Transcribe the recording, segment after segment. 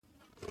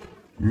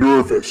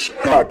Nervous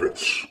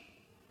Habits.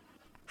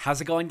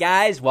 How's it going,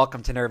 guys?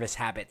 Welcome to Nervous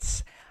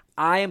Habits.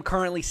 I am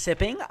currently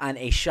sipping on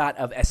a shot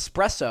of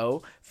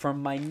espresso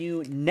from my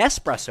new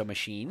Nespresso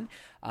machine.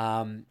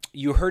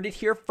 You heard it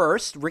here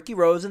first. Ricky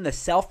Rosen, the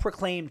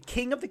self-proclaimed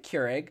king of the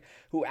Keurig,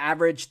 who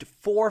averaged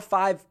 4 or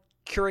 5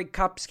 Keurig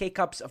cups,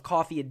 K-cups of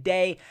coffee a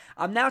day.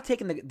 I'm now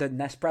taking the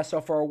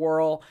Nespresso for a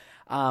whirl.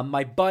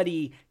 My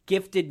buddy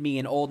gifted me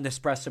an old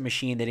Nespresso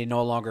machine that he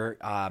no longer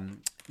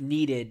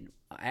needed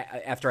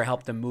after I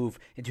helped him move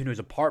into his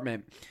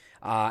apartment.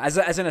 As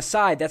an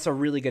aside, that's a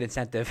really good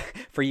incentive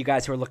for you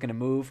guys who are looking to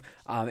move.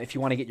 If you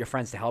want to get your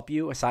friends to help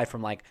you, aside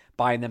from like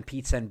buying them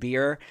pizza and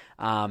beer,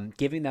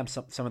 giving them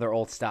some of their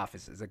old stuff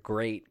is a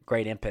great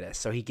impetus.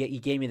 So he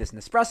gave me this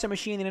Nespresso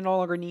machine that he no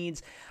longer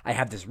needs. I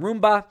have this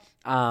Roomba,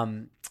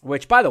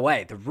 which, by the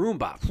way, the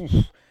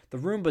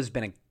Roomba's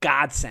been a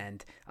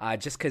godsend,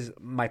 just because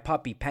my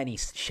puppy Penny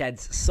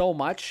sheds so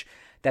much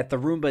that the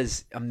Roomba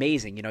is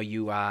amazing. You know,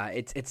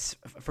 it's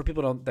for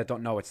people that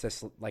don't know, it's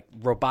this like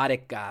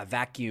robotic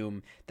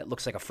vacuum that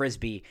looks like a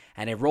Frisbee,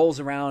 and it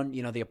rolls around,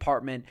 you know, the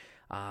apartment,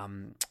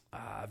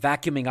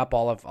 vacuuming up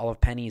all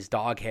of Penny's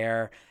dog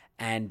hair.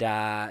 And it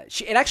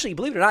actually,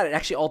 believe it or not, it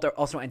actually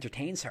also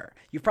entertains her.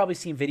 You've probably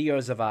seen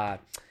videos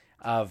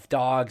of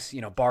dogs,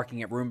 you know,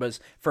 barking at Roombas.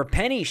 For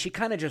Penny, she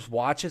kind of just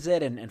watches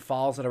it and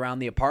follows it around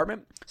the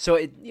apartment. So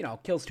it, you know,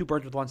 kills two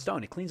birds with one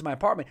stone. It cleans my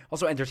apartment,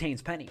 also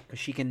entertains Penny because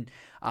she can,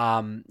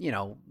 you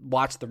know,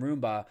 watch the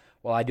Roomba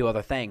while I do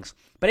other things.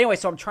 But anyway,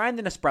 so I'm trying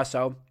the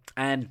Nespresso,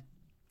 and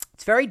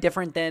it's very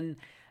different than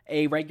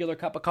a regular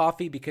cup of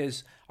coffee,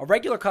 because a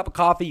regular cup of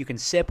coffee you can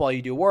sip while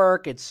you do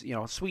work. It's, you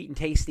know, sweet and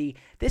tasty.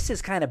 This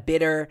is kind of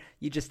bitter.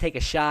 You just take a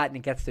shot and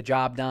it gets the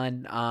job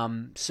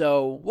done.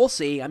 So we'll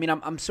see. I mean,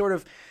 I'm sort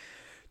of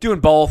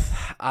doing both,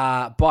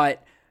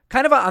 but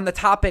kind of on the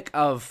topic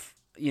of,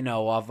 you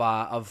know,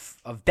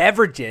 of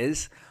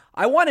beverages,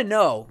 I want to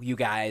know, you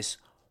guys,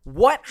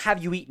 what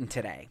have you eaten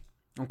today?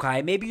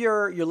 Okay, maybe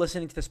you're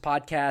listening to this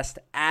podcast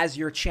as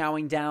you're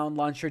chowing down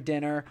lunch or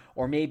dinner,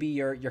 or maybe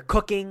you're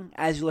cooking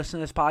as you listen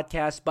to this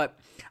podcast. But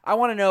I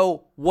want to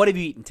know, what have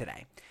you eaten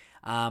today?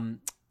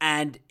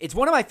 And it's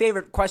one of my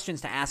favorite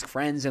questions to ask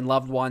friends and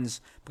loved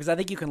ones, because I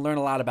think you can learn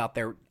a lot about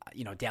their,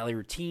 you know, daily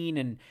routine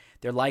and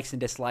their likes and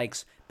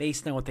dislikes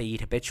based on what they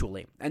eat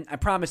habitually. And I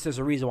promise there's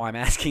a reason why I'm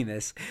asking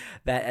this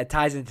that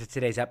ties into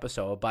today's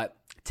episode. But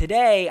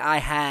today I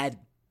had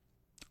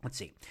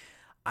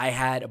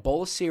a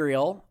bowl of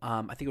cereal.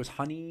 I think it was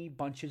Honey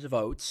Bunches of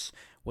Oats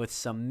with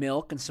some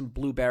milk and some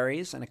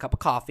blueberries and a cup of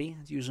coffee.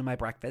 It's usually my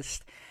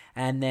breakfast.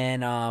 And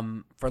then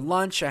for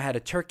lunch, I had a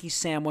turkey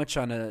sandwich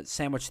on a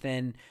sandwich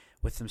thin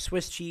with some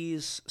Swiss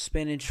cheese,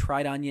 spinach,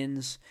 fried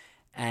onions,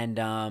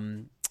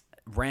 and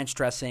ranch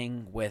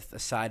dressing with a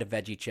side of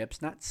veggie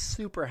chips. Not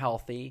super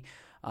healthy,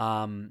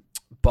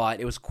 but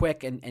it was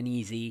quick and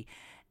easy.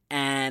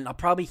 And I'll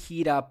probably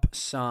heat up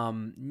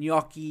some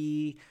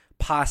gnocchi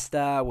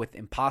pasta with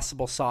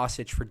Impossible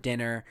sausage for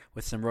dinner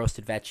with some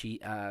roasted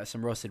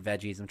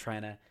veggies. I'm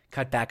trying to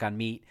cut back on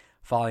meat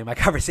following my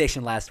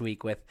conversation last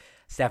week with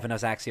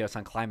Stefanos Axios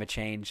on climate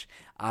change,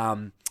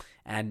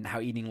 and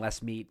how eating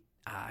less meat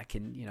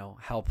can, you know,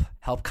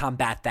 help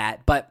combat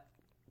that. But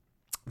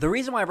the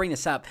reason why I bring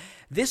this up,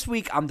 this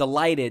week I'm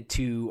delighted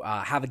to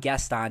have a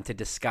guest on to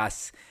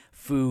discuss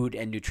food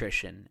and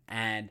nutrition.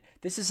 And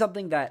this is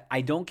something that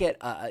I don't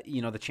get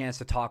you know, the chance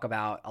to talk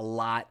about a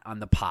lot on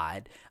the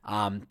pod,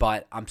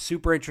 but I'm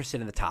super interested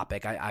in the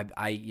topic.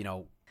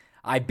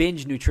 I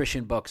binge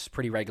nutrition books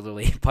pretty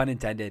regularly, pun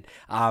intended.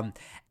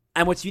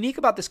 And what's unique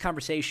about this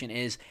conversation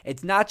is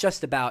it's not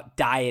just about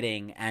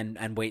dieting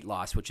and weight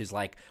loss, which is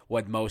like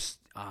what most,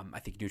 I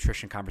think,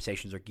 nutrition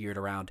conversations are geared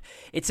around.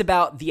 It's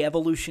about the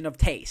evolution of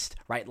taste,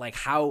 right? Like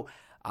how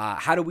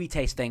do we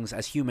taste things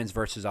as humans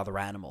versus other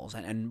animals,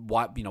 and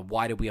what, you know,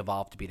 why did we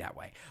evolve to be that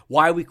way?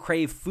 Why we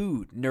crave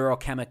food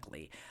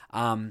neurochemically,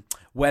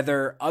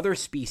 whether other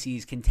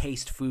species can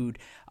taste food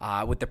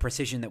with the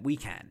precision that we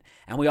can.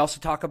 And we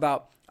also talk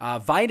about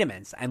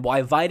vitamins and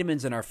why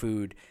vitamins in our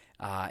food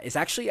is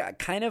actually a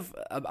kind of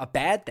a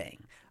bad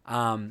thing,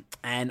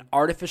 and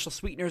artificial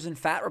sweeteners and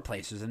fat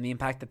replacers and the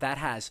impact that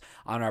has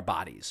on our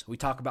bodies. We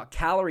talk about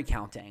calorie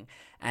counting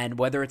and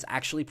whether it's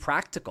actually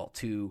practical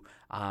to,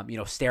 you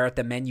know, stare at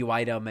the menu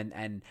item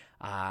and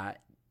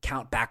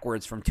count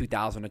backwards from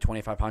 2,000 to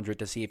 2,500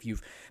 to see if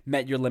you've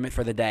met your limit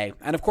for the day.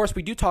 And of course,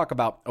 we do talk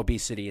about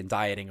obesity and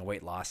dieting and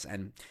weight loss,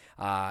 and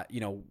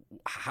you know,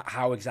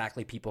 how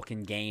exactly people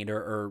can gain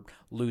or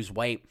lose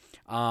weight.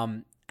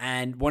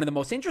 And one of the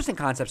most interesting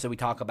concepts that we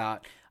talk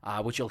about,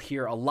 which you'll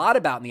hear a lot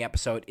about in the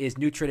episode, is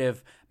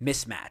nutritive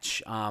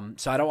mismatch.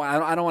 So I don't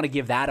want to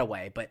give that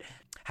away, but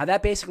how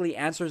that basically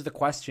answers the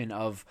question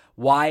of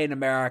why in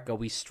America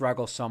we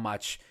struggle so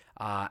much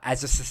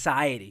as a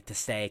society to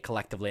stay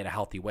collectively at a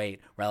healthy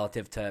weight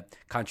relative to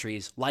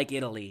countries like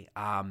Italy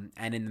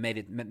and in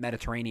the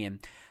Mediterranean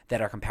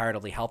that are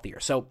comparatively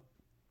healthier. So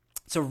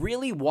it's a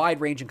really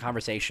wide-ranging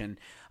conversation.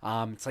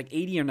 It's like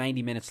 80 or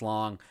 90 minutes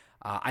long.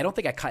 I don't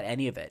think I cut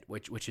any of it,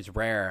 which is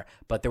rare,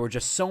 but there were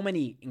just so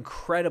many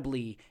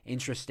incredibly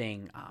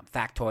interesting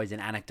factoids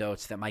and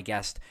anecdotes that my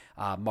guest,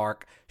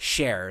 Mark,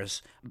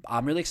 shares.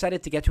 I'm really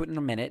excited to get to it in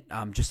a minute.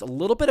 Just a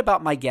little bit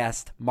about my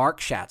guest,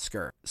 Mark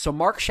Schatzker. So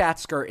Mark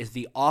Schatzker is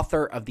the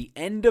author of The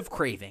End of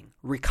Craving,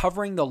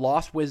 Recovering the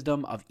Lost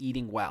Wisdom of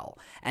Eating Well,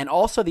 and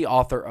also the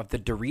author of The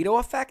Dorito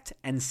Effect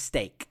and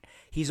Steak.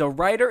 He's a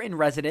writer in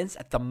residence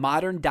at the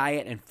Modern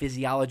Diet and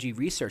Physiology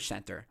Research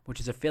Center, which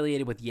is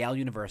affiliated with Yale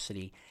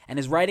University, and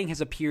his writing has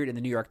appeared in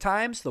the New York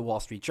Times, the Wall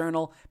Street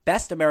Journal,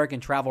 Best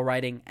American Travel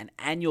Writing, and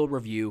Annual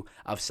Review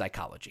of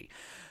Psychology.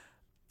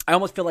 I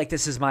almost feel like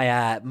this is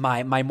my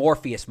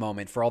Morpheus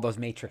moment for all those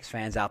Matrix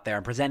fans out there.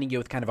 I'm presenting you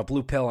with kind of a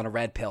blue pill and a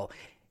red pill.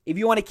 If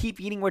you want to keep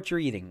eating what you're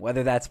eating,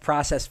 whether that's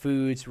processed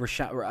foods,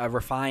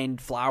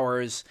 refined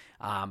flours,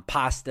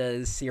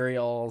 pastas,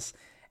 cereals,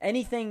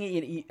 anything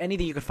you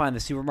can find in the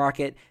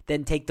supermarket,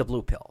 then take the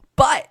blue pill.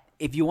 But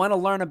if you want to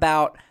learn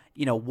about,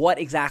 what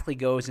exactly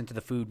goes into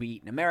the food we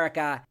eat in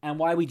America and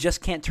why we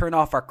just can't turn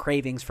off our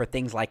cravings for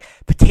things like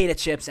potato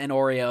chips and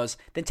Oreos,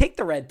 then take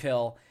the red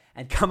pill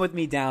and come with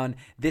me down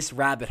this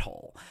rabbit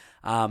hole.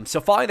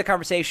 So following the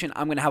conversation,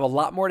 I'm going to have a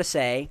lot more to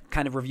say,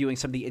 kind of reviewing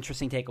some of the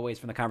interesting takeaways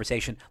from the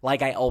conversation,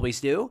 like I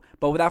always do.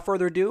 But without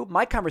further ado,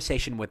 my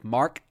conversation with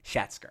Mark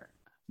Schatzker.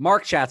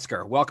 Mark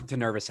Schatzker, welcome to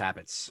Nervous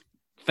Habits.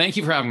 Thank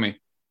you for having me.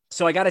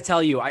 So I got to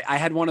tell you, I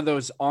had one of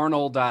those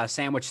Arnold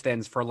sandwich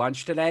thins for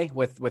lunch today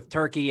with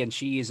turkey and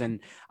cheese and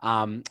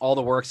all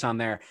the works on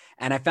there.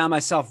 And I found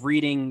myself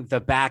reading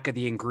the back of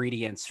the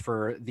ingredients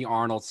for the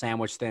Arnold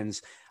sandwich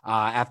thins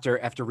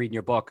after reading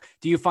your book.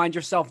 Do you find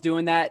yourself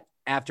doing that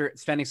after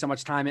spending so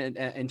much time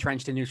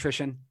entrenched in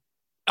nutrition?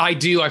 I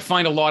do. I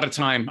find a lot of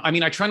time. I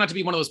mean, I try not to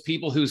be one of those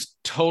people who's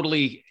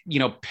totally,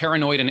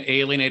 paranoid and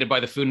alienated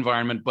by the food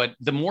environment. But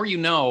the more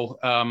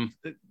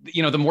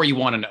the more you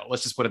want to know.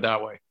 Let's just put it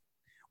that way.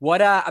 What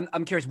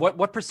I'm curious,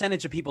 what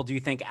percentage of people do you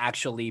think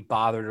actually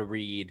bother to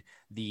read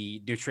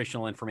the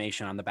nutritional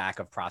information on the back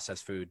of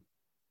processed food?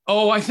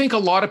 Oh, I think a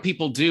lot of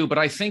people do, but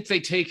I think they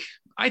take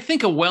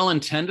a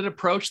well-intended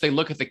approach. They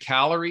look at the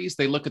calories,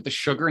 they look at the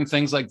sugar and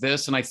things like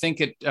this. And I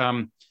think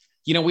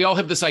we all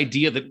have this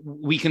idea that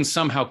we can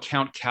somehow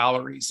count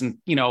calories, and,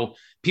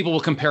 people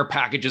will compare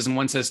packages and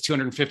one says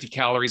 250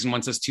 calories and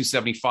one says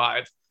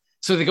 275.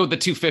 So they go with the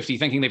 250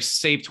 thinking they've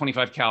saved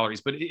 25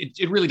 calories, but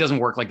it really doesn't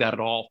work like that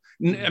at all.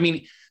 I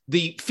mean,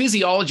 the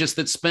physiologists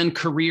that spend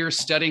careers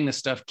studying this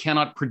stuff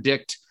cannot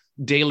predict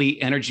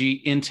daily energy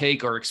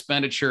intake or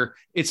expenditure.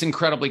 It's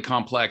incredibly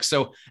complex.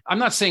 So I'm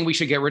not saying we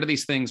should get rid of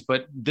these things,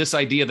 but this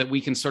idea that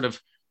we can sort of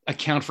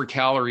account for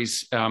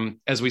calories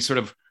as we sort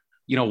of,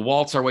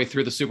 waltz our way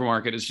through the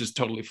supermarket is just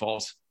totally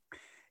false.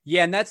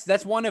 Yeah, and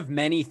that's one of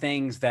many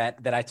things that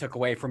I took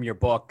away from your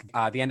book,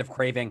 The End of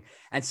Craving.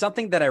 And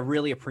something that I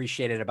really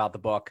appreciated about the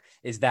book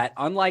is that,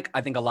 unlike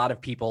I think a lot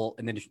of people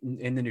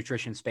in the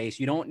nutrition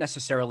space, you don't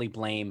necessarily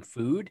blame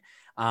food.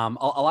 A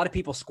lot of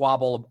people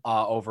squabble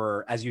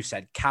over, as you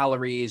said,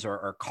 calories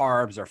or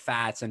carbs or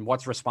fats and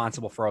what's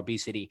responsible for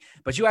obesity.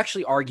 But you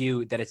actually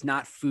argue that it's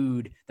not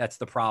food that's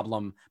the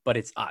problem, but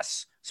it's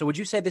us. So would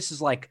you say this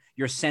is like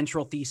your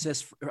central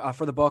thesis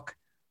for the book?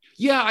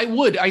 Yeah, I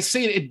would. I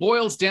say it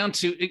boils down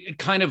to it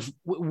kind of,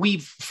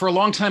 we've for a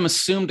long time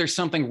assumed there's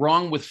something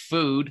wrong with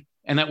food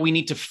and that we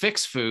need to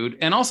fix food.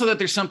 And also that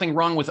there's something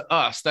wrong with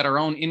us, that our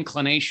own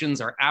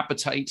inclinations, our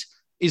appetite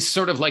is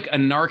sort of like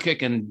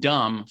anarchic and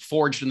dumb,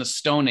 forged in the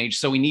Stone Age.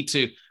 So we need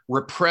to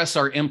repress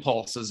our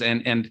impulses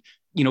and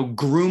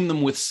groom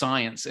them with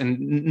science. And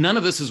none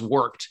of this has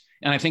worked.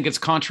 And I think it's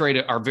contrary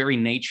to our very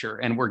nature,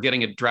 and we're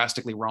getting it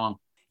drastically wrong.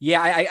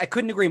 Yeah, I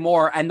couldn't agree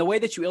more. And the way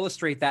that you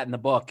illustrate that in the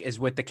book is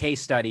with the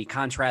case study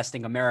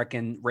contrasting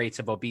American rates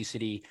of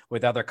obesity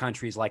with other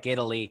countries like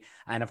Italy.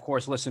 And of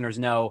course, listeners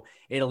know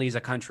Italy is a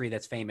country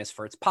that's famous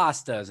for its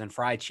pastas and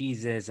fried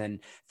cheeses and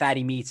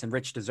fatty meats and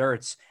rich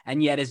desserts.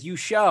 And yet, as you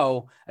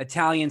show,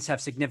 Italians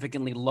have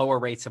significantly lower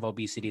rates of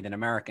obesity than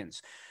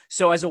Americans.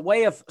 So as a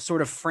way of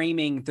sort of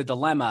framing the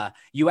dilemma,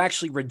 you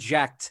actually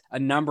reject a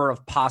number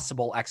of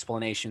possible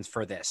explanations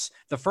for this.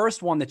 The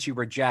first one that you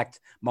reject,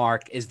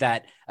 Mark, is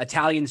that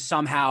Italians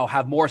somehow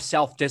have more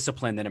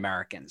self-discipline than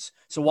Americans.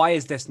 So why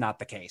is this not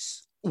the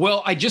case?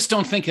 Well, I just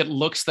don't think it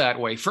looks that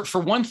way. For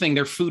one thing,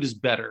 their food is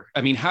better. I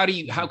mean, how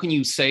can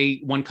you say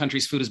one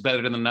country's food is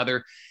better than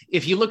another?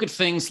 If you look at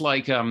things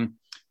like,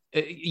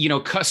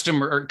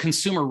 customer or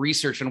consumer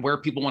research and where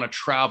people want to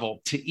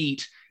travel to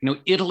eat,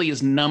 Italy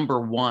is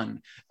number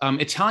one.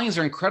 Italians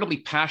are incredibly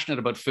passionate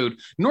about food.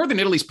 Northern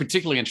Italy is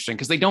particularly interesting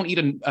because they don't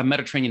eat a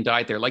Mediterranean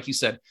diet there. Like you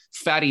said,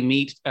 fatty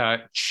meat,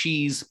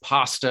 cheese,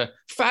 pasta,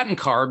 fat and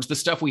carbs, the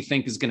stuff we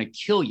think is going to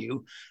kill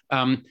you.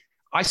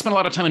 I spent a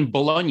lot of time in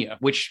Bologna,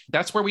 which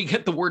that's where we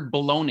get the word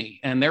bologna,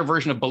 and their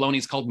version of bologna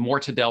is called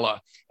mortadella,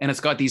 and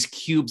it's got these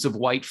cubes of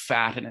white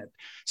fat in it.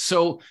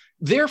 So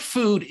their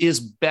food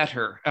is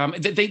better.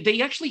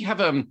 They actually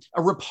have a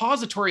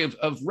repository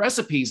of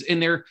recipes in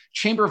their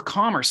Chamber of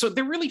Commerce. So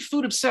they're really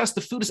food obsessed.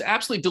 The food is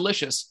absolutely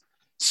delicious.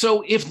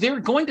 So if they're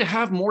going to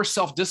have more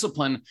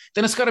self-discipline,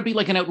 then it's got to be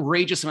like an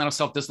outrageous amount of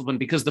self-discipline,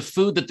 because the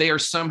food that they are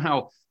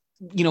somehow,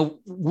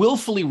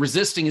 willfully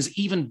resisting is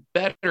even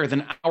better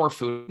than our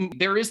food.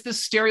 There is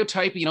this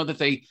stereotype,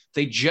 that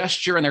they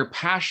gesture and they're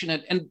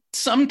passionate, and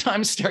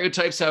sometimes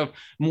stereotypes have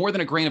more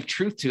than a grain of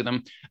truth to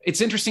them.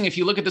 It's interesting, if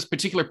you look at this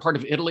particular part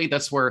of Italy,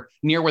 that's where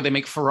they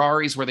make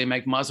Ferraris, where they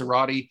make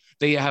Maserati.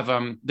 They have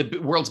the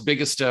world's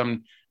biggest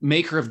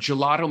maker of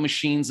gelato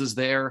machines is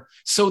there.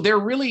 So they're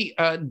really,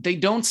 they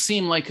don't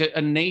seem like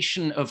a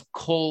nation of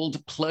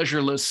cold,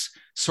 pleasureless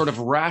sort of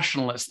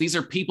rationalists. These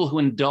are people who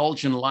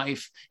indulge in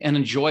life and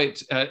enjoy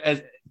it,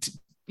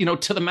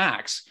 to the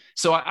max.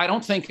 So I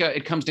don't think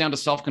it comes down to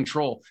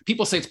self-control.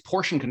 People say it's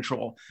portion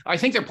control. I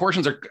think their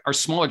portions are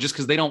smaller just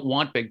because they don't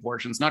want big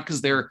portions, not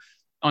because they're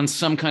on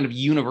some kind of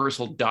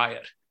universal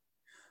diet.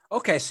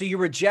 Okay, so you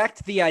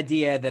reject the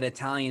idea that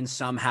Italians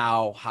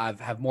somehow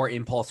have more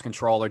impulse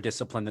control or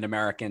discipline than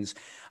Americans.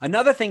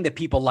 Another thing that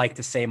people like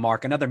to say,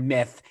 Mark, another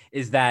myth,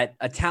 is that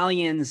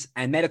Italians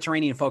and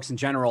Mediterranean folks in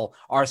general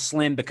are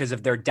slim because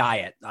of their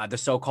diet, the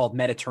so-called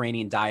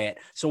Mediterranean diet.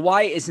 So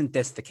why isn't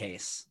this the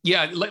case?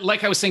 Yeah,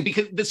 like I was saying,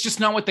 because that's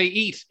just not what they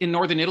eat in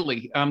northern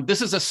Italy.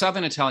 This is a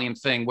southern Italian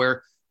thing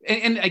where,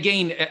 and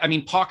again, I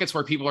mean, pockets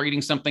where people are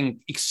eating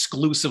something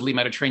exclusively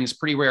Mediterranean is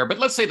pretty rare. But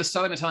let's say the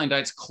southern Italian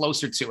diet's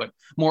closer to it.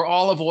 More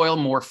olive oil,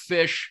 more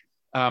fish,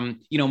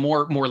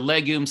 more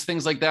legumes,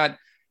 things like that.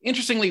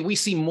 Interestingly, we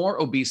see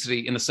more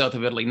obesity in the south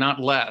of Italy, not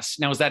less.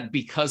 Now, is that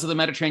because of the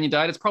Mediterranean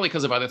diet? It's probably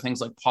because of other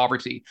things like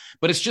poverty.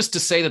 But it's just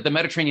to say that the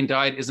Mediterranean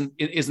diet isn't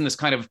this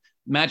kind of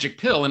magic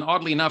pill. And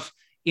oddly enough,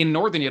 in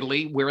northern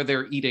Italy, where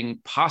they're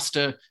eating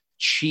pasta,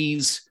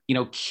 cheese,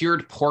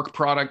 cured pork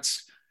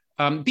products,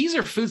 these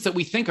are foods that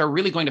we think are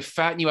really going to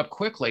fatten you up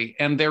quickly.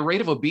 And their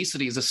rate of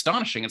obesity is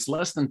astonishing. It's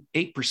less than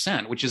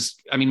 8%, which is,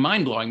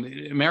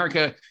 mind-blowing.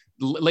 America,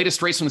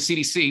 latest rates from the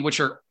CDC, which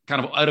are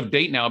kind of out of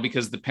date now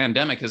because the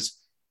pandemic has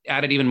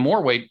added even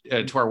more weight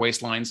to our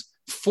waistlines,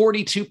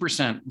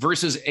 42%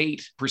 versus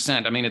 8%.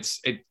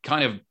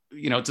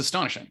 It's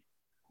astonishing.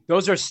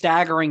 Those are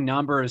staggering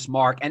numbers,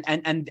 Mark.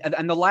 And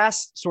the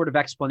last sort of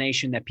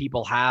explanation that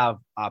people have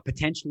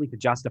potentially to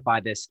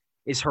justify this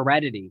is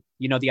heredity.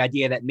 The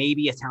idea that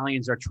maybe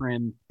Italians are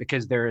trim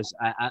because there's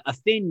a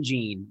thin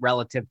gene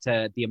relative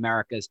to the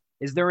Americas.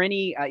 Is there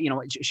any,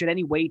 should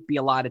any weight be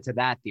allotted to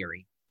that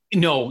theory?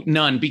 No,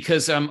 none,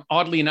 because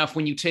oddly enough,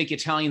 when you take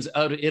Italians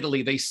out of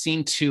Italy, they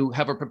seem to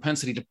have a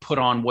propensity to put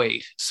on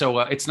weight. So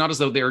it's not as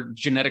though they're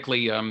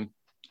genetically,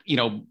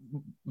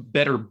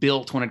 better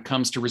built when it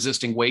comes to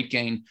resisting weight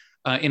gain.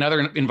 In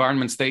other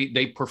environments,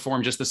 they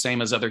perform just the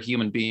same as other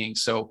human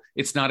beings. So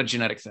it's not a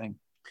genetic thing.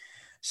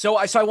 So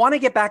I want to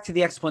get back to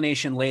the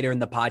explanation later in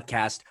the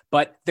podcast,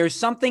 but there's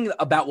something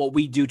about what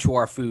we do to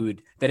our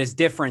food that is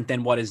different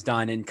than what is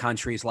done in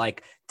countries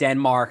like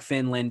Denmark,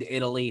 Finland,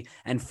 Italy,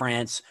 and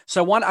France.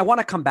 So I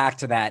want to come back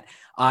to that.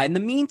 In the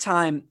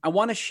meantime, I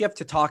want to shift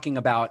to talking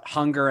about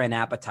hunger and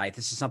appetite.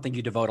 This is something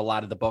you devote a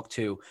lot of the book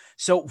to.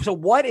 So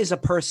what is a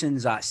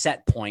person's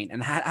set point,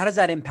 and how does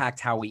that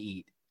impact how we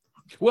eat?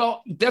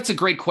 Well, that's a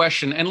great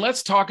question. And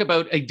let's talk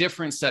about a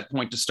different set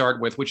point to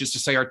start with, which is to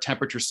say our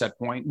temperature set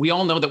point. We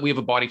all know that we have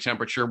a body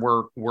temperature.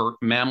 We're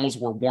mammals,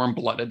 we're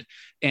warm-blooded,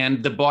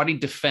 and the body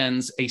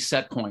defends a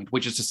set point,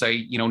 which is to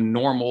say,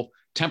 normal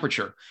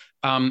temperature.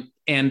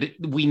 And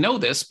we know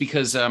this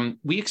because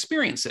we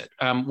experience it.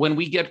 When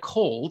we get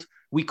cold,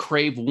 we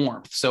crave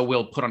warmth. So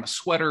we'll put on a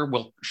sweater,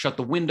 we'll shut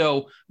the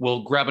window,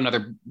 we'll grab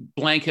another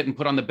blanket and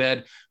put on the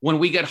bed. When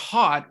we get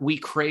hot, we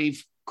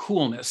crave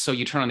coolness. So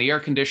you turn on the air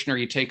conditioner,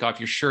 you take off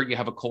your shirt, you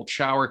have a cold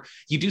shower,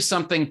 you do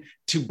something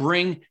to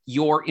bring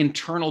your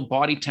internal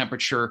body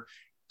temperature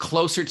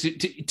closer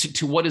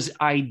to what is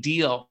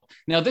ideal.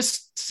 Now,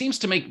 this seems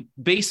to make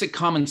basic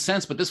common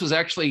sense, but this was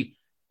actually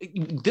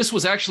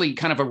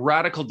kind of a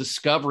radical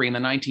discovery in the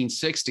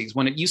 1960s,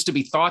 when it used to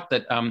be thought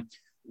that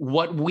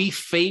what we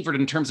favored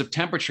in terms of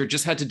temperature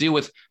just had to do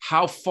with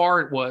how far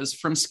it was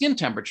from skin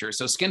temperature.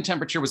 So skin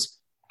temperature was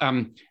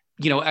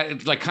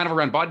like kind of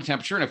around body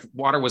temperature. And if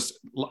water was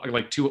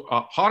like too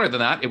hotter than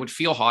that, it would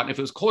feel hot. And if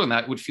it was colder than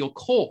that, it would feel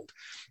cold.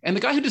 And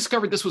the guy who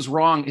discovered this was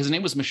wrong. His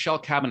name was Michel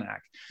Cabannac.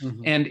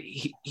 Mm-hmm. And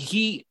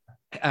he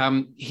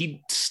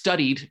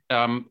studied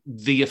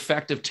the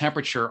effect of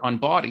temperature on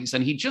bodies.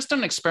 And he just done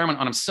an experiment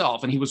on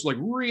himself. And he was like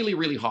really,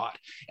 really hot.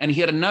 And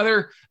he had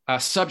another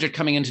subject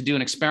coming in to do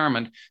an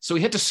experiment. So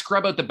he had to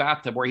scrub out the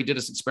bathtub where he did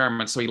his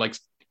experiment. So he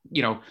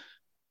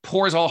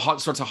pours all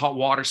sorts of hot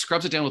water,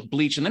 scrubs it down with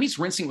bleach, and then he's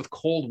rinsing with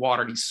cold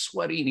water, and he's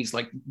sweaty, and he's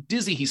like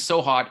dizzy. He's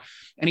so hot.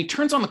 And he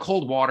turns on the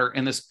cold water,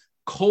 and this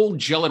cold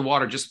gelid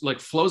water just like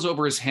flows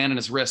over his hand and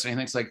his wrist. And he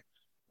thinks like,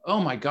 oh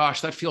my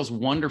gosh, that feels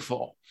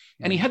wonderful.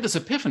 And he had this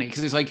epiphany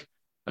because he's like,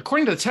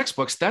 according to the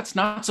textbooks, that's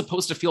not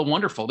supposed to feel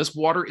wonderful. This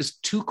water is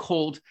too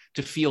cold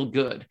to feel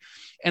good.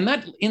 And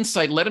that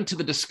insight led him to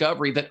the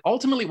discovery that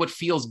ultimately what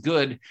feels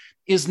good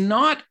is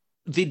not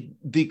the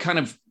kind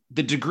of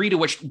the degree to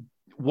which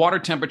water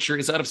temperature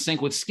is out of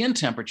sync with skin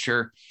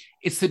temperature.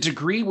 It's the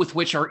degree with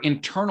which our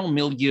internal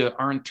milieu,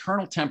 our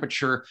internal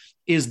temperature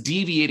is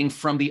deviating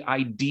from the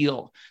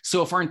ideal.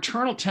 So if our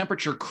internal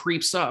temperature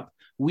creeps up,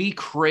 we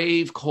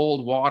crave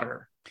cold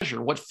water.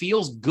 What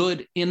feels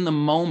good in the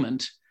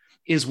moment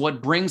is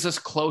what brings us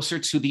closer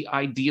to the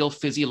ideal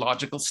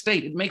physiological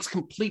state. It makes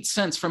complete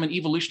sense from an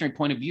evolutionary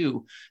point of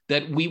view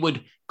that we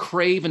would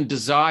crave and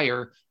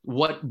desire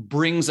what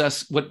brings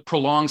us, what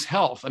prolongs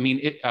health. I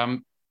mean,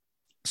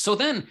 so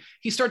then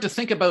he started to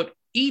think about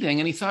eating,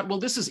 and he thought, well,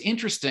 this is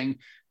interesting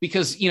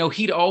because,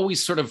 he'd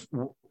always sort of,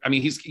 I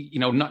mean, he's,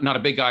 not a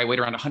big guy, weighed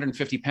around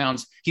 150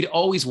 pounds. He'd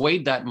always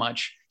weighed that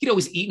much. He'd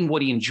always eaten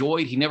what he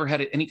enjoyed. He never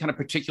had any kind of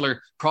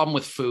particular problem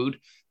with food.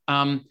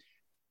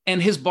 And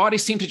his body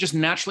seemed to just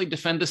naturally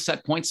defend the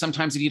set point.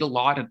 Sometimes he'd eat a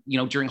lot,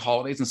 during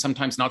holidays, and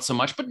sometimes not so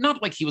much, but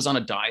not like he was on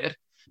a diet.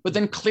 But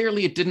then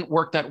clearly it didn't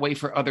work that way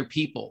for other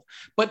people.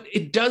 But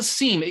it does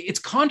seem, it's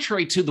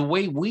contrary to the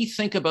way we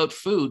think about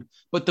food,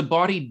 but the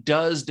body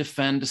does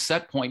defend a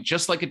set point,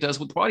 just like it does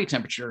with body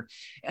temperature.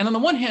 And on the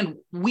one hand,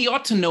 we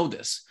ought to know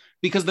this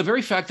because the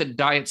very fact that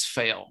diets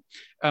fail,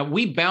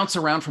 we bounce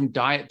around from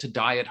diet to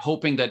diet,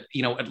 hoping that,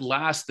 at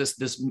last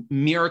this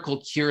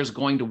miracle cure is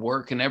going to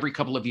work. And every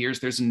couple of years,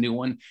 there's a new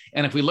one.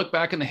 And if we look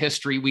back in the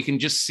history, we can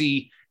just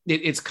see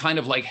it's kind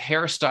of like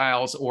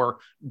hairstyles or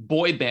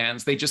boy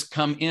bands. They just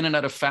come in and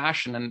out of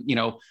fashion. And,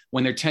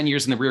 when they're 10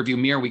 years in the rearview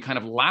mirror, we kind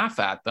of laugh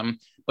at them.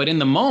 But in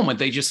the moment,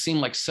 they just seem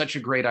like such a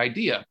great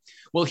idea.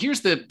 Well,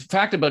 here's the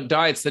fact about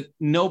diets that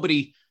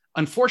nobody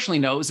unfortunately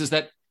knows is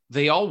that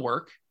they all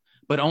work,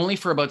 but only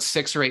for about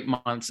 6 or 8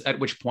 months, at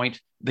which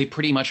point they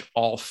pretty much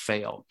all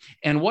fail.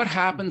 And what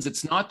happens,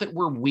 it's not that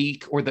we're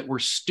weak or that we're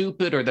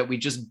stupid or that we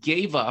just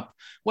gave up.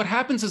 What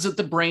happens is that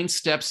the brain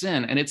steps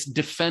in and it's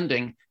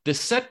defending this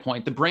set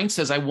point. The brain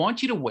says, I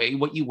want you to weigh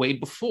what you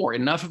weighed before,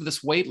 enough of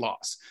this weight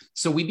loss.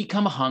 So we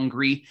become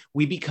hungry,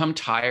 we become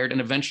tired,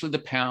 and eventually the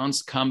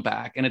pounds come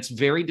back. And it's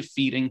very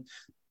defeating.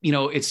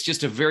 It's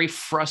just a very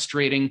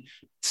frustrating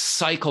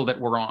cycle that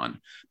we're on.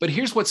 But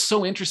here's what's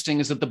so interesting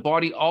is that the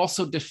body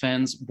also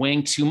defends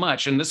weighing too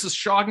much. And this is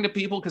shocking to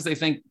people because they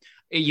think,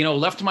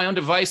 left to my own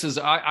devices,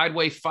 I'd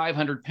weigh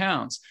 500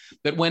 pounds.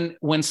 But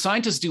when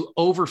scientists do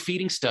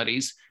overfeeding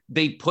studies,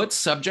 they put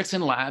subjects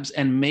in labs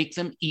and make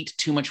them eat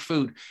too much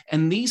food.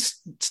 And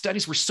these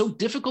studies were so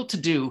difficult to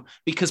do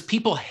because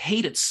people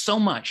hate it so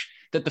much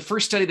that the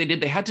first study they did,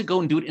 they had to go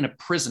and do it in a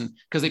prison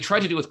because they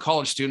tried to do it with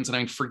college students. And I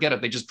mean, forget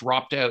it, they just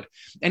dropped out.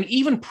 And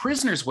even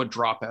prisoners would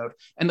drop out.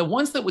 And the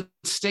ones that would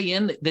stay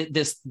in,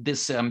 this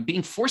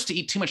being forced to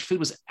eat too much food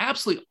was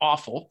absolutely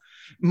awful.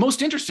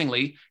 Most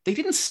interestingly, they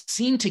didn't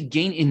seem to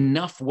gain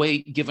enough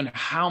weight given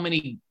how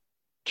many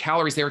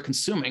calories they were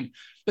consuming.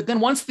 But then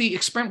once the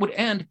experiment would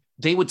end,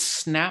 they would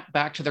snap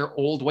back to their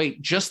old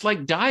weight, just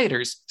like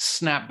dieters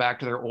snap back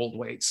to their old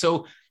weight.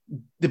 So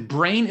the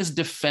brain is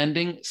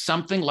defending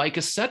something like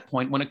a set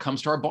point when it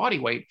comes to our body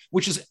weight,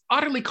 which is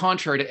utterly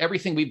contrary to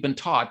everything we've been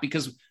taught,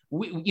 because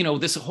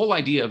this whole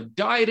idea of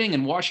dieting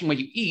and watching what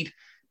you eat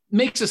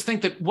makes us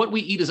think that what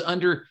we eat is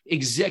under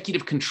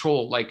executive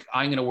control. Like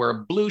I'm going to wear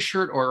a blue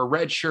shirt or a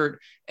red shirt,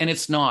 and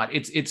it's not.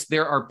 It's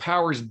there are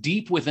powers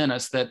deep within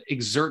us that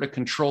exert a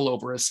control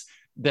over us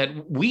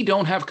that we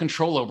don't have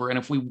control over. And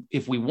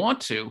if we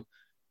want to,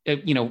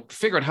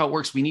 figure out how it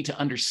works, we need to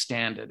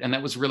understand it. And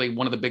that was really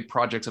one of the big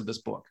projects of this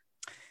book.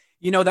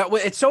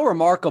 It's so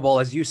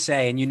remarkable, as you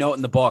say, and you note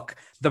in the book,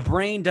 the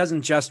brain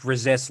doesn't just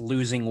resist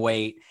losing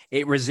weight.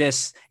 It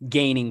resists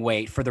gaining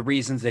weight for the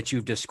reasons that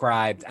you've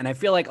described. And I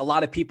feel like a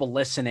lot of people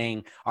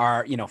listening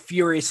are,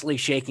 furiously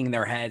shaking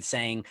their heads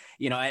saying,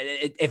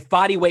 if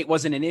body weight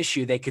wasn't an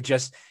issue, they could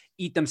just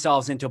eat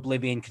themselves into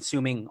oblivion,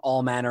 consuming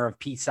all manner of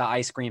pizza,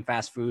 ice cream,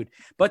 fast food.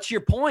 But to your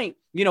point,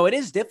 it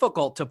is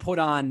difficult to put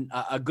on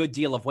a good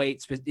deal of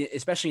weight,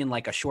 especially in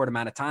like a short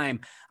amount of time.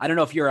 I don't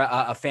know if you're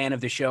a fan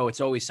of the show,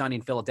 It's Always Sunny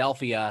in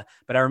Philadelphia,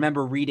 but I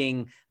remember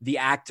reading the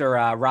actor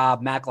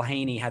Rob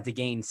McElhenney had to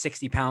gain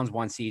 60 pounds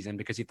one season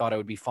because he thought it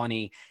would be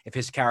funny if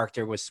his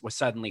character was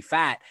suddenly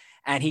fat.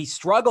 And he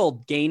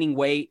struggled gaining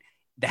weight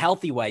the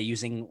healthy way,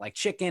 using like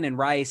chicken and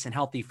rice and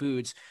healthy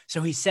foods.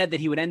 So he said that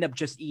he would end up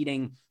just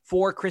eating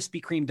 4 Krispy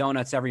Kreme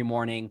donuts every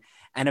morning.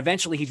 And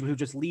eventually he would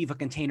just leave a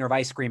container of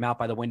ice cream out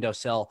by the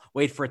windowsill,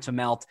 wait for it to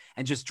melt,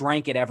 and just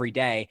drank it every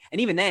day. And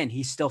even then,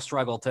 he still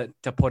struggled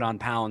to put on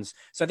pounds.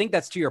 So I think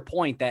that's to your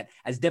point that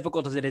as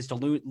difficult as it is to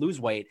lose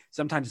weight,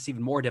 sometimes it's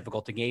even more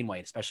difficult to gain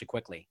weight, especially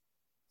quickly.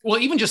 Well,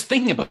 even just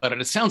thinking about it,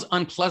 it sounds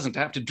unpleasant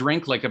to have to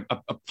drink like a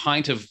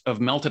pint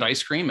of melted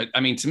ice cream.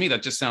 To me,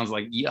 that just sounds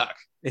like yuck.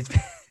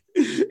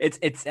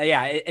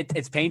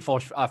 It's painful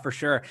for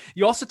sure.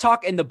 You also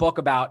talk in the book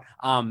about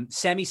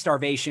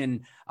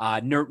semi-starvation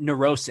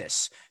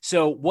neurosis.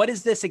 So what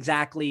is this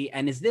exactly?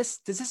 And does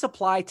this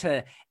apply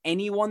to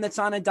anyone that's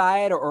on a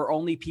diet or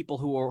only people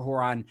who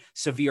are on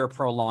severe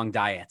prolonged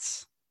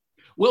diets?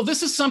 Well,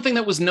 this is something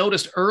that was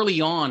noticed early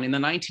on in the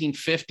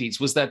 1950s,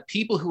 was that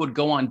people who would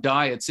go on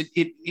diets,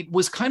 it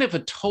was kind of a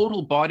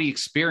total body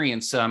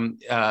experience.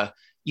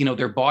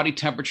 their body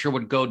temperature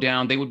would go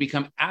down. They would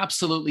become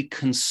absolutely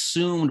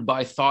consumed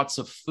by thoughts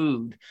of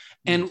food.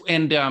 And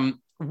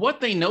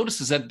what they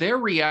notice is that their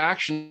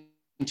reaction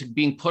to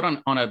being put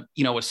on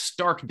a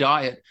stark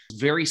diet is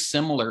very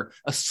similar,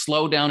 a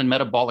slowdown in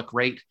metabolic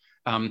rate,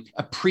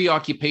 a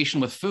preoccupation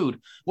with food.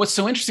 What's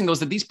so interesting, though, is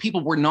that these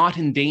people were not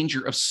in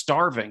danger of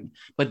starving,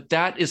 but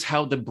that is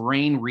how the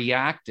brain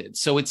reacted.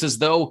 So it's as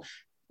though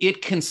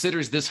it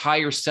considers this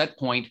higher set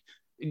point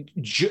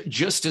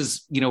just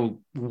as,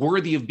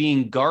 worthy of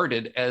being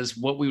guarded as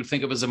what we would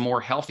think of as a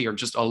more healthy or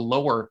just a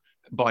lower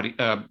body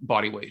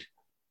weight.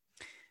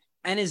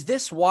 And is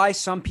this why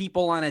some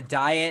people on a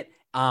diet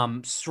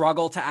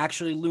struggle to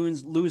actually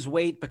lose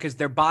weight, because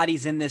their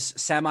body's in this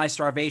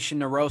semi-starvation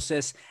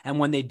neurosis, and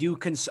when they do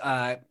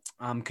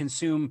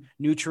consume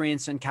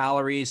nutrients and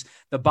calories,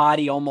 the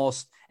body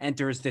almost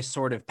enters this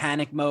sort of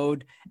panic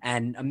mode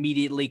and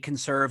immediately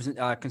conserves it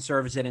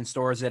and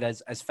stores it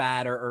as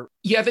fat or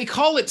yeah, they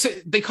call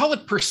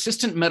it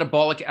persistent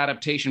metabolic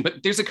adaptation.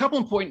 But there's a couple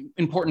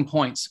important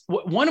points.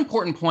 One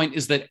important point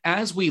is that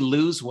as we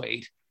lose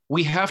weight,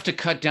 we have to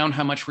cut down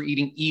how much we're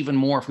eating even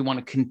more if we want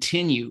to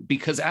continue,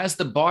 because as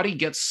the body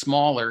gets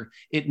smaller,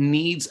 it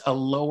needs a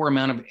lower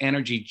amount of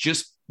energy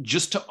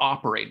just to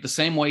operate, the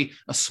same way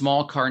a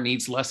small car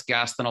needs less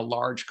gas than a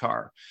large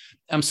car.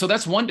 So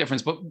that's one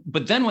difference.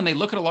 But then when they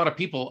look at a lot of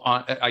people,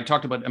 I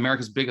talked about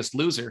America's Biggest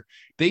Loser,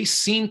 they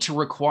seem to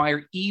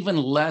require even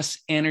less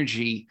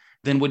energy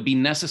than would be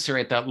necessary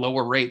at that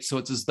lower rate. So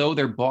it's as though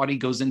their body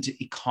goes into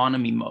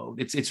economy mode.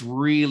 It's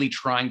really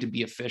trying to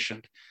be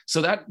efficient.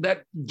 So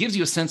that gives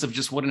you a sense of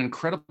just what an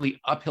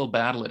incredibly uphill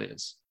battle it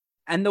is.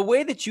 And the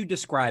way that you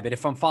describe it,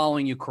 if I'm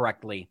following you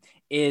correctly,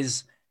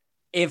 is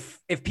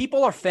if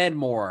people are fed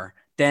more,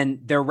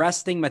 then their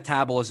resting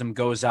metabolism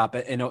goes up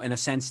in a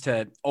sense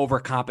to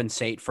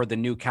overcompensate for the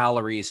new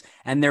calories,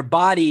 and their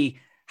body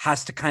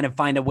has to kind of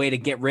find a way to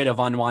get rid of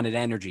unwanted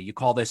energy. You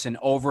call this an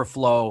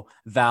overflow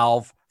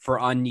valve for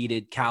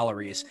unneeded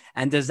calories.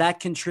 And does that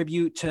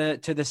contribute to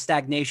the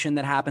stagnation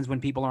that happens when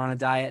people are on a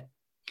diet?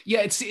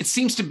 Yeah, it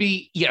seems to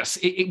be, yes.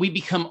 We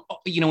become,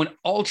 in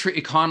ultra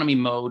economy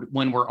mode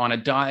when we're on a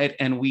diet,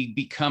 and we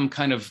become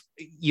kind of,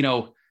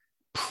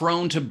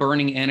 prone to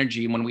burning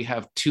energy when we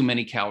have too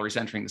many calories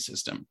entering the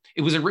system.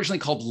 It was originally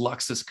called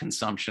Luxus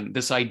consumption,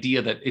 this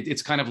idea that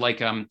it's kind of like,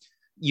 when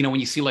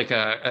you see like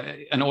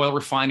an oil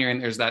refinery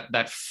and there's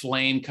that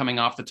flame coming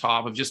off the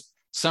top of just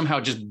somehow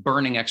just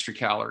burning extra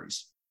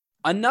calories.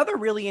 Another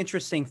really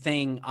interesting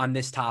thing on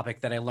this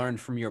topic that I learned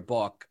from your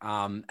book,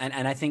 and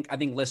I think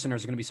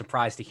listeners are going to be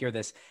surprised to hear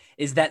this,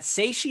 is that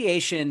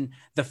satiation,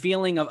 the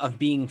feeling of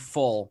being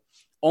full,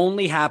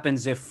 only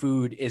happens if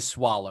food is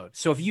swallowed.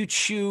 So if you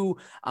chew,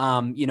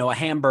 a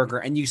hamburger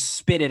and you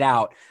spit it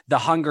out, the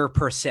hunger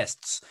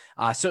persists.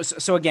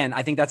 So again,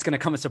 I think that's going to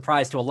come as a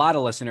surprise to a lot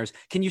of listeners.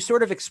 Can you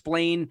sort of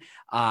explain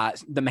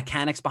the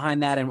mechanics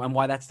behind that and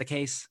why that's the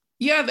case?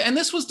 Yeah, and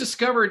this was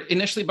discovered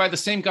initially by the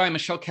same guy,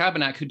 Michel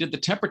Cabannac, who did the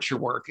temperature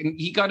work, and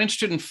he got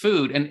interested in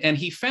food, and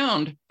he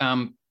found,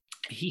 so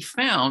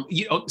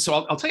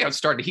I'll tell you how it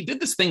started. He did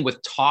this thing with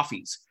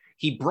toffees.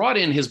 He brought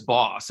in his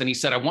boss and he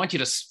said, I want you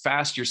to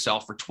fast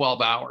yourself for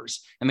 12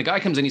 hours. And the guy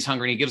comes in, he's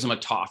hungry, and he gives him a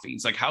toffee.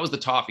 He's like, how's the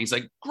toffee? He's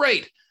like,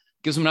 great.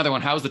 Gives him another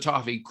one. How's the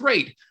toffee?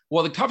 Great.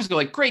 Well, the toffees go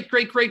like, great,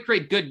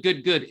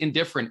 good,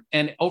 indifferent.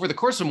 And over the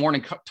course of the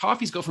morning,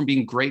 toffees go from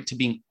being great to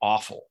being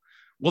awful.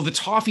 Well, the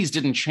toffees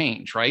didn't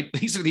change, right?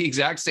 These are the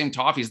exact same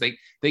toffees.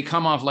 They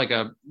come off like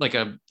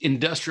a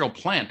industrial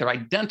plant. They're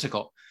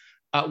identical.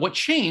 What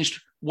changed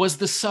was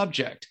the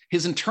subject.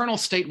 His internal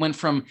state went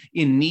from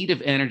in need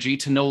of energy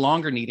to no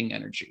longer needing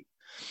energy.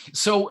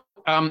 So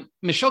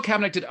Michel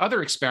Cabannac did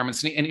other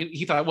experiments, and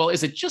he thought, well,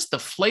 is it just the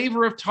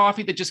flavor of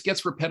toffee that just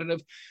gets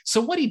repetitive?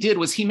 So what he did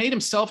was he made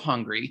himself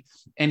hungry,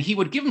 and he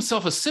would give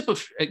himself a sip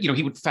of,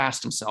 he would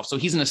fast himself. So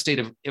he's in a state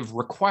of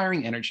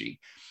requiring energy.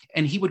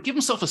 And he would give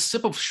himself a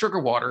sip of sugar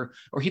water,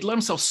 or he'd let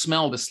himself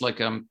smell this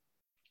like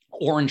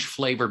orange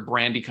flavored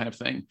brandy kind of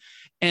thing.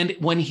 And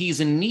when he's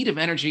in need of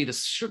energy, the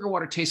sugar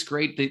water tastes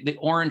great. The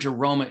orange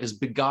aroma is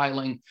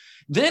beguiling.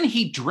 Then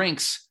he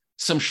drinks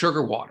some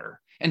sugar water.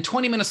 And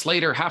 20 minutes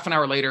later, half an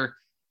hour later,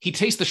 he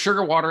tastes the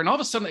sugar water. And all of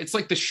a sudden, it's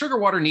like the sugar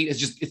water it's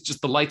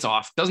just the lights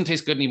off. Doesn't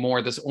taste good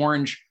anymore. This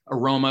orange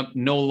aroma,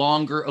 no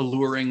longer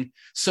alluring.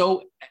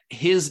 So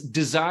his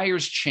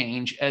desires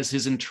change as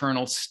his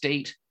internal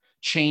state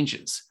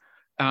changes.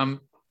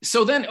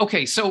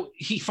 So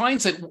he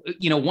finds that,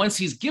 once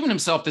he's given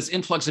himself this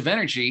influx of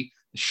energy,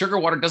 sugar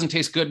water doesn't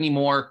taste good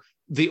anymore.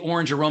 The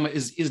orange aroma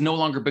is no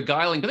longer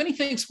beguiling. But then he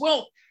thinks,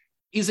 well,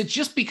 is it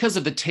just because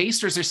of the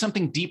taste, or is there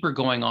something deeper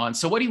going on?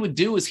 So what he would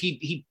do is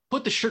he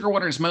put the sugar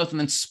water in his mouth and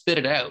then spit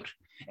it out.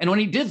 And when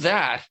he did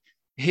that,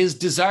 his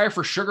desire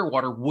for sugar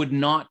water would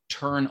not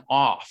turn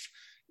off.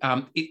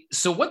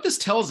 So what this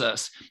tells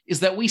us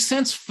is that we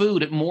sense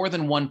food at more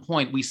than one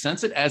point. We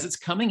sense it as it's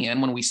coming in,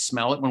 when we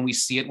smell it, when we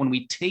see it, when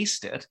we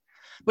taste it.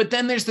 But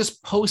then there's this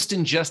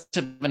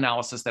post-ingestive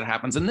analysis that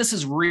happens. And this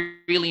is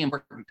really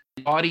important.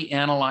 The body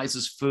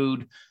analyzes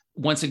food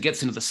once it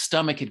gets into the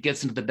stomach, it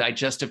gets into the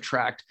digestive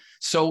tract.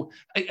 So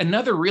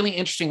another really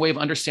interesting way of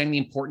understanding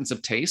the importance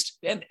of taste,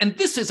 and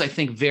this is, I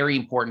think, very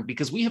important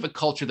because we have a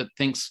culture that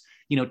thinks,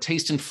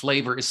 taste and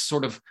flavor is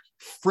sort of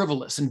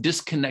frivolous and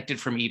disconnected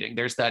from eating.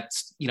 There's that,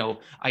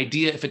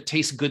 idea, if it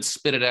tastes good,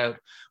 spit it out.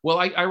 Well,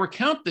 I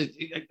recount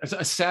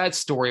a sad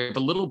story of a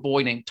little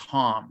boy named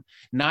Tom,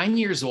 9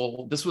 years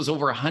old. This was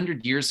over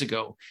 100 years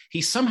ago.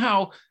 He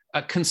somehow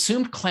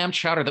consumed clam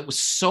chowder that was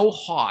so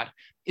hot,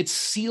 it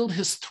sealed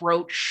his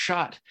throat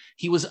shut.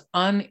 He was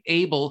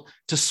unable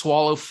to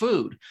swallow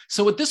food.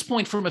 So at this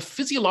point, from a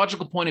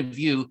physiological point of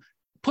view,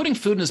 putting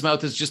food in his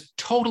mouth is just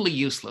totally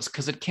useless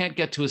because it can't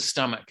get to his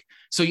stomach.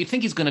 So you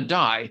think he's going to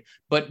die,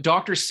 but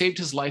doctors saved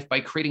his life by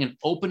creating an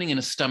opening in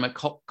his stomach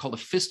called a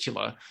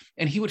fistula,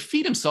 and he would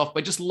feed himself by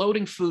just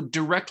loading food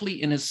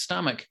directly in his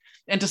stomach.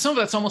 And to some of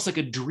that's almost like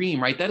a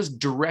dream, right? That is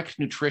direct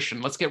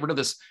nutrition. Let's get rid of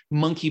this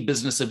monkey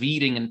business of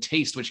eating and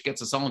taste, which gets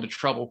us all into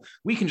trouble.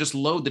 We can just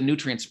load the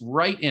nutrients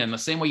right in, the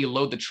same way you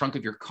load the trunk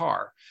of your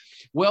car.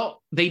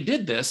 Well, they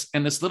did this,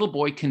 and this little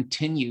boy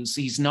continues.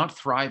 He's not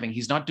thriving.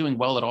 He's not doing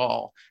well at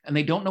all, and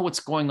they don't know what's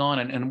going on.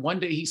 And one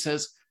day he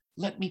says,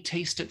 "Let me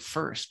taste it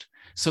first."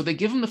 So they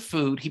give him the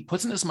food, he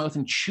puts it in his mouth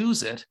and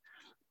chews it,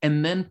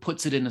 and then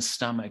puts it in his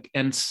stomach.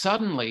 And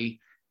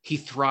suddenly he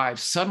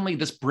thrives. Suddenly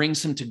this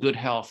brings him to good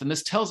health. And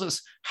this tells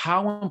us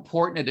how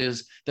important it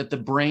is that the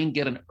brain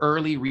get an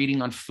early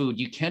reading on food.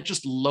 You can't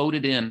just load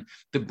it in.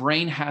 The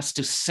brain has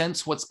to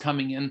sense what's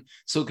coming in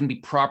so it can be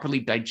properly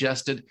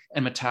digested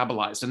and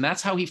metabolized. And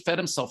that's how he fed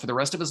himself for the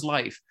rest of his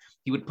life.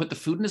 He would put the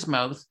food in his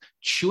mouth,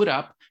 chew it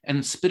up,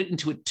 and spit it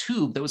into a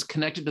tube that was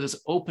connected to this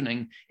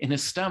opening in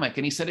his stomach.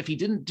 And he said if he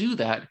didn't do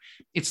that,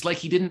 it's like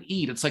he didn't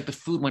eat. It's like the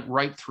food went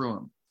right through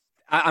him.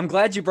 I'm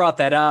glad you brought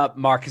that up,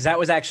 Mark, because that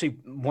was actually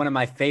one of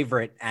my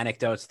favorite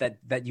anecdotes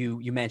that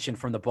you mentioned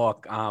from the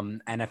book.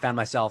 And I found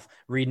myself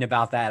reading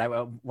about that.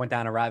 I went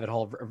down a rabbit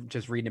hole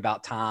just reading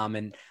about Tom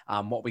and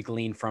what we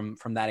gleaned from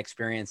that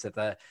experience at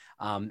the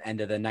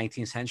end of the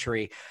 19th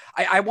century.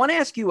 I want to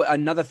ask you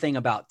another thing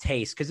about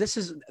taste, because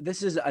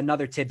this is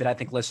another tidbit I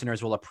think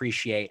listeners will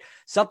appreciate.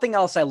 Something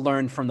else I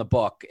learned from the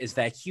book is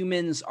that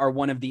humans are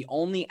one of the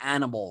only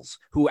animals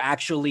who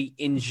actually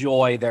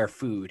enjoy their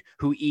food,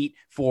 who eat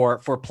for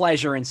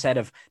pleasure instead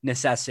of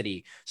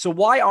necessity. So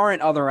why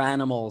aren't other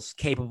animals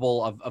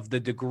capable of the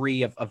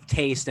degree of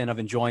taste and of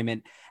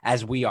enjoyment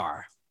as we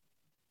are?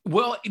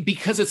 Well,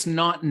 because it's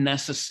not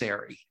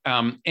necessary.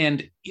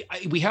 And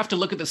we have to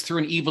look at this through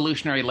an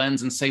evolutionary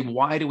lens and say,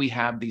 why do we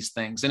have these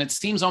things? And it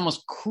seems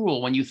almost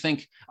cruel when you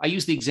think, I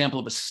use the example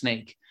of a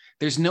snake.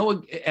 There's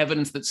no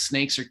evidence that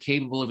snakes are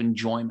capable of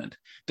enjoyment.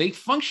 They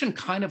function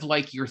kind of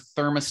like your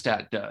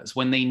thermostat does.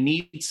 When they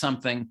need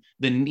something,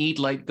 the need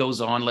light goes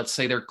on. Let's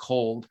say they're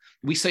cold.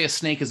 We say a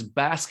snake is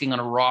basking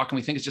on a rock, and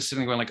we think it's just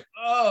sitting there going like,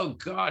 oh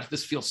God,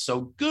 this feels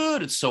so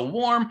good. It's so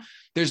warm.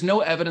 There's no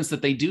evidence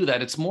that they do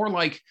that. It's more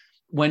like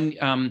when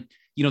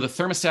the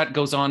thermostat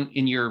goes on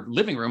in your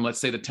living room. Let's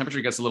say the temperature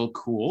gets a little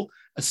cool.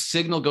 A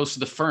signal goes to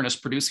the furnace,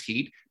 produce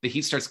heat. The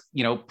heat starts,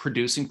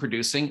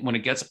 producing. When it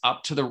gets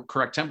up to the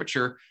correct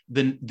temperature,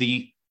 then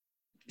the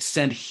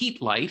send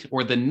heat light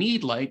or the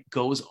need light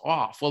goes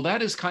off. Well,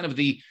 that is kind of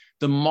the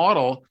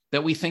model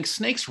that we think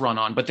snakes run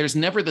on. But there's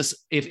never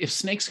this. If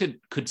snakes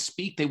could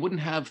speak, they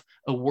wouldn't have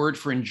a word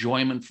for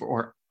enjoyment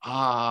or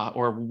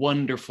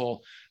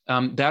wonderful.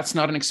 That's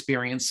not an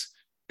experience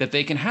that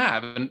they can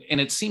have. And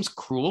it seems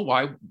cruel.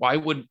 Why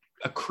would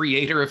a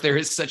creator, if there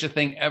is such a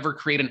thing, ever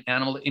create an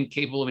animal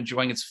incapable of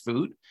enjoying its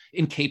food?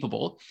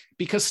 Incapable,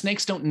 because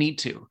snakes don't need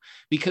to,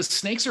 because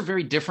snakes are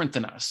very different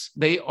than us.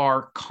 They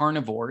are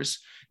carnivores.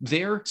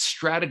 Their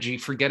strategy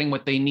for getting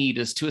what they need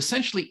is to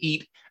essentially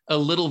eat a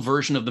little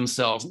version of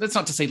themselves. That's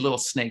not to say little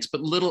snakes,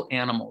 but little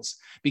animals,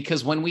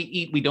 because when we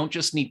eat, we don't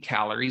just need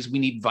calories, we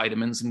need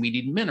vitamins and we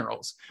need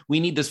minerals. We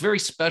need this very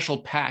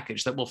special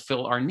package that will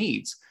fill our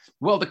needs.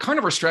 Well, the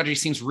carnivore strategy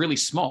seems really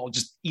small.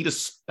 Just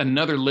eat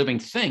another living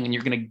thing and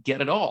you're going to get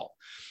it all.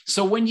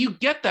 So when you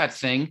get that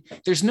thing,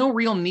 there's no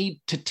real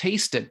need to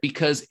taste it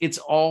because it's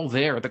all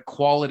there. The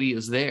quality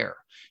is there.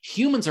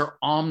 Humans are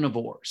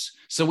omnivores.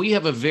 So we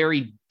have a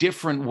very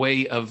different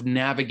way of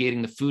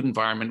navigating the food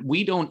environment.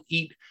 We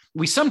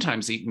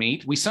sometimes eat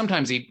meat. We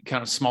sometimes eat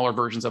kind of smaller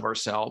versions of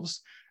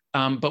ourselves.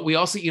 But we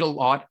also eat a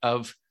lot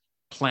of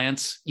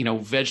plants,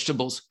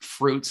 vegetables,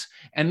 fruits,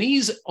 and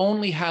these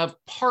only have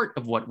part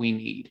of what we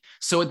need.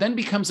 So it then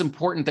becomes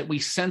important that we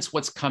sense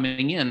what's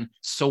coming in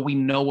so we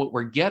know what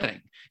we're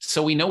getting.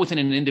 So we know within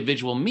an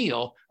individual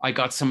meal, I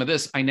got some of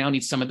this, I now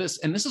need some of this.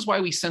 And this is why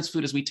we sense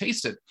food as we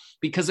taste it.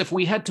 Because if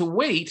we had to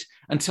wait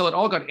until it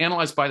all got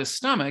analyzed by the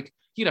stomach,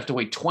 you'd have to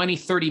wait 20,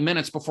 30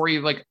 minutes before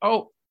you're like,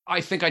 oh,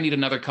 I think I need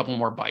another couple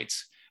more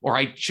bites, or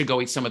I should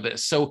go eat some of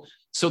this.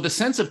 So the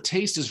sense of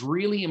taste is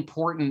really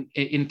important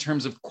in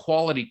terms of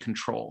quality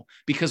control,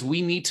 because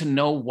we need to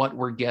know what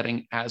we're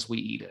getting as we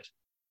eat it.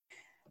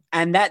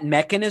 And that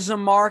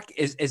mechanism, Mark,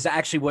 is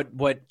actually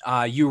what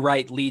you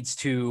write leads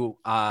to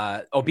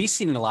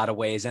obesity in a lot of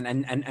ways,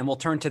 and we'll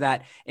turn to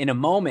that in a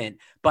moment.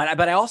 But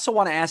I also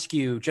want to ask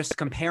you, just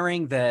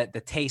comparing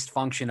the taste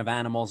function of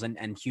animals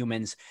and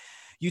humans.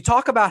 You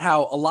talk about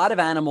how a lot of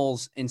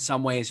animals, in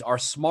some ways, are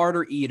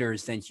smarter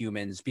eaters than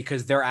humans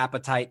because their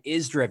appetite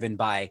is driven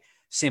by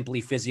simply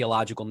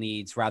physiological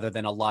needs rather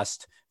than a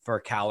lust for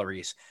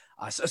calories.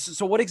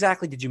 So what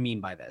exactly did you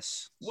mean by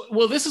this?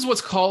 Well, this is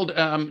what's called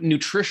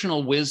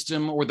nutritional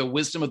wisdom, or the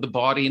wisdom of the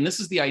body. And this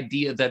is the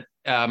idea that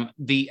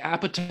the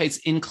appetite's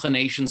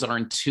inclinations are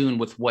in tune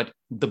with what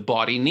the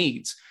body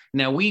needs.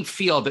 Now, we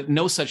feel that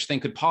no such thing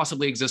could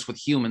possibly exist with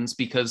humans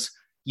because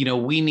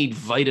we need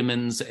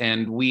vitamins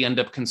and we end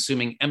up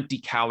consuming empty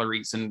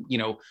calories, and,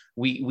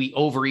 we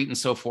overeat and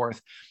so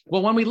forth.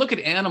 Well, when we look at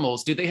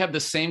animals, do they have the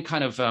same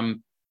kind of,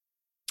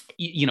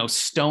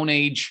 Stone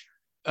Age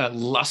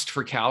lust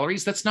for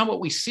calories? That's not what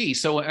we see.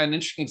 So an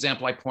interesting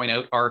example I point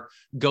out are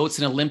goats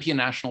in Olympia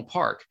National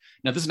Park.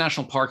 Now, this is a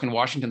national park in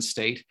Washington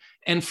State,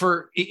 and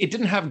it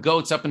didn't have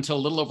goats up until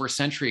a little over a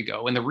century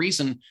ago. And the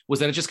reason was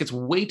that it just gets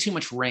way too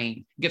much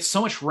rain. It gets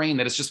so much rain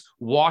that it's just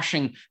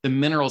washing the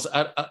minerals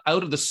out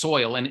of the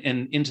soil and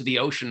into the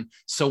ocean.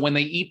 So when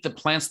they eat the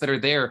plants that are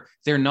there,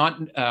 they're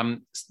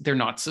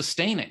not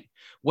sustaining.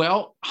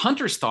 Well,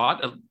 hunters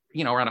thought,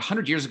 around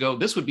 100 years ago,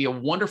 this would be a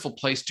wonderful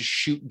place to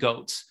shoot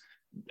goats.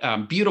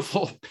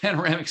 Beautiful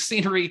panoramic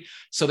scenery.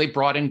 So they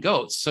brought in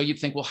goats. So you'd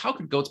think, well, how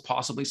could goats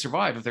possibly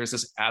survive if there's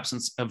this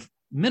absence of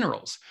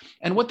minerals?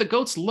 And what the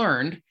goats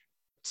learned,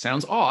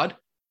 sounds odd,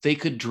 they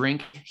could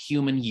drink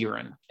human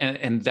urine.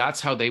 And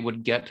that's how they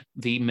would get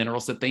the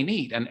minerals that they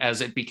need. And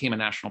as it became a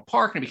national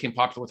park and it became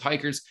popular with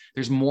hikers,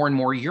 there's more and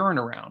more urine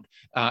around.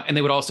 And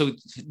they would also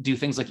do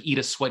things like eat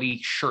a sweaty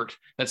shirt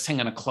that's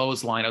hanging on a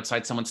clothesline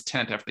outside someone's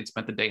tent after they'd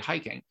spent the day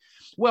hiking.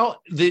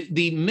 Well,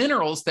 the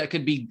minerals that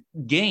could be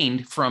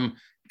gained from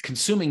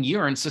consuming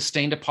urine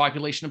sustained a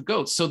population of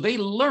goats. So they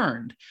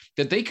learned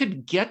that they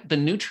could get the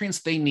nutrients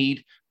they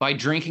need by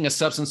drinking a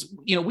substance,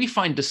 we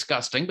find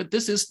disgusting, but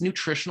this is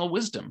nutritional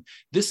wisdom.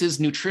 This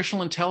is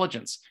nutritional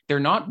intelligence. They're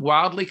not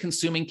wildly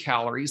consuming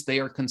calories. They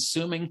are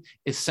consuming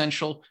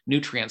essential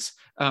nutrients.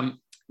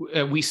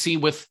 We see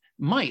with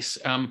mice,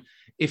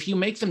 if you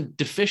make them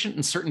deficient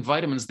in certain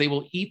vitamins, they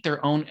will eat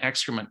their own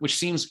excrement, which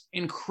seems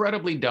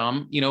incredibly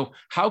dumb.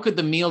 How could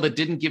the meal that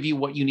didn't give you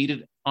what you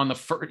needed on the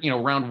first,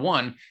 round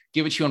one,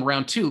 give it to you on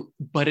round two?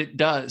 But it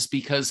does,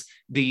 because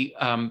the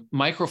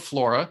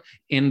microflora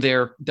in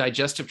their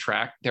digestive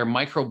tract, their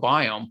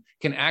microbiome,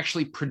 can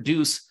actually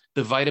produce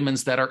the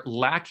vitamins that are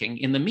lacking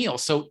in the meal.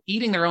 So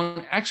eating their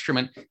own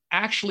excrement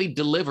actually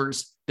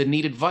delivers the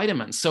needed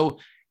vitamins. So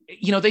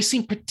they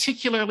seem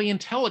particularly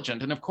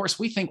intelligent. And of course,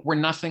 we think we're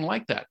nothing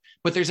like that.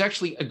 But there's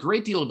actually a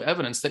great deal of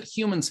evidence that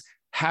humans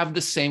have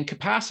the same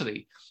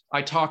capacity.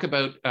 I talk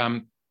about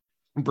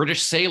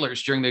British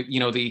sailors during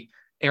the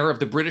era of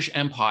the British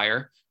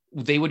Empire.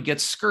 They would get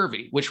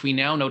scurvy, which we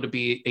now know to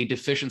be a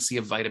deficiency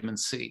of vitamin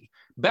C.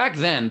 Back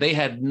then, they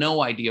had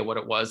no idea what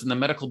it was. And the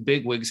medical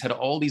bigwigs had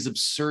all these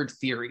absurd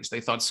theories.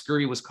 They thought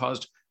scurvy was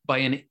caused by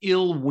an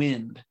ill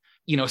wind.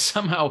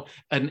 Somehow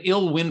an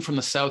ill wind from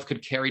the south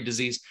could carry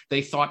disease.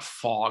 They thought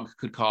fog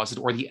could cause it,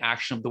 or the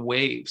action of the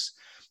waves.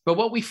 But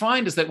what we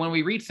find is that when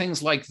we read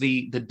things like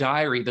the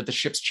diary that the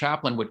ship's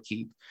chaplain would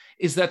keep,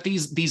 is that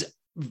these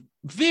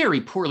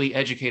very poorly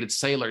educated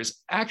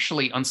sailors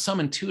actually, on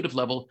some intuitive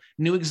level,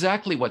 knew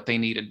exactly what they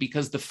needed,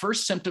 because the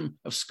first symptom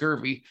of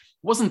scurvy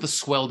wasn't the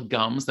swelled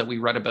gums that we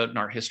read about in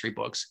our history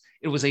books.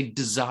 It was a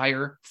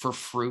desire for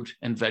fruit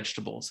and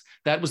vegetables.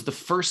 That was the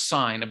first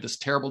sign of this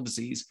terrible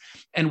disease.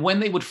 And when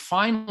they would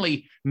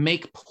finally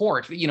make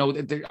port,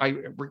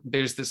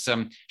 there's this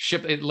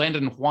ship, it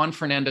landed in Juan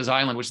Fernandez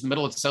Island, which is in the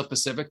middle of the South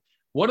Pacific.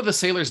 What do the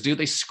sailors do?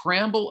 They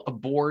scramble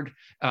aboard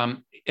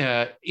into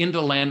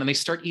the land, and they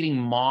start eating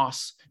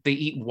moss. They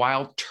eat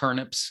wild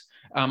turnips.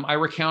 I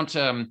recount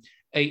a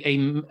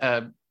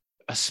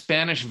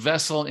Spanish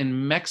vessel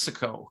in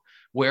Mexico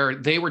where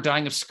they were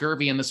dying of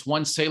scurvy, and this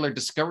one sailor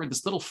discovered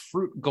this little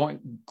fruit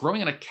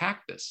growing in a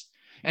cactus.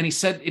 And he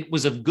said it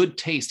was of good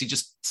taste. He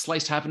just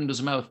sliced half into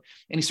his mouth,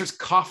 and he starts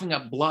coughing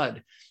up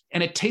blood.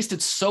 And it tasted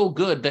so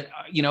good that,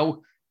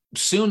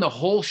 soon the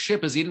whole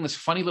ship is eating this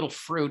funny little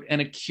fruit,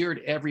 and it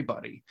cured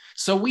everybody.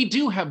 So we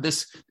do have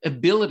this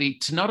ability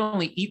to not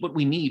only eat what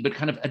we need, but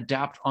kind of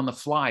adapt on the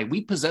fly.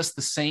 We possess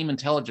the same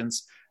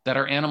intelligence that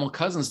our animal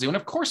cousins do. And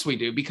of course we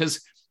do,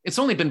 because it's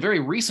only been very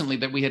recently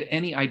that we had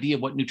any idea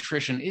what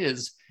nutrition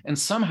is. And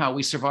somehow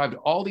we survived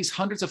all these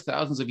hundreds of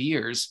thousands of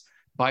years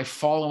by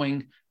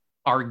following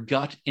our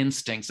gut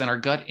instincts. And our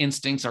gut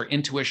instincts, our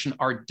intuition,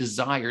 our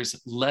desires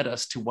led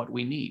us to what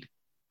we need.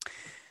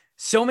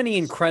 So many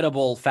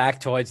incredible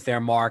factoids there,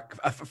 Mark.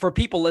 For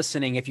people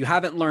listening, if you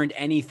haven't learned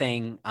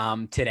anything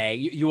today,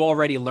 you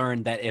already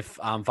learned that if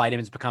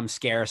vitamins become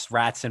scarce,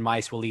 rats and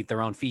mice will eat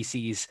their own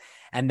feces,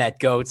 and that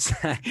goats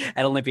at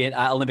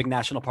Olympic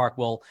National Park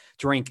will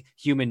drink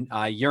human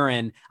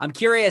urine. I'm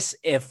curious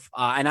if,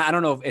 and I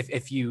don't know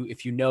if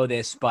you know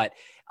this, but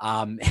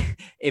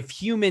if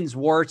humans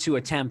were to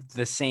attempt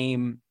the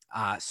same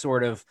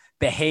sort of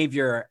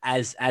behavior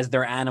as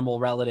their animal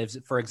relatives.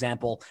 For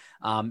example,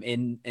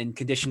 in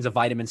conditions of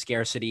vitamin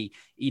scarcity,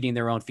 eating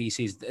their own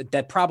feces,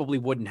 that probably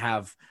wouldn't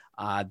have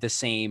the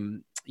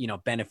same,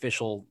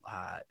 beneficial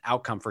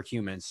outcome for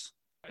humans.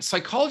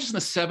 Psychologists in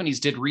the 70s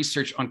did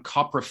research on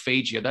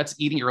coprophagia. That's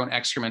eating your own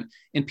excrement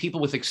in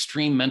people with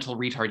extreme mental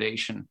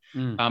retardation,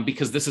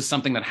 because this is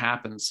something that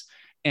happens.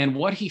 And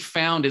what he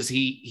found is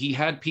he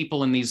had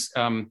people in these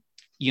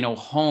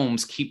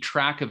homes keep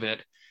track of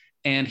it.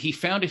 And he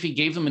found if he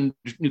gave them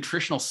a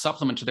nutritional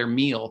supplement to their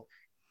meal,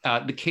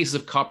 the cases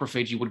of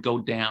coprophagia would go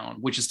down,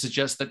 which is to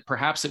suggest that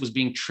perhaps it was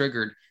being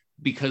triggered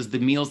because the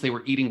meals they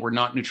were eating were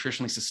not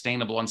nutritionally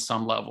sustainable on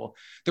some level.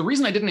 The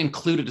reason I didn't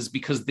include it is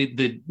because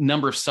the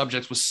number of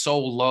subjects was so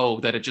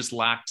low that it just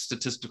lacked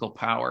statistical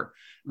power.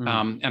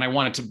 And I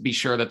wanted to be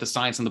sure that the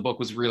science in the book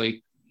was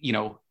really,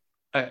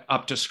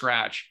 up to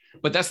scratch.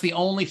 But that's the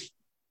only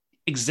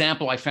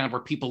example I found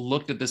where people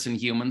looked at this in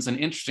humans. And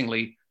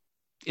interestingly,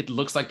 it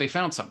looks like they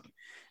found something.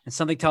 And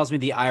something tells me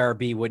the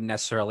IRB wouldn't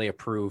necessarily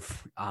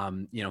approve,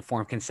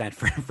 informed consent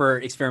for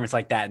experiments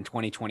like that in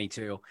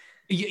 2022.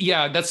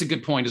 Yeah, that's a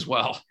good point as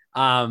well.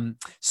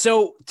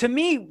 So to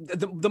me,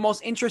 the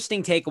most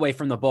interesting takeaway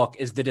from the book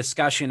is the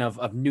discussion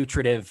of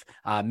nutritive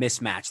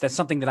mismatch. That's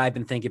something that I've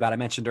been thinking about. I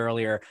mentioned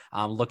earlier,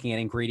 looking at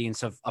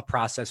ingredients of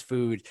processed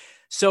food.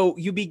 So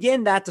you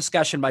begin that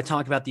discussion by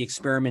talking about the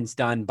experiments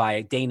done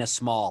by Dana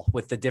Small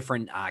with the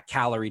different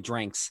calorie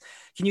drinks.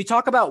 Can you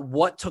talk about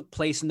what took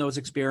place in those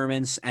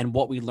experiments and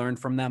what we learned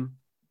from them?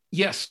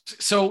 Yes.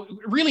 So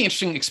really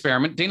interesting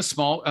experiment. Dana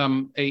Small, a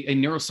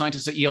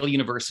neuroscientist at Yale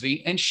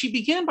University, and she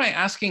began by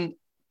asking,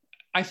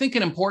 I think,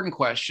 an important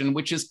question,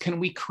 which is,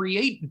 can we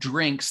create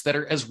drinks that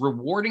are as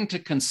rewarding to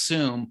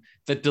consume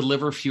that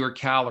deliver fewer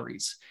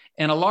calories?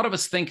 And a lot of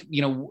us think,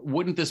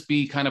 wouldn't this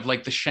be kind of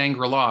like the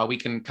Shangri-La? We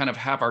can kind of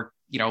have our,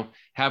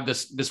 have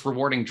this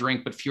rewarding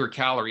drink, but fewer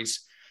calories.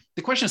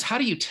 The question is, how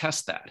do you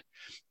test that?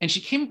 And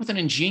she came up with an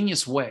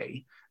ingenious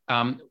way.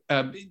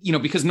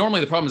 Because normally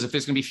the problem is if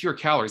there's going to be fewer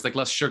calories, like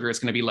less sugar, it's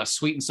going to be less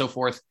sweet and so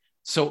forth.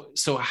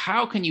 So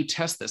how can you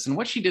test this? And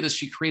what she did is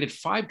she created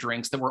 5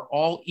 drinks that were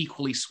all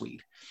equally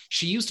sweet.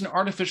 She used an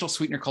artificial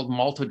sweetener called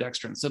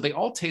maltodextrin. So they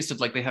all tasted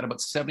like they had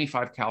about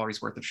 75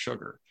 calories worth of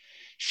sugar.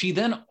 She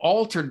then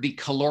altered the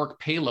caloric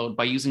payload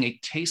by using a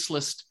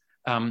tasteless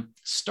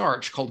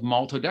starch called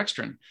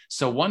maltodextrin.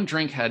 So one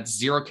drink had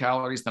 0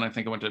 calories. Then I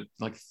think it went to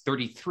like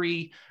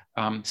 33,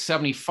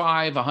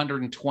 75,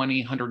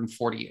 120,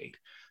 148.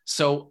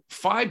 So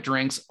 5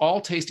 drinks all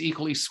taste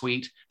equally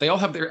sweet. They all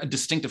have a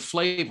distinctive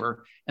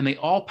flavor, and they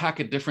all pack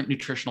a different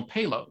nutritional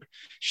payload.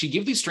 She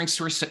gave these drinks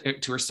to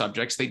her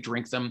subjects. They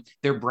drink them.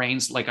 Their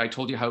brains, like I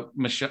told you how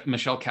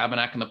Michelle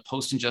Cabanach and the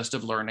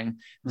post-ingestive learning,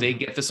 they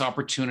get this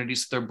opportunity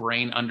so their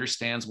brain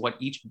understands what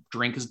each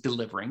drink is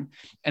delivering.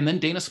 And then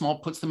Dana Small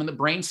puts them in the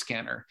brain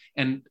scanner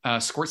and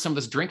squirts some of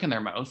this drink in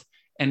their mouth.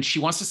 And she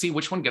wants to see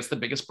which one gets the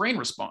biggest brain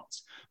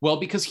response. Well,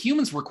 because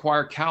humans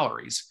require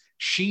calories,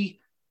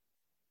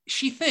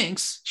 she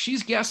thinks,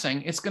 she's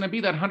guessing it's going to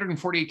be that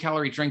 148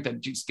 calorie drink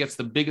that just gets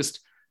the biggest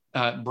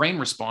brain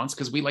response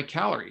because we like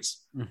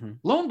calories.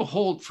 Lo and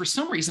behold, for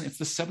some reason, it's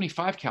the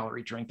 75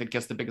 calorie drink that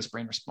gets the biggest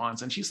brain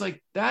response. And she's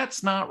like,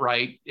 that's not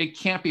right. It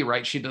can't be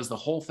right. She does the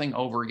whole thing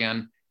over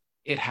again.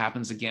 It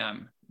happens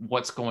again.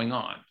 What's going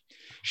on?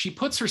 She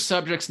puts her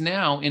subjects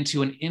now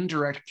into an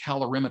indirect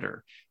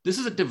calorimeter. This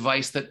is a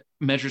device that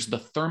measures the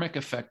thermic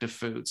effect of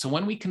food. So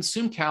when we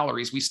consume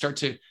calories, we start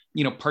to,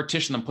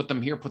 partition them, put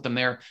them here, put them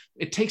there.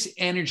 It takes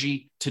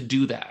energy to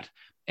do that.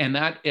 And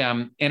that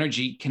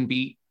energy can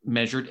be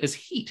measured as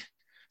heat.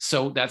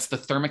 So that's the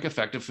thermic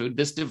effect of food.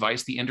 This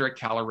device, the indirect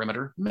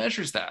calorimeter,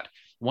 measures that.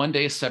 One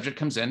day a subject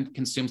comes in,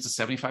 consumes a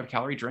 75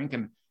 calorie drink,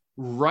 and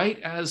right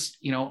as,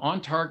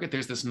 on target,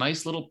 there's this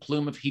nice little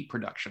plume of heat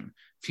production.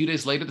 A few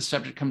days later, the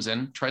subject comes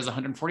in, tries a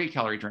 148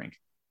 calorie drink.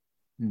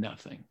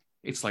 Nothing.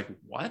 It's like,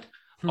 what?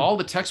 All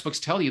the textbooks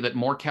tell you that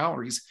more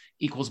calories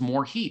equals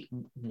more heat.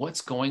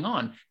 What's going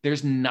on?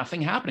 There's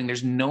nothing happening.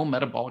 There's no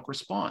metabolic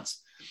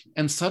response.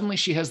 And suddenly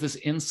she has this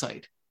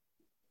insight,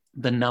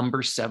 the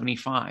number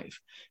 75,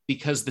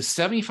 because the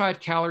 75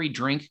 calorie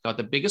drink got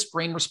the biggest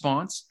brain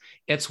response.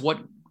 It's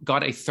what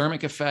got a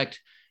thermic effect.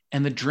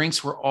 And the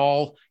drinks were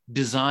all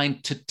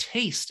designed to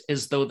taste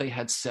as though they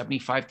had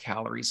 75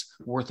 calories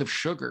worth of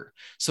sugar.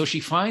 So she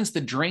finds the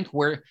drink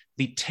where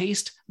the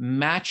taste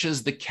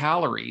matches the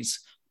calories.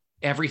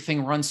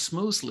 Everything runs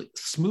smoothly.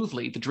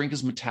 The drink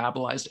is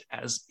metabolized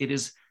as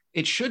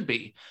it should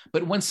be.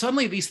 But when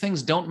suddenly these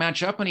things don't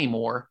match up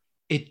anymore,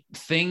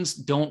 things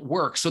don't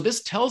work. So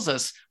this tells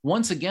us,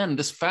 once again,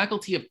 this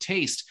faculty of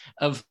taste,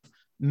 of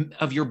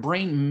your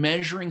brain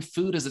measuring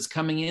food as it's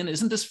coming in,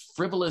 isn't this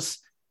frivolous,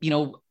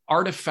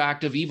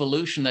 artifact of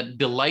evolution that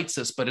delights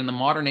us, but in the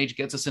modern age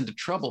gets us into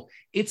trouble.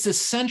 It's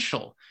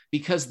essential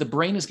because the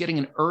brain is getting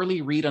an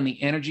early read on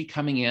the energy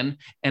coming in.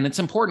 And it's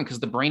important because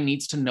the brain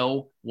needs to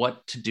know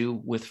what to do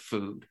with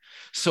food.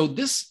 So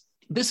this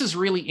is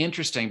really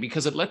interesting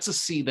because it lets us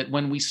see that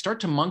when we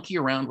start to monkey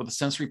around with the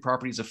sensory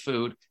properties of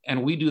food,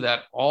 and we do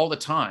that all the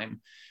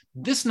time,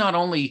 this not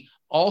only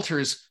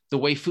alters the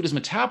way food is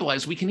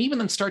metabolized, we can even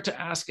then start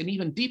to ask an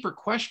even deeper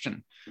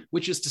question,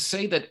 which is to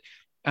say that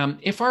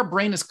if our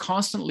brain is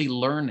constantly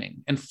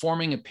learning and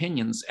forming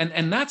opinions,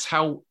 and that's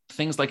how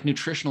things like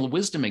nutritional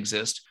wisdom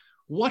exist,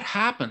 what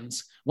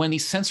happens when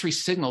these sensory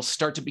signals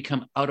start to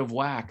become out of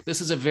whack?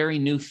 This is a very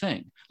new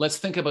thing. Let's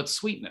think about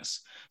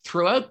sweetness.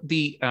 Throughout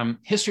the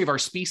history of our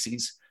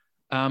species,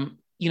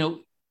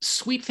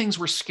 sweet things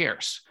were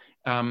scarce.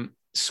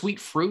 Sweet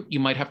fruit, you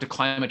might have to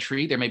climb a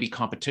tree. There may be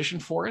competition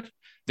for it.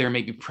 There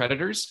may be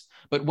predators.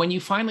 But when you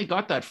finally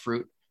got that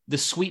fruit, the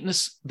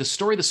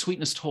story the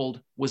sweetness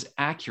told was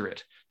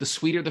accurate. The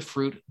sweeter the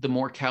fruit, the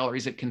more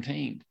calories it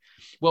contained.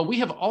 Well, we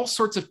have all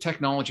sorts of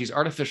technologies,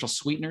 artificial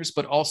sweeteners,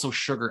 but also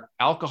sugar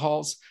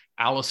alcohols,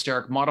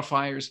 allosteric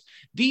modifiers.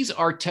 These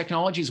are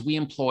technologies we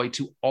employ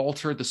to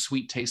alter the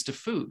sweet taste of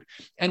food.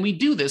 And we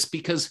do this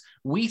because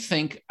we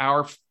think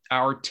our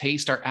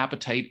taste, our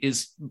appetite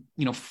is,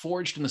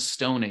 forged in the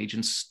Stone Age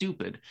and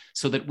stupid,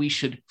 so that we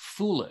should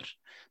fool it.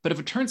 But if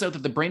it turns out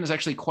that the brain is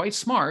actually quite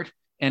smart,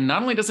 and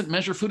not only does it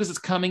measure food as it's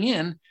coming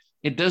in,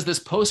 it does this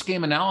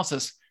post-game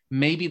analysis,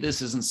 maybe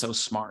this isn't so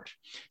smart.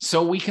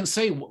 So we can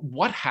say,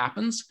 what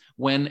happens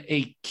when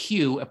a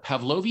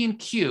Pavlovian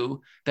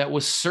cue that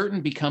was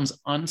certain becomes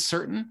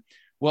uncertain?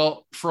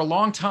 Well, for a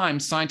long time,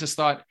 scientists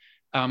thought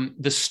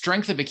the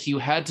strength of a cue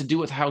had to do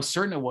with how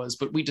certain it was.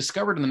 But we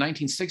discovered in the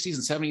 1960s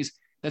and 70s,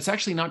 that's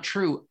actually not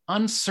true.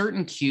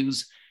 Uncertain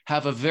cues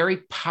have a very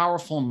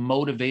powerful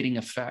motivating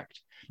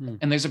effect.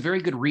 And there's a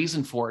very good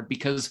reason for it,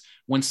 because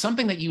when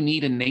something that you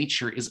need in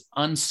nature is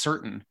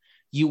uncertain,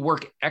 you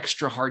work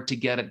extra hard to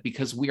get it,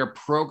 because we are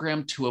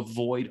programmed to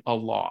avoid a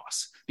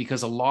loss,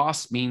 because a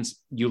loss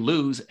means you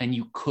lose and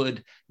you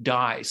could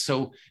die.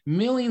 So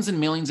millions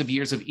and millions of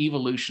years of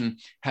evolution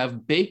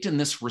have baked in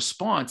this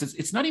response.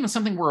 It's not even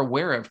something we're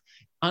aware of.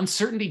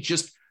 Uncertainty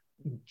just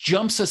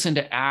jumps us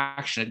into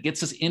action. It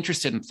gets us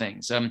interested in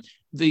things.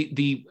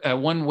 The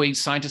one way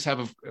scientists have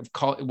of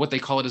what they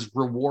call it is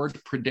reward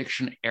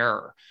prediction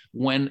error.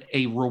 When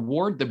a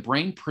reward the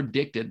brain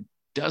predicted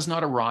does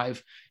not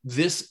arrive,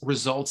 this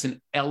results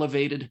in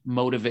elevated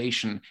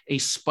motivation, a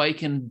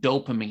spike in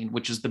dopamine,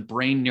 which is the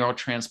brain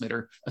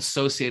neurotransmitter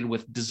associated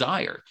with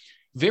desire.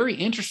 Very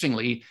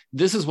interestingly,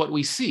 this is what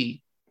we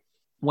see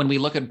when we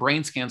look at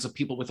brain scans of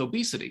people with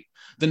obesity.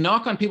 The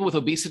knock on people with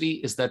obesity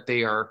is that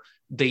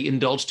they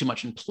indulge too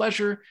much in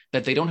pleasure,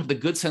 that they don't have the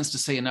good sense to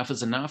say enough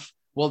is enough.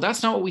 Well,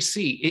 that's not what we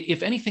see.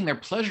 If anything, their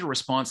pleasure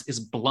response is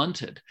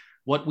blunted.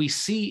 What we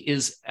see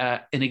is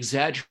an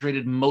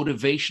exaggerated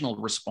motivational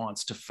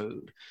response to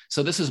food.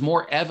 So this is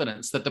more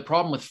evidence that the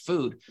problem with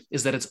food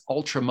is that it's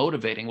ultra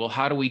motivating. Well,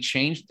 how do we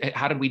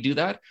do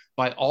that?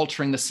 By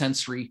altering the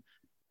sensory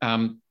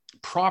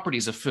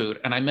properties of food.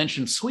 And I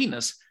mentioned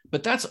sweetness,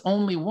 but that's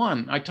only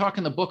one. I talk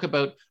in the book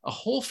about a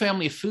whole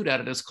family of food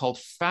additives called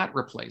fat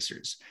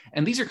replacers.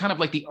 And these are kind of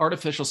like the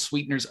artificial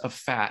sweeteners of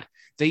fat.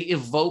 They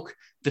evoke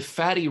the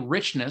fatty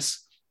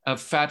richness of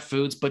fat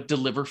foods, but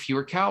deliver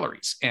fewer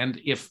calories.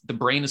 And if the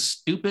brain is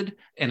stupid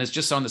and is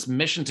just on this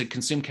mission to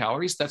consume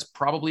calories, that's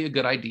probably a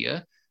good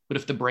idea. But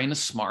if the brain is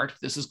smart,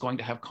 this is going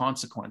to have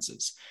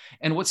consequences.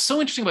 And what's so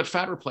interesting about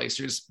fat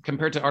replacers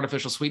compared to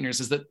artificial sweeteners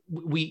is that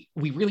we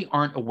really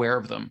aren't aware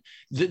of them.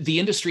 The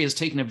industry has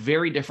taken a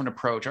very different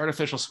approach.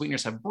 Artificial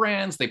sweeteners have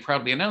brands. They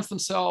proudly announce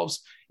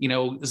themselves,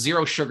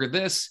 zero sugar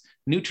this,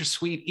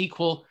 NutraSweet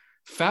equal.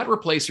 Fat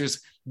replacers,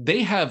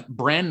 they have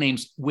brand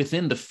names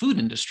within the food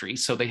industry.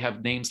 So they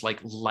have names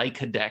like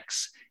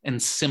Lycodex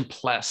and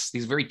Simpless,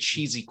 these very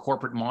cheesy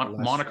corporate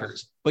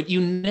monikers, but you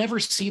never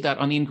see that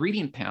on the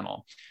ingredient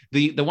panel.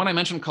 The one I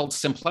mentioned called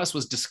Simpless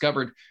was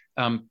discovered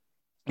in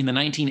the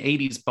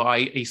 1980s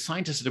by a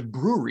scientist at a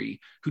brewery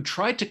who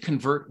tried to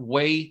convert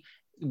whey,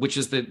 which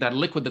is that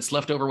liquid that's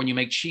left over when you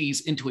make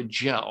cheese, into a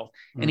gel.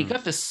 And he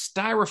got this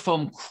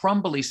styrofoam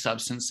crumbly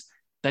substance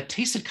that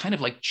tasted kind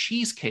of like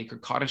cheesecake or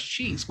cottage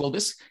cheese. Well,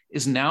 this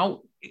is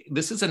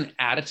an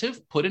additive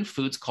put in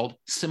foods called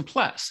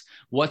Simpless.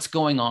 What's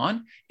going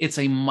on? It's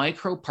a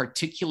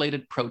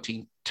microparticulated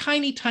protein,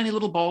 tiny, tiny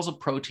little balls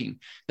of protein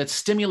that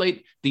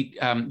stimulate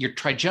your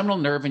trigeminal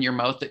nerve in your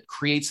mouth that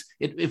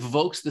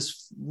evokes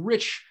this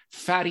rich,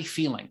 fatty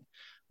feeling.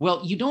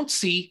 Well, you don't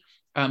see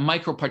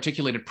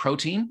microparticulated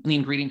protein in the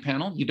ingredient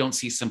panel. You don't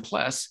see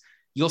Simpless.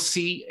 You'll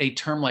see a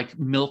term like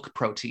milk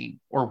protein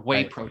or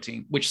whey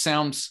protein, which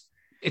sounds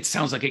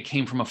like it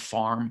came from a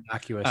farm.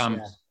 Vacuous,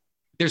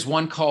 There's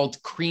one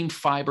called Cream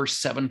Fiber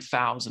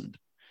 7000,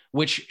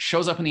 which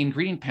shows up in the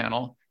ingredient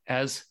panel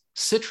as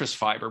citrus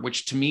fiber,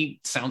 which to me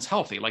sounds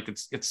healthy. Like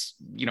it's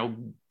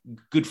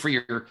good for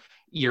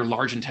your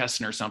large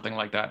intestine or something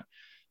like that.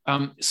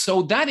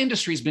 So that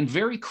industry has been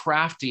very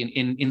crafty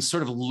in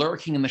sort of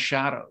lurking in the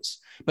shadows.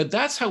 But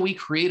that's how we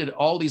created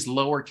all these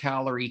lower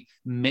calorie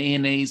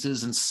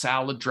mayonnaises and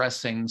salad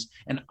dressings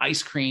and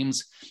ice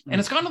creams. And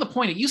it's gotten to the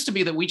point, it used to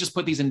be that we just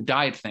put these in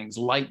diet things,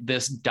 light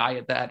this,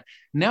 diet that.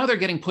 Now they're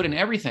getting put in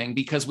everything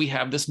because we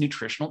have this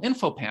nutritional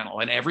info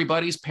panel and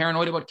everybody's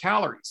paranoid about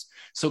calories.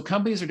 So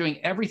companies are doing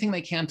everything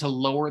they can to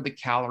lower the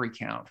calorie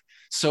count.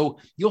 So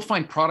you'll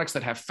find products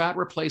that have fat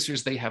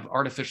replacers, they have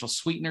artificial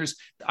sweeteners.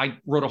 I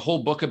wrote a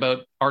whole book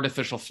about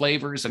artificial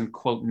flavors and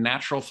quote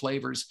natural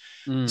flavors.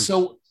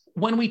 So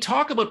when we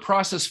talk about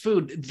processed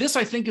food, this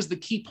I think is the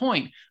key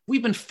point.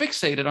 We've been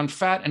fixated on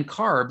fat and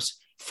carbs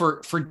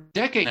for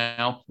decades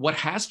now. What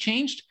has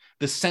changed?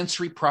 The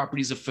sensory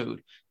properties of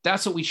food.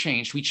 That's what we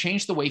changed. We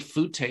changed the way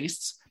food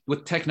tastes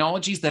with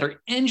technologies that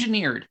are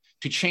engineered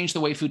to change the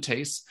way food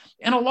tastes.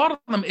 And a lot of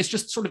them is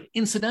just sort of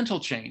incidental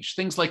change.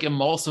 Things like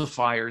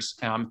emulsifiers,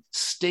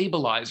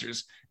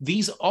 stabilizers.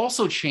 These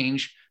also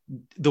change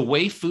the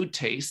way food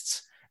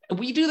tastes.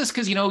 We do this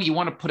because, you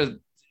want to put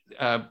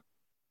a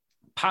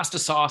pasta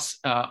sauce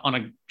on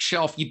a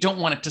shelf. You don't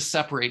want it to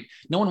separate.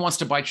 No one wants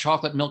to buy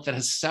chocolate milk that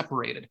has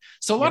separated.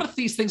 So a lot of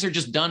these things are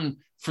just done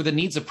for the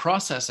needs of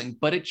processing,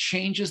 but it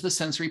changes the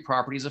sensory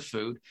properties of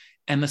food.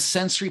 And the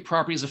sensory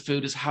properties of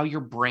food is how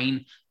your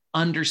brain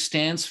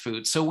understands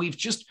food. So we've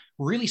just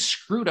really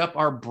screwed up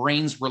our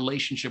brain's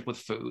relationship with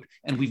food,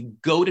 and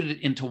we've goaded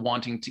it into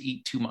wanting to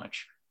eat too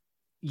much.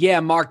 Yeah,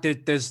 Mark,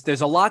 there's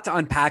a lot to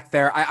unpack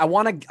there. I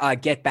want to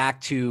get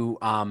back to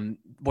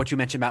what you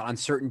mentioned about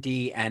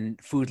uncertainty and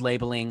food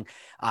labeling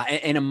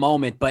in a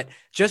moment, but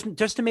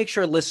just to make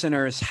sure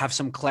listeners have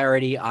some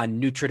clarity on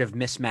nutritive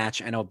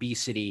mismatch and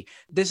obesity,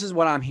 this is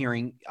what I'm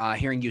hearing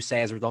you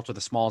say as a result of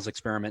the Smalls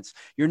experiments.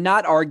 You're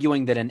not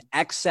arguing that an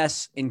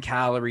excess in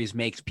calories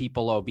makes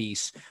people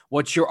obese.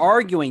 What you're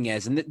arguing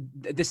is, and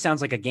this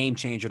sounds like a game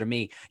changer to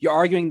me, you're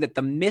arguing that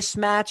the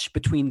mismatch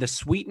between the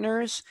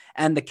sweeteners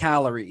and the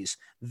calories,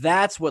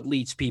 that's what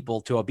leads people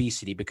to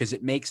obesity, because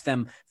it makes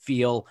them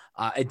feel,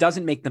 it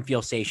doesn't make them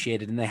feel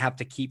satiated, and they have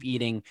to keep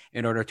eating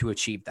in order to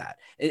achieve that.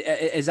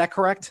 Is that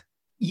correct?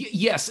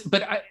 Yes,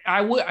 but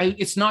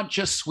it's not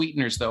just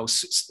sweeteners though.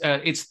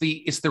 It's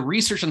the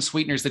research on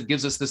sweeteners that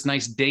gives us this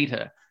nice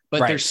data,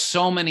 but there's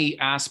so many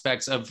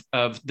aspects of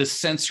the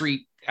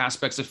sensory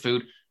aspects of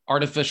food,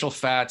 artificial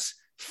fats,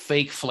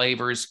 fake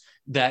flavors,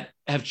 that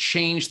have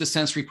changed the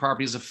sensory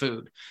properties of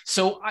food.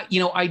 So,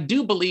 I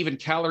do believe in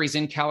calories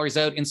in, calories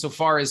out,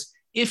 insofar as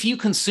if you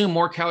consume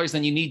more calories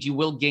than you need, you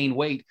will gain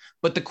weight.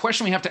 But the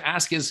question we have to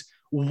ask is,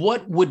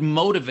 what would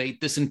motivate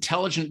this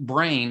intelligent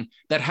brain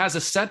that has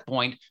a set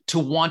point to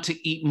want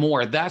to eat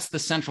more? That's the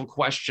central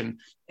question.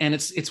 And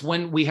it's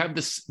when we have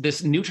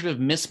this nutritive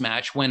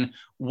mismatch, when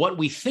what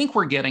we think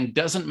we're getting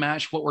doesn't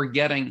match what we're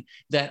getting,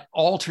 that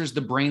alters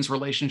the brain's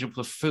relationship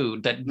with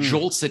food, that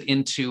jolts it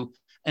into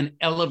an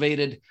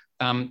elevated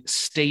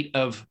state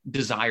of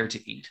desire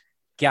to eat.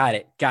 Got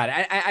it.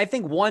 I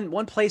think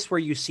one place where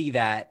you see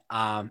that,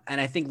 and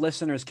I think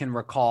listeners can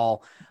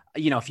recall,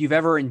 if you've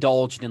ever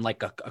indulged in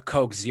like a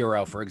Coke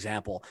Zero, for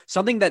example,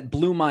 something that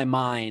blew my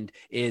mind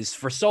is,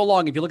 for so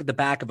long, if you look at the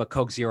back of a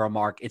Coke Zero,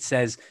 Mark, it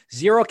says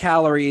 0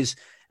 calories,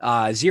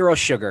 0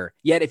 sugar.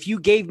 Yet if you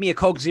gave me a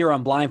Coke Zero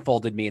and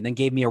blindfolded me and then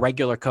gave me a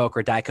regular Coke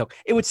or Diet Coke,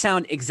 it would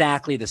sound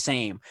exactly the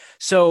same.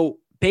 So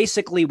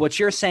basically, what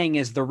you're saying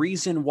is the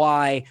reason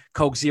why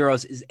Coke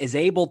Zeros is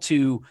able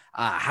to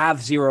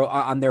have 0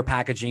 on their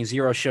packaging,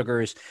 0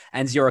 sugars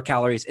and 0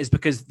 calories, is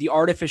because the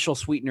artificial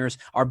sweeteners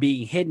are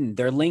being hidden.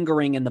 They're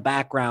lingering in the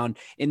background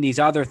in these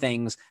other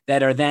things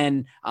that are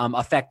then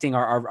affecting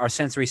our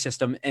sensory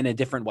system in a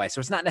different way. So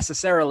it's not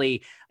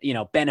necessarily,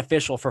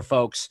 beneficial for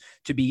folks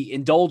to be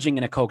indulging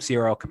in a Coke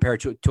Zero compared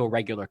to a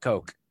regular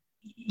Coke.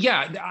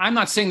 Yeah, I'm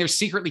not saying there's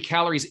secretly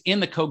calories in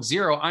the Coke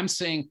Zero. I'm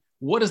saying,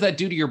 what does that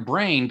do to your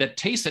brain that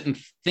tastes it and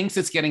thinks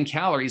it's getting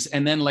calories?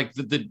 And then like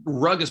the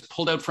rug is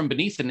pulled out from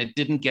beneath it and it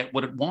didn't get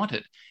what it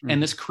wanted.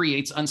 And this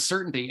creates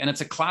uncertainty. And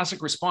it's a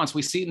classic response.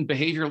 We see it in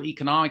behavioral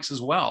economics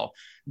as well,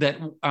 that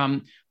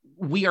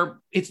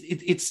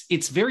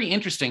it's very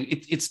interesting.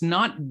 It's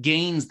not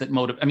gains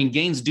that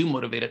gains do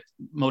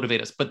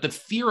motivate us, but the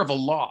fear of a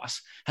loss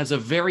has a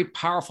very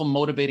powerful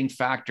motivating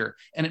factor,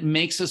 and it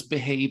makes us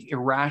behave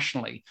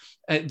irrationally.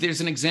 There's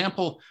an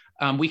example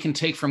we can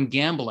take from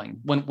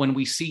gambling. When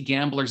we see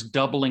gamblers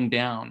doubling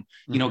down,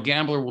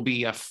 gambler will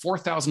be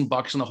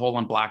 $4,000 in the hole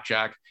on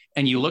blackjack,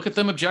 and you look at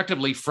them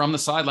objectively from the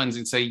sidelines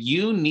and say,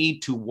 you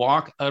need to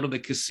walk out of the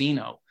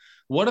casino.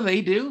 What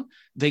do?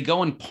 They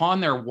go and pawn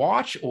their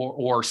watch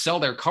or sell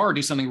their car,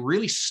 do something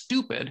really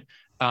stupid,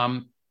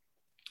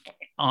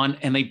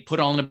 and they put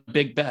on a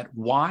big bet.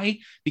 Why?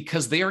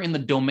 Because they are in the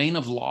domain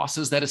of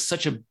losses. That is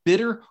such a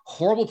bitter,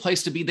 horrible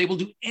place to be. They will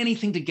do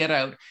anything to get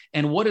out.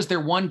 And what is their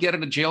one get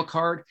out of jail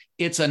card?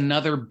 It's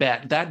another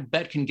bet. That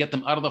bet can get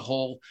them out of the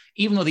hole,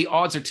 even though the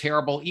odds are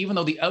terrible, even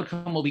though the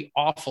outcome will be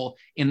awful.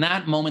 In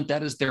that moment,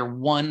 that is their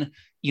one,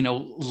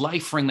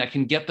 life ring that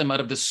can get them out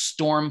of this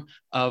storm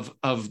of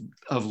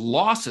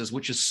losses,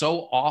 which is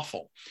so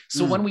awful.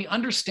 So when we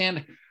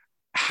understand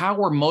how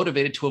we're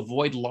motivated to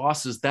avoid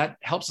losses, that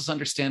helps us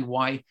understand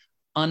why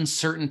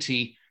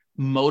uncertainty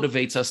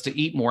motivates us to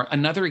eat more.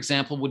 Another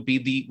example would be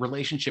the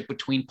relationship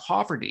between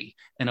poverty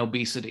and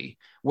obesity,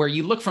 where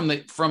you look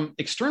from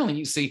externally,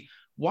 you see,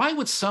 why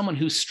would someone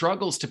who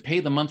struggles to pay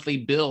the monthly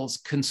bills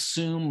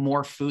consume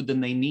more food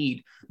than they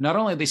need? Not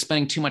only are they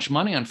spending too much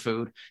money on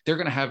food, they're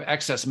going to have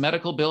excess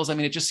medical bills.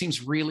 It just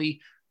seems really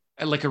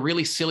like a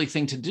really silly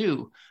thing to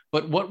do.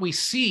 But what we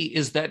see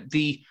is that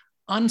the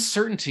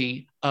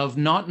uncertainty of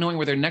not knowing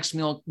where their next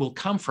meal will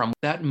come from,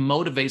 that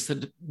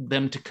motivates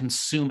them to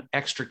consume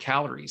extra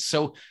calories.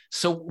 So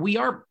we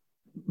are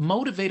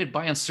motivated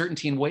by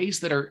uncertainty in ways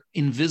that are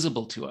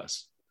invisible to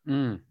us.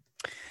 Mm.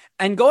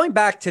 And going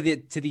back to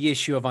the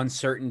issue of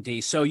uncertainty,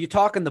 so you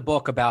talk in the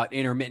book about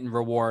intermittent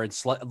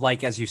rewards,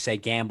 like, as you say,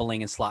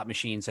 gambling and slot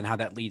machines, and how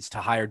that leads to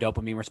higher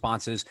dopamine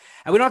responses.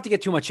 And we don't have to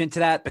get too much into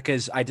that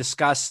because I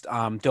discussed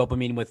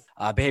dopamine with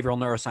a behavioral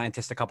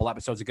neuroscientist a couple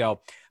episodes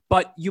ago.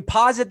 But you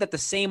posit that the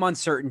same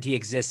uncertainty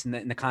exists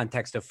in the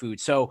context of food.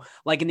 So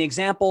like in the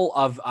example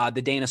of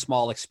the Dana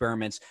Small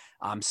experiments,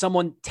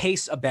 someone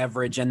tastes a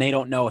beverage and they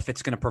don't know if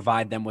it's going to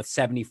provide them with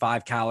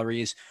 75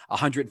 calories,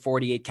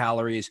 148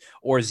 calories,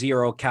 or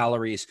 0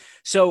 calories.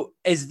 So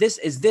is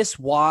this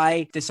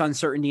why this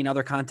uncertainty in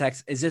other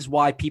contexts, is this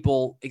why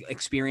people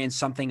experience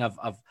something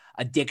of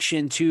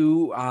addiction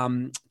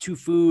to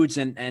foods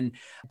and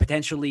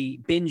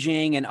potentially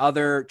binging and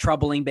other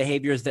troubling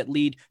behaviors that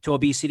lead to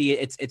obesity?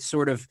 It's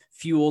sort of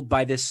fueled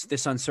by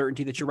this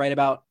uncertainty that you write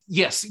about.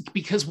 Yes,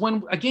 because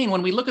when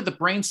we look at the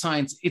brain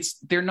science,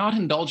 they're not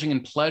indulging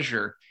in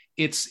pleasure.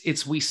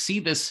 It's we see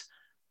this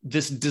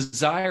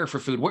desire for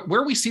food.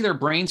 Where we see their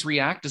brains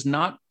react is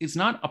not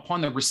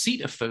upon the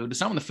receipt of food.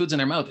 It's not when the food's in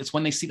their mouth. It's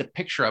when they see the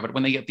picture of it,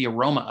 when they get the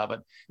aroma of it.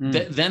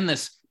 Then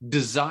this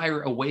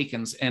desire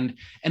awakens, and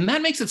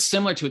that makes it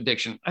similar to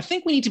addiction. I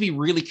think we need to be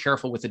really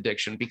careful with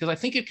addiction because I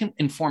think it can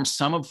inform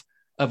some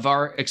of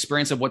our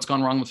experience of what's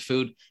gone wrong with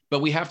food,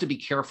 but we have to be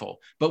careful.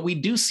 But we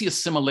do see a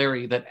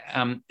similarity that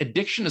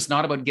addiction is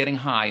not about getting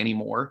high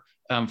anymore.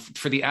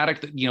 For the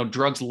addict,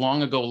 drugs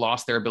long ago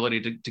lost their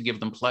ability to give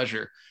them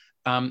pleasure.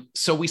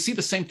 So we see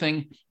the same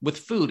thing with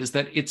food, is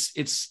that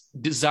it's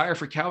desire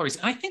for calories.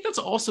 And I think that's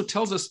also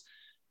tells us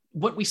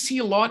what we see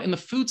a lot in the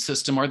food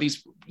system are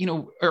these,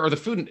 or the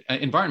food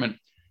environment,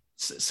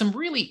 some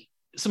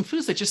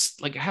foods that just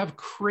like have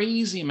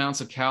crazy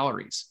amounts of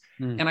calories.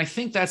 And I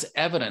think that's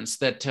evidence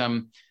that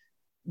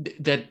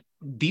that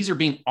these are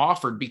being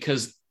offered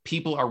because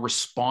people are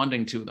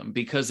responding to them,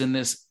 because in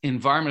this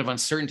environment of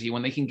uncertainty,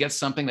 when they can get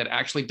something that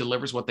actually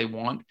delivers what they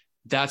want,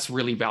 that's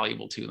really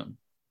valuable to them.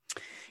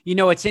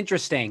 It's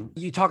interesting.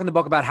 You talk in the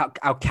book about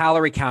how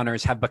calorie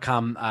counters have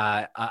become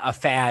a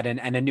fad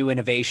and a new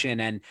innovation,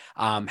 and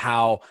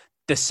how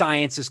the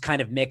science is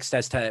kind of mixed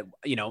as to,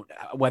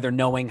 whether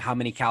knowing how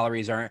many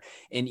calories are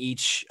in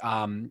each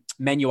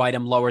menu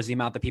item lowers the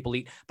amount that people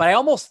eat. But I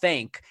almost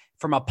think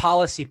from a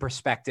policy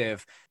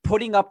perspective,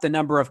 putting up the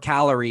number of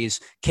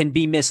calories can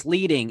be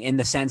misleading in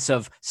the sense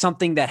of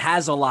something that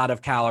has a lot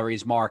of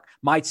calories, Mark,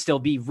 might still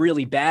be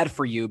really bad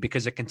for you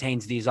because it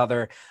contains these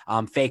other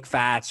fake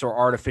fats or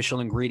artificial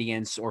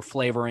ingredients or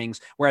flavorings,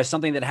 whereas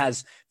something that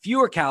has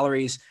fewer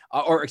calories,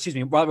 where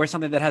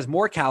something that has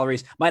more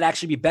calories might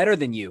actually be better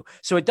than you.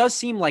 So it does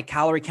seem like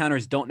calorie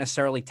counters don't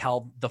necessarily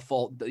tell the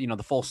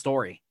full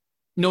story.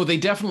 No, they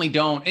definitely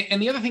don't.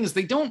 And the other thing is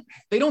they don't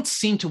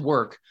seem to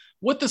work.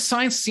 What the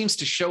science seems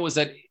to show is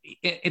that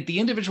at the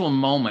individual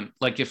moment,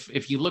 like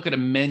if you look at a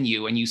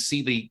menu and you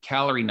see the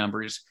calorie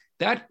numbers,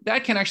 that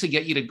can actually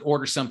get you to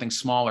order something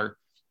smaller,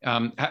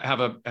 have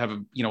a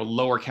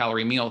lower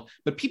calorie meal.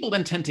 But people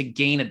then tend to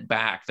gain it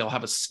back. They'll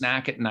have a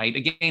snack at night.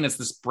 Again, it's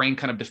this brain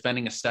kind of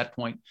defending a set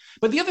point.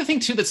 But the other thing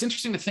too that's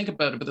interesting to think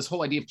about this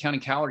whole idea of counting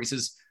calories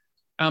is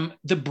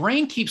the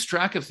brain keeps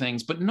track of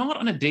things, but not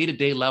on a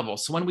day-to-day level.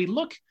 So when we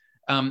look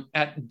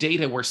at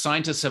data where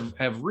scientists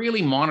have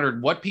really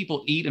monitored what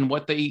people eat and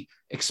what they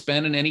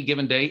expend in any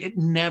given day, it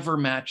never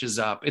matches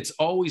up. It's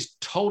always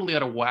totally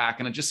out of whack.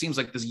 And it just seems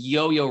like this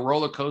yo-yo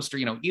roller coaster,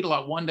 eat a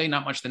lot one day,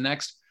 not much the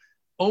next.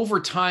 Over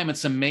time,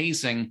 it's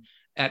amazing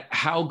at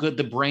how good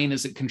the brain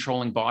is at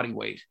controlling body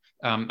weight.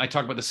 I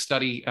talked about the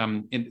study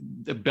in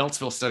the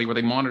Beltsville study where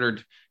they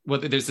monitored,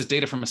 there's this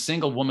data from a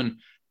single woman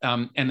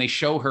and they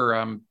show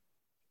her,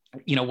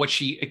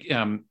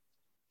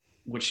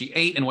 what she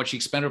ate and what she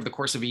expended over the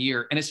course of a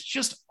year. And it's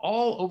just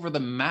all over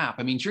the map.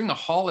 I mean, during the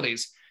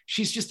holidays,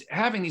 she's just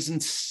having these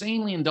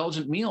insanely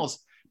indulgent meals.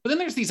 But then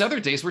there's these other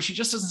days where she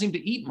just doesn't seem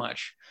to eat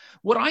much.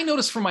 What I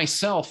notice for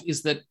myself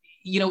is that,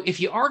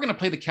 if you are going to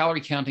play the calorie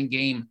counting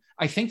game,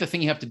 I think the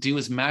thing you have to do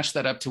is match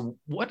that up to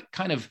what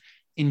kind of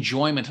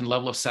enjoyment and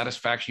level of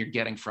satisfaction you're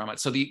getting from it.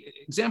 So the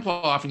example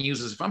I often use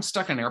is if I'm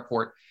stuck in an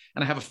airport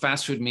and I have a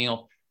fast food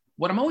meal,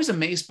 what I'm always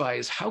amazed by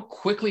is how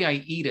quickly I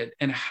eat it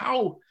and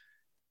how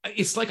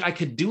it's like I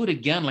could do it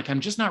again. Like I'm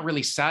just not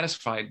really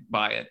satisfied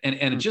by it. And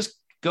it just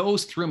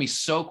goes through me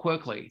so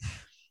quickly.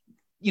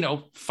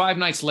 5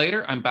 nights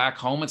later, I'm back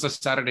home. It's a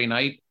Saturday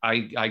night.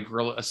 I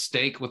grill a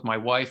steak with my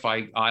wife.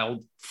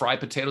 I'll fry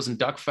potatoes and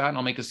duck fat and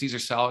I'll make a Caesar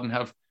salad and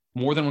have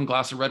more than one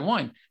glass of red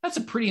wine. That's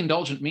a pretty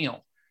indulgent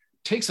meal.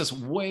 It takes us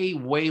way,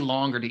 way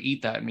longer to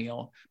eat that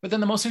meal. But then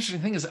the most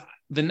interesting thing is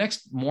the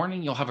next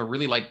morning, you'll have a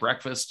really light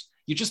breakfast.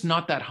 You're just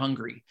not that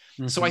hungry.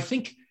 Mm-hmm. So I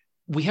think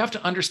we have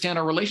to understand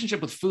our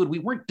relationship with food. We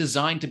weren't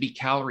designed to be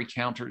calorie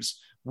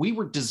counters. We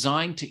were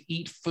designed to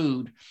eat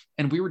food,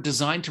 and we were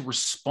designed to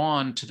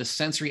respond to the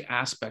sensory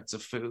aspects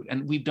of food.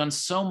 And we've done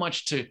so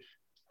much to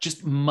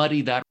just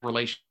muddy that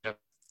relationship.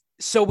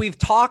 So we've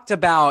talked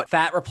about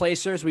fat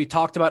replacers. We've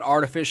talked about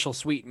artificial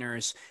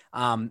sweeteners.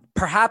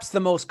 Perhaps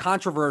the most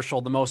controversial,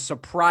 the most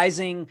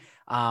surprising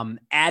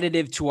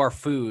additive to our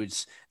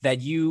foods that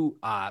you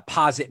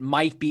posit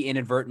might be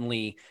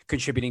inadvertently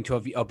contributing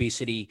to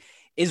obesity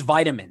is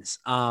vitamins.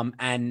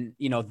 And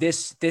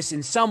this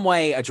in some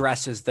way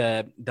addresses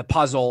the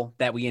puzzle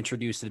that we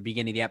introduced at the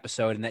beginning of the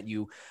episode, and that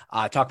you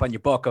talk about in your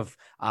book of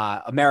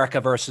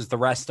America versus the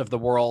rest of the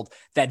world,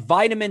 that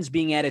vitamins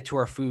being added to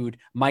our food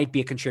might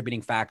be a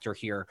contributing factor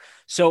here.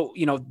 So,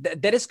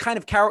 that is kind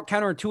of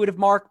counterintuitive,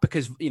 Mark,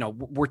 because,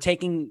 we're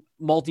taking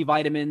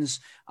multivitamins.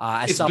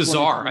 It's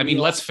bizarre. I mean,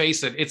 let's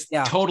face it. It's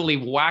totally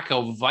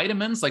wacko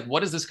vitamins. Like,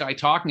 what is this guy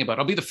talking about?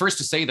 I'll be the first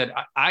to say that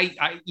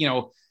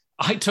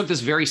I took this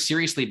very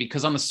seriously,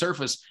 because on the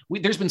surface,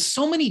 there's been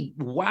so many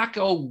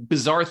wacko,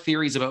 bizarre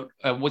theories about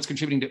what's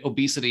contributing to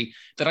obesity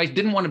that I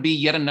didn't want to be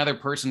yet another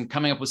person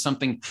coming up with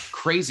something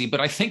crazy. But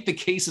I think the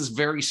case is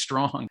very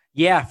strong.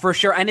 Yeah, for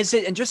sure. And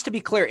just to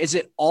be clear, is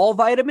it all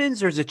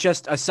vitamins, or is it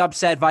just a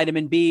subset,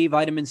 vitamin B,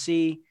 vitamin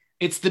C?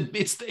 It's the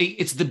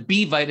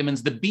B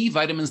vitamins, the B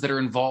vitamins that are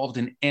involved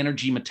in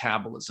energy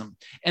metabolism.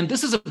 And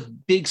this is a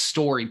big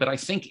story, but I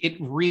think it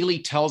really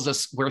tells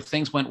us where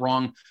things went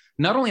wrong,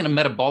 not only on a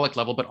metabolic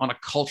level, but on a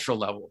cultural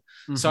level.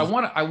 Mm-hmm. So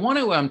I want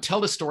to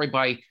tell the story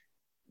by,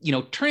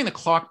 turning the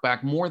clock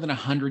back more than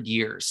 100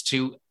 years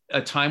to a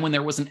time when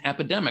there was an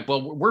epidemic.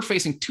 Well, we're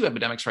facing two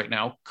epidemics right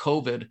now,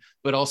 COVID,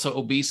 but also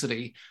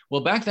obesity.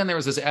 Well, back then there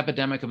was this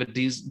epidemic of a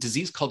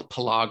disease called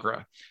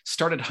pellagra,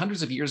 started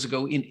hundreds of years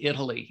ago in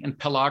Italy. And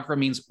pellagra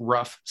means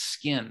rough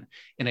skin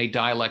in a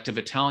dialect of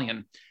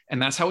Italian.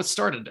 And that's how it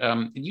started.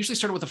 It usually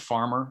started with a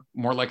farmer,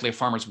 more likely a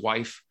farmer's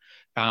wife.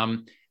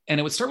 And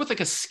it would start with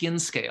like a skin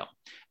scale,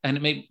 and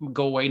it may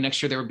go away.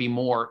 Next year, there would be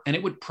more, and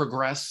it would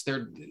progress.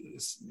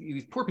 These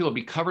poor people would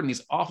be covered in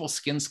these awful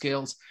skin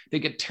scales. They'd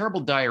get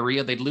terrible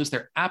diarrhea. They'd lose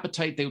their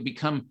appetite. They would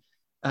become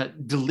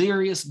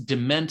delirious,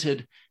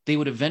 demented. They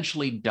would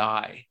eventually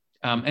die.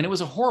 And it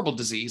was a horrible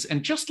disease.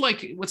 And just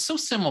like what's so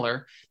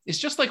similar is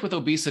just like with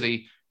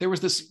obesity, there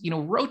was this,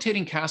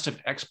 rotating cast of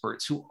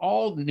experts who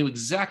all knew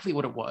exactly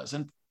what it was.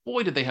 And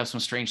boy, did they have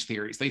some strange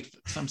theories.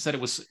 Some said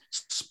it was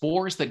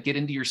spores that get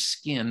into your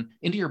skin,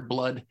 into your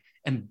blood,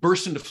 and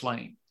burst into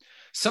flame.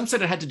 Some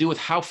said it had to do with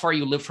how far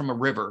you live from a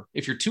river.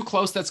 If you're too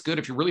close, that's good.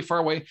 If you're really far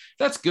away,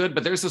 that's good.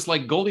 But there's this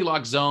like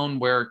Goldilocks zone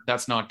where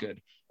that's not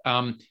good.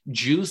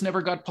 Jews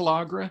never got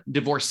pellagra.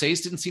 Divorcees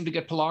didn't seem to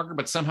get pellagra,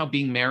 but somehow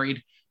being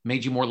married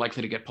made you more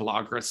likely to get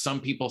pellagra. Some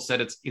people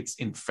said it's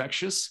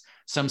infectious.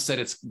 Some said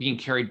it's being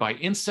carried by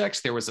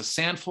insects. There was a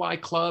sandfly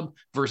club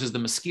versus the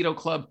mosquito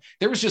club.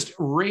 There was just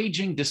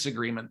raging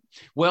disagreement.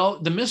 Well,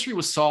 the mystery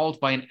was solved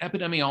by an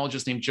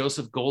epidemiologist named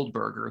Joseph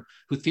Goldberger,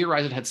 who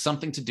theorized it had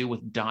something to do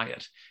with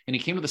diet. And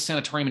he came to the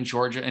sanatorium in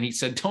Georgia and he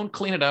said, don't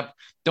clean it up.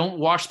 Don't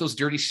wash those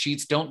dirty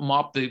sheets. Don't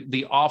mop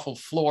the awful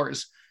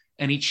floors.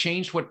 And he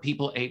changed what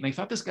people ate. And they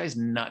thought, this guy's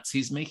nuts.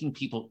 He's making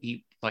people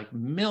eat like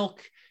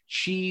milk,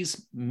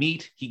 cheese,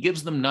 meat. He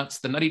gives them nuts.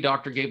 The nutty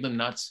doctor gave them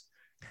nuts.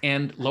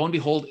 And lo and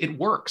behold, it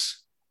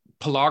works.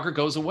 Pellagra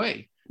goes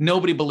away.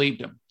 Nobody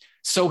believed him.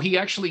 So he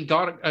actually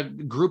got a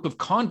group of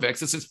convicts.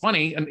 This is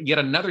funny. And yet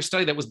another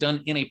study that was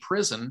done in a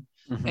prison.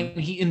 Mm-hmm.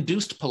 And he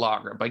induced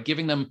pellagra by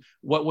giving them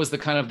what was the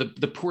kind of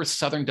the poor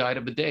Southern diet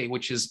of the day,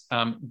 which is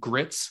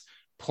grits,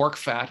 pork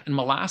fat, and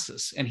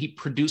molasses. And he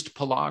produced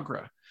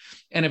pellagra.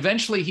 And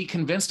eventually he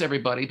convinced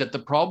everybody that the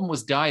problem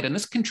was diet. And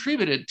this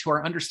contributed to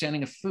our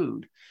understanding of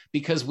food,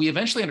 because we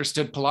eventually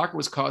understood pellagra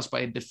was caused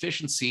by a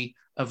deficiency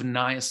of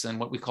niacin,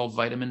 what we call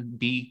vitamin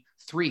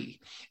B3.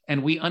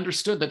 And we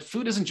understood that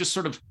food isn't just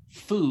sort of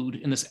food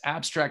in this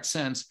abstract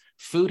sense.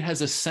 Food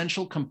has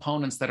essential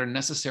components that are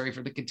necessary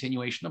for the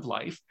continuation of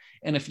life.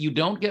 And if you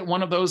don't get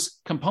one of those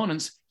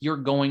components, you're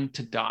going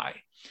to die.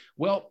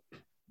 Well,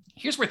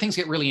 here's where things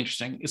get really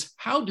interesting, is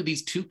how do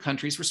these two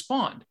countries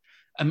respond?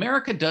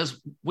 America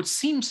does what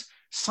seems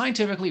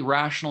scientifically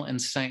rational and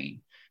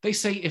sane. They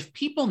say, if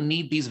people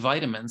need these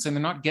vitamins and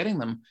they're not getting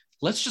them,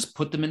 let's just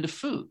put them into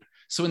food.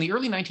 So in the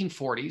early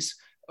 1940s,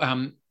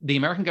 the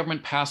American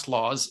government passed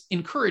laws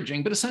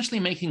encouraging, but essentially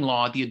making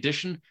law, the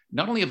addition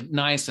not only of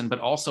niacin, but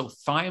also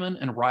thiamine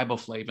and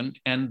riboflavin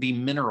and the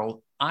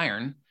mineral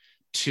iron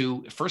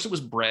to, first it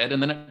was bread,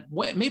 and then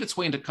it made its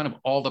way into kind of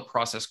all the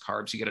processed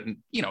carbs. You get it in,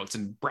 it's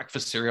in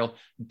breakfast cereal,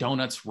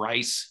 donuts,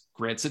 rice,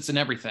 grits, it's in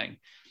everything.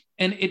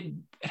 And it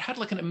had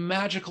like a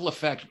magical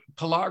effect.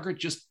 Pellagra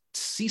just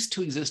ceased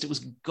to exist. It was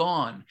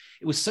gone.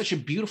 It was such a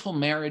beautiful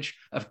marriage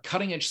of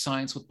cutting edge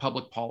science with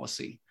public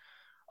policy.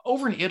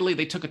 Over in Italy,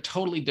 they took a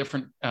totally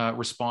different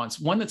response,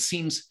 one that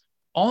seems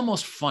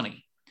almost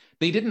funny.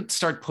 They didn't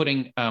start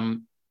putting,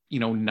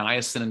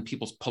 niacin in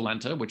people's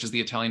polenta, which is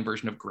the Italian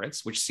version of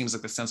grits, which seems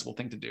like the sensible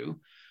thing to do.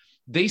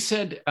 They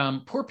said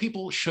poor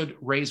people should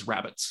raise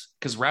rabbits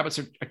because rabbits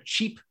are a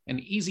cheap and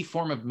easy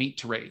form of meat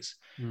to raise.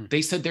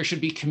 They said there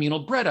should be communal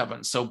bread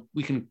ovens so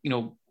we can,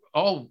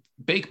 all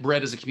bake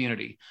bread as a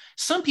community.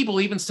 Some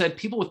people even said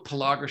people with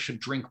pellagra should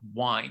drink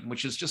wine,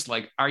 which is just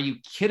like, are you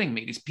kidding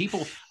me? These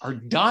people are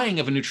dying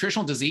of a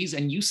nutritional disease,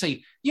 and you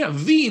say, yeah,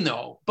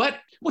 vino. But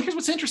well, here's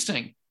what's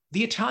interesting.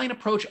 The Italian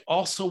approach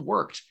also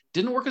worked.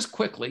 Didn't work as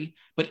quickly,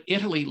 but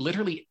Italy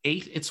literally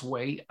ate its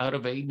way out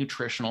of a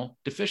nutritional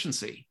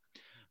deficiency.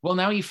 Well,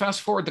 now you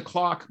fast forward the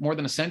clock more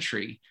than a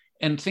century,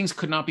 and things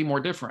could not be more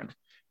different.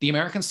 The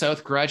American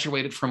South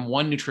graduated from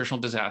one nutritional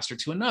disaster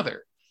to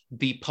another.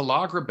 The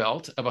pellagra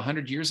belt of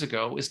 100 years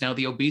ago is now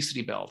the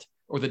obesity belt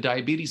or the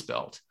diabetes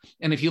belt.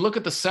 And if you look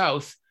at the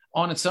South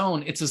on its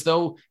own, it's as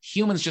though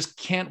humans just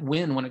can't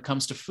win when it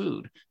comes to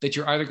food, that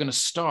you're either going to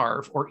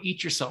starve or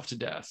eat yourself to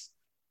death.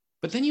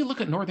 But then you look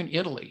at Northern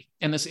Italy,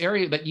 and this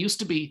area that used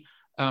to be,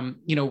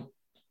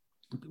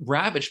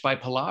 ravaged by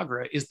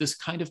pellagra is this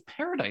kind of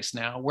paradise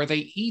now where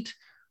they eat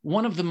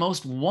one of the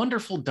most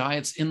wonderful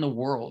diets in the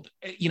world.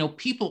 You know,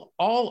 people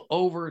all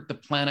over the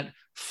planet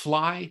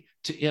fly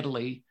to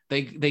Italy.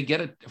 They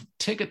get a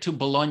ticket to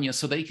Bologna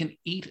so they can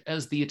eat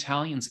as the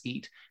Italians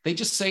eat. They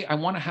just say, I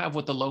want to have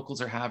what the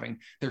locals are having.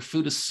 Their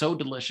food is so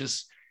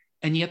delicious.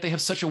 And yet they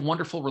have such a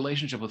wonderful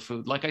relationship with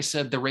food. Like I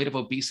said, the rate of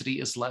obesity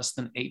is less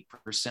than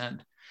 8%.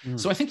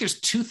 So I think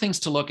there's two things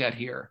to look at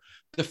here.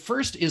 The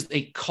first is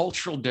a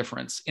cultural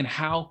difference in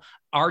how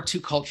our two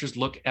cultures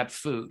look at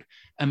food.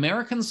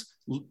 Americans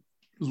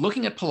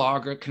looking at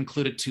pellagra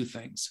concluded two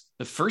things.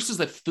 The first is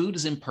that food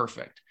is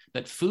imperfect,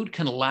 that food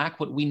can lack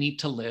what we need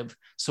to live,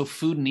 so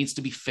food needs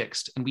to be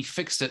fixed. And we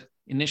fixed it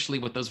initially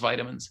with those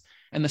vitamins.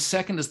 And the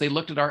second is they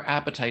looked at our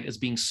appetite as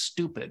being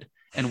stupid,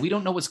 and we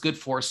don't know what's good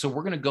for us, so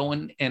we're going to go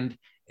in and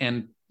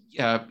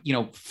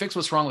fix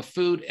what's wrong with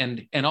food.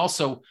 And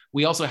also,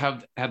 we also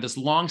have this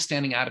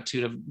long-standing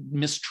attitude of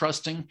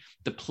mistrusting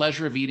the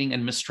pleasure of eating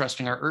and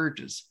mistrusting our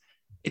urges.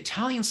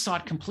 Italians saw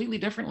it completely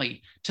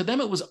differently. To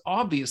them, it was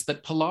obvious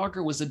that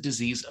pellagra was a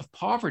disease of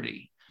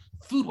poverty.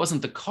 Food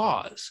wasn't the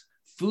cause.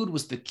 Food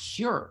was the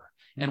cure.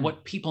 And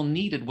what people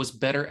needed was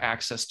better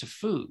access to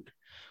food.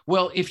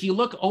 Well, if you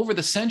look over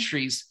the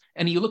centuries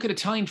and you look at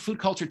Italian food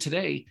culture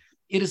today,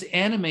 it is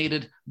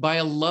animated by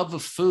a love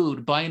of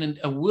food, by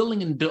a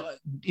willing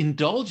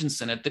indulgence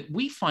in it that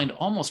we find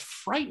almost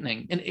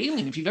frightening and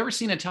alien. If you've ever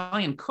seen an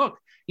Italian cook,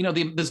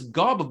 this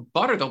gob of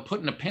butter they'll put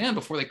in a pan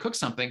before they cook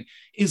something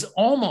is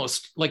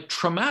almost like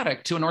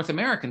traumatic to a North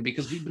American,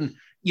 because we've been,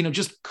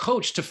 just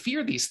coached to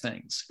fear these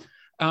things.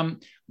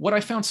 What I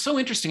found so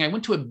interesting, I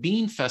went to a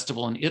bean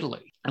festival in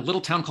Italy, a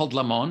little town called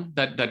Lamon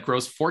that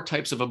grows 4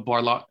 types of a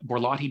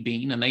Borlotti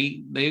bean. And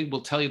they will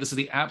tell you this is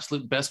the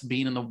absolute best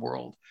bean in the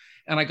world.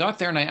 And I got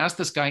there and I asked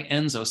this guy,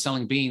 Enzo,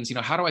 selling beans,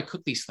 how do I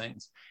cook these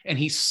things? And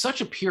he's such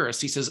a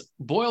purist. He says,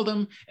 boil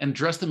them and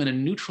dress them in a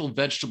neutral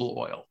vegetable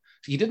oil.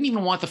 So he didn't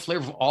even want the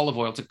flavor of olive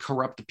oil to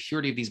corrupt the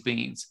purity of these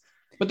beans.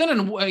 But then,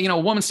 a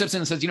woman steps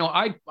in and says,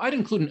 I'd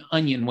include an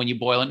onion when you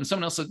boil it. And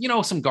someone else says,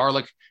 some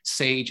garlic,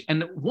 sage.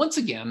 And once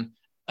again,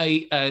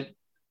 a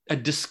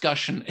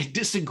discussion, a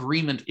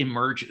disagreement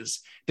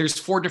emerges. There's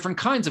 4 different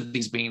kinds of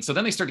these beans. So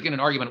then they start to get an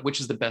argument,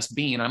 which is the best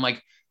bean. And I'm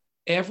like,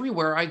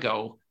 everywhere I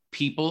go,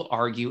 people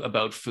argue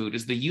about food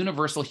is the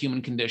universal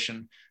human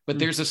condition. But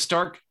there's a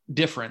stark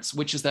difference,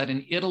 which is that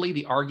in Italy,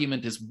 the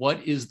argument is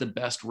what is the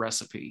best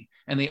recipe?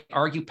 And they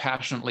argue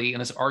passionately. And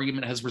this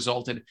argument has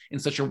resulted in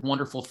such a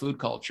wonderful food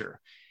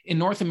culture. In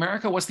North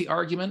America, what's the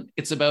argument?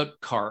 It's about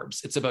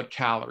carbs. It's about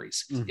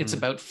calories. It's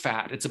about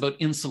fat. It's about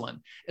insulin,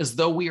 as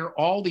though we are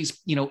all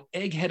these,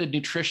 egg-headed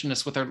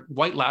nutritionists with our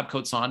white lab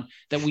coats on,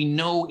 that we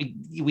know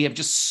we have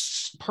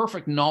just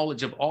perfect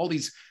knowledge of all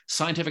these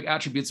scientific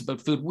attributes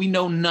about food. We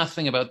know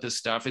nothing about this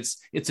stuff.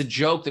 It's a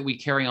joke that we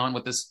carry on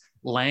with this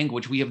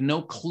language. We have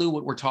no clue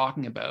what we're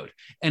talking about.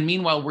 And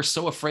meanwhile, we're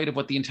so afraid of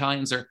what the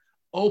Italians are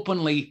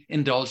openly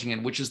indulging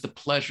in, which is the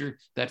pleasure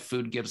that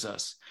food gives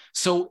us.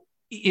 So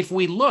if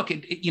we look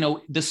at,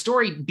 the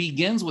story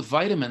begins with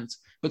vitamins,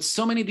 but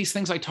so many of these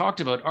things I talked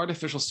about,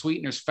 artificial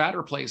sweeteners, fat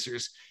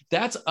replacers,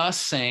 that's us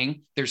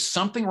saying there's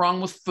something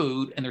wrong with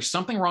food and there's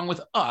something wrong with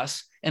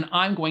us, and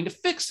I'm going to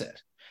fix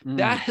it.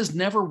 That has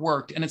never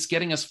worked, and it's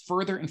getting us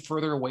further and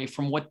further away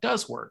from what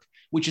does work,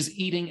 which is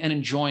eating and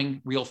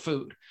enjoying real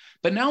food.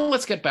 But now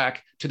let's get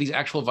back to these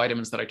actual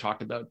vitamins that I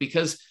talked about,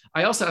 because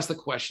I also asked the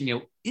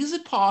question, is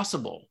it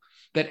possible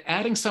that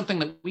adding something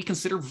that we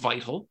consider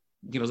vital,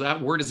 that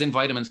word is in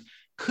vitamins,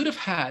 could have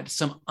had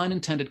some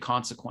unintended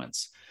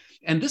consequence?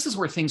 And this is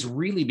where things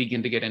really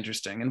begin to get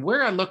interesting. And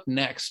where I looked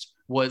next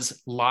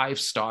was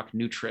livestock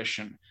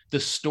nutrition, the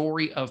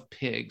story of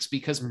pigs,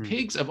 because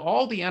pigs, of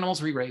all the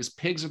animals we raise,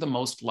 pigs are the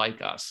most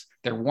like us.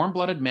 They're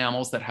warm-blooded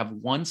mammals that have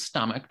one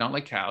stomach, not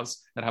like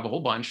cows that have a whole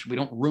bunch. We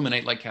don't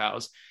ruminate like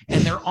cows.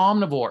 And they're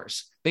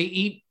omnivores. They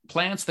eat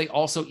plants. They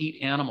also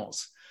eat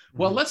animals.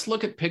 Well, let's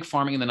look at pig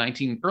farming in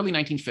the early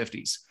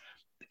 1950s.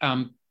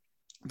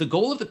 The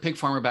goal of the pig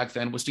farmer back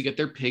then was to get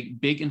their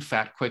pig big and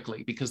fat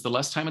quickly, because the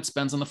less time it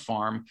spends on the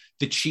farm,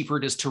 the cheaper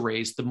it is to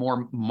raise, the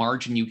more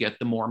margin you get,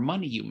 the more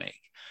money you make.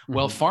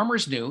 Well,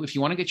 farmers knew if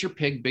you want to get your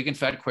pig big and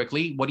fat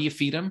quickly, what do you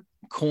feed them?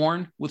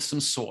 Corn with some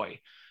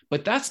soy.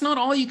 But that's not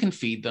all you can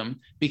feed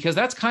them, because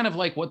that's kind of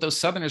like what those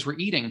Southerners were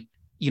eating,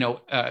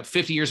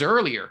 50 years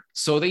earlier.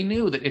 So they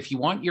knew that if you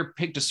want your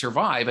pig to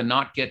survive and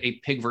not get a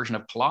pig version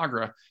of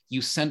pellagra,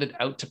 you send it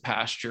out to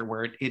pasture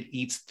where it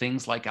eats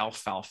things like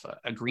alfalfa,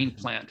 a green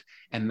plant,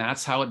 and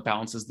that's how it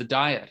balances the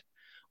diet.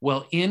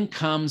 Well, in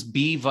comes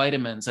B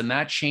vitamins, and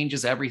that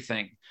changes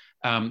everything.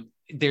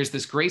 There's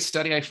this great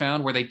study I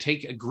found where they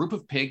take a group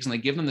of pigs and they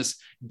give them this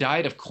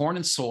diet of corn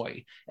and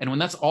soy. And when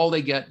that's all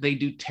they get, they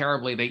do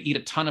terribly. They eat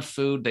a ton of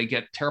food. They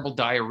get terrible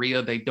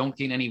diarrhea. They don't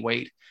gain any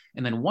weight.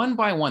 And then one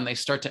by one, they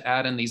start to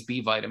add in these B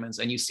vitamins,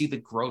 and you see the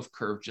growth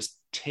curve just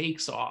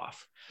takes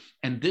off.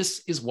 And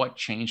this is what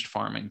changed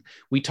farming.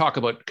 We talk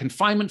about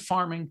confinement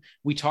farming.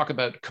 We talk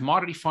about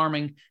commodity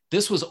farming.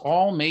 This was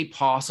all made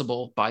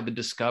possible by the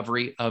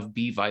discovery of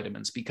B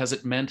vitamins, because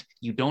it meant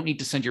you don't need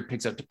to send your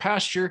pigs out to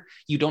pasture.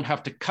 You don't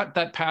have to cut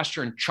that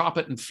pasture and chop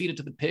it and feed it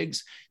to the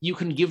pigs. You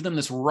can give them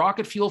this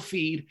rocket fuel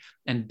feed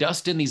and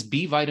dust in these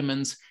B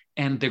vitamins,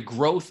 and the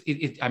growth,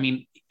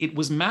 it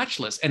was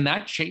matchless. And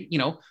that changed,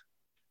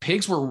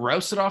 pigs were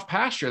rousted off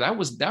pasture. That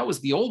was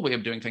the old way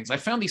of doing things. I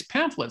found these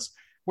pamphlets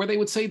where they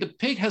would say the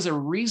pig has a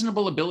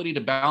reasonable ability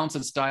to balance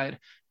its diet,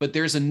 but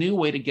there's a new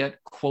way to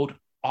get, quote,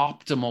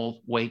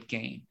 optimal weight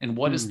gain. And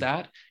what is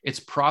that?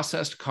 It's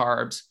processed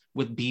carbs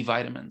with B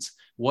vitamins.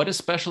 What is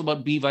special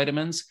about B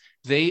vitamins?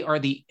 They are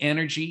the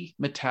energy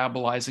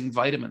metabolizing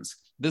vitamins.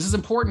 This is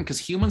important because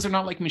humans are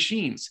not like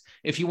machines.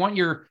 If you want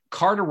your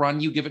car to run,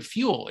 you give it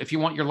fuel. If you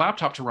want your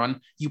laptop to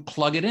run, you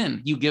plug it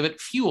in, you give it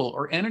fuel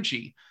or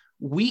energy.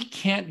 We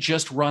can't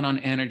just run on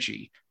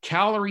energy.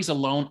 Calories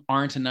alone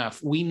aren't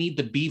enough. We need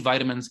the B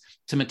vitamins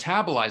to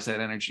metabolize that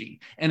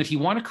energy. And if you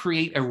want to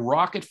create a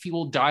rocket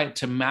fuel diet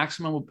to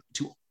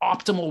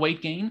optimal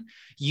weight gain,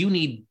 you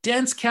need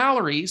dense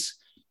calories.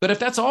 But if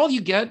that's all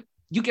you get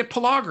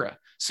pellagra.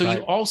 So right.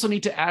 You also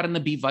need to add in the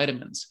B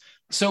vitamins.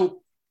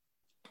 So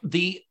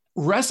the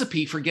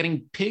recipe for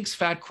getting pigs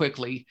fat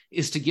quickly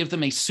is to give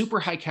them a super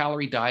high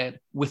calorie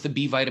diet with the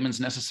B vitamins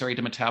necessary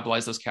to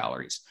metabolize those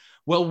calories.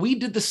 Well, we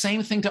did the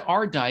same thing to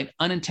our diet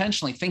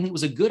unintentionally, thinking it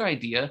was a good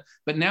idea,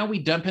 but now we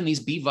dump in these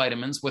B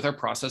vitamins with our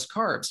processed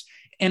carbs.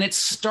 And it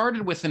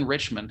started with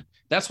enrichment.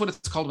 That's what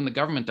it's called when the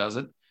government does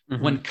it.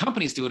 Mm-hmm. When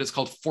companies do it, it's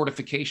called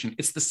fortification.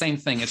 It's the same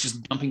thing. It's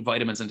just dumping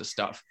vitamins into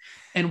stuff.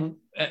 And,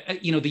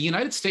 the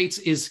United States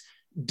is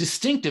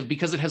distinctive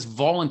because it has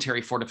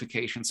voluntary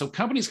fortification. So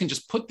companies can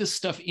just put this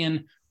stuff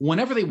in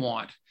whenever they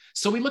want.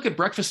 So we look at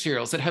breakfast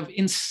cereals that have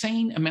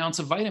insane amounts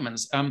of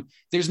vitamins.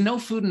 There's no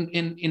food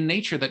in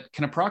nature that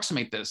can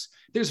approximate this.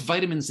 There's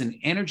vitamins in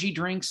energy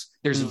drinks.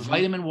 There's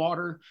vitamin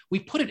water. We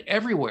put it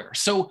everywhere.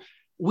 So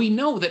we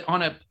know that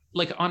on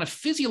a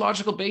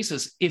physiological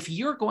basis, if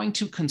you're going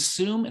to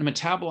consume and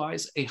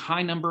metabolize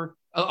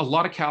a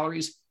lot of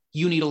calories,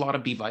 you need a lot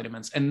of B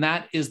vitamins. And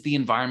that is the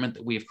environment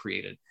that we have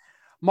created.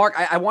 Mark,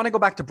 I want to go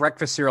back to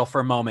breakfast cereal for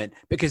a moment,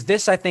 because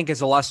this, I think,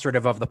 is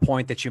illustrative of the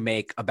point that you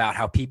make about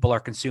how people are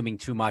consuming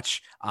too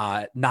much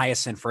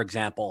niacin, for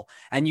example.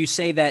 And you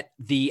say that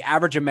the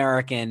average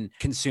American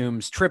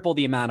consumes triple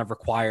the amount of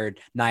required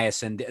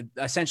niacin,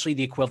 essentially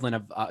the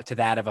equivalent to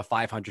that of a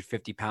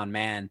 550-pound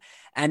man.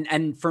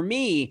 And for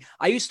me,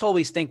 I used to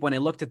always think, when I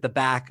looked at the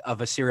back of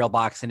a cereal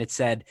box and it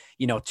said,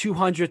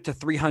 200 to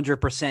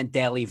 300%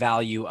 daily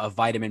value of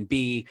vitamin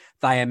B,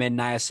 thiamine,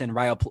 niacin,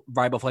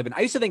 riboflavin,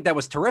 I used to think that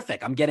was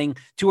terrific. I'm getting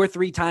 2 or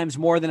 3 times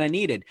more than I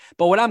needed.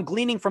 But what I'm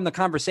gleaning from the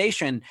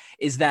conversation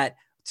is that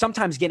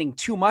sometimes getting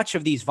too much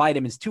of these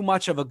vitamins, too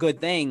much of a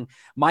good thing,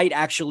 might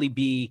actually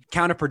be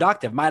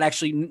counterproductive, might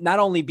actually not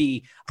only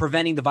be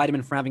preventing the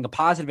vitamin from having a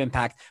positive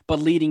impact, but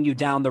leading you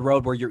down the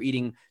road where you're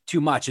eating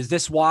too much. Is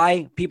this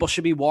why people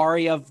should be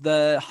wary of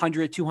the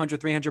 100,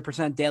 200,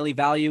 300% daily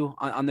value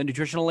on the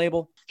nutritional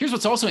label? Here's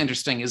what's also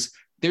interesting is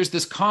there's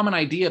this common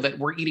idea that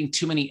we're eating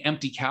too many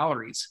empty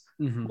calories.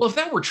 Mm-hmm. Well, if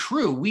that were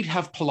true, we'd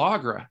have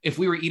pellagra if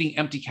we were eating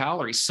empty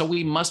calories. So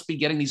we must be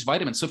getting these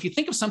vitamins. So if you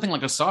think of something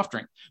like a soft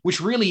drink, which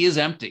really is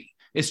empty,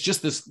 it's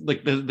just this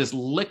this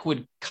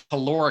liquid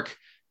caloric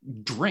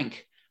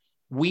drink.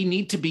 We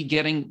need to be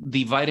getting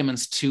the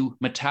vitamins to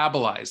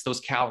metabolize those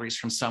calories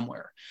from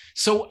somewhere.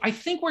 So I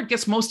think where it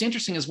gets most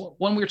interesting is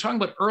when we were talking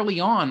about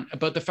early on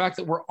about the fact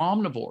that we're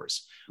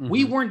omnivores. Mm-hmm.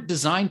 We weren't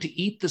designed to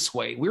eat this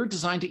way. We were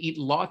designed to eat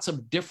lots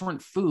of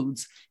different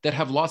foods that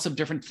have lots of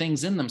different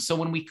things in them. So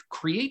when we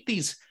create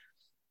these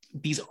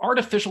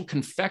artificial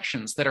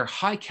confections that are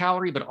high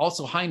calorie, but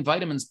also high in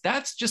vitamins,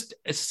 that's just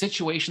a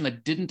situation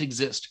that didn't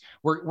exist.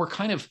 We're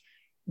kind of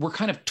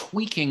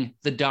tweaking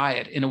the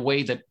diet in a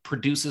way that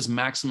produces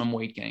maximum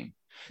weight gain.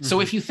 Mm-hmm.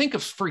 So if you think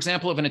of, for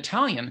example, of an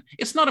Italian,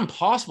 it's not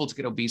impossible to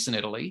get obese in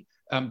Italy.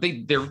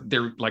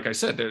 They're like I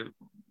said, their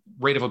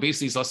rate of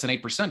obesity is less than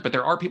 8%, but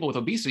there are people with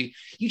obesity.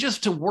 You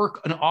just have to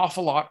work an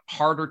awful lot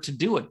harder to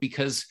do it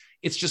because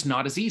it's just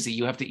not as easy.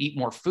 You have to eat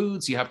more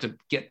foods. You have to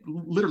get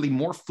literally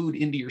more food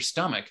into your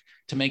stomach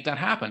to make that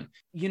happen.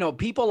 You know,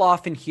 people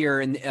often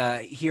hear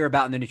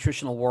about in the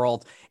nutritional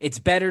world, it's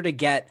better to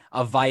get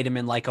a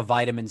vitamin like a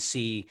vitamin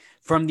C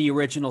from the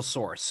original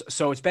source.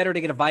 So it's better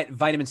to get a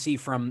vitamin C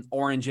from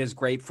oranges,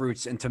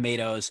 grapefruits, and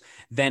tomatoes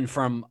than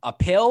from a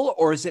pill?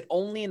 Or is it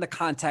only in the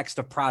context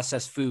of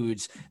processed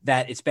foods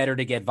that it's better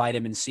to get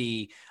vitamin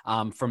C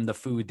from the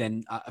food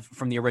than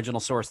from the original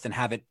source than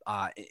have it,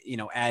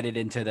 added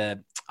into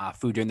the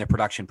food during the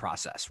production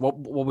process? What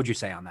would you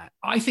say on that?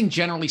 I think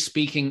generally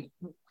speaking,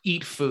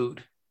 eat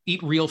food.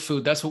 Eat real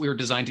food. That's what we were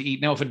designed to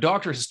eat. Now, if a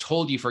doctor has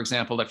told you, for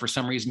example, that for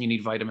some reason you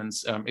need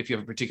vitamins, if you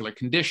have a particular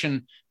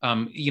condition,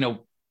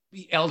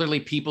 elderly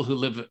people who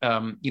live,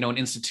 in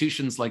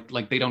institutions,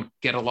 like they don't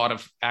get a lot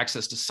of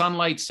access to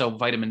sunlight, so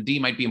vitamin D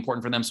might be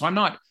important for them. So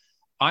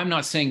I'm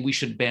not saying we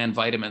should ban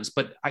vitamins,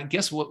 but I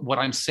guess what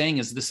I'm saying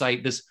is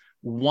this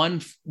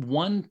one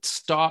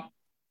stop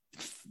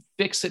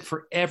fix it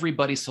for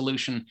everybody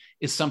solution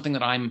is something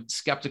that I'm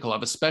skeptical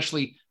of,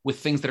 especially with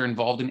things that are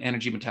involved in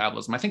energy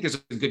metabolism. I think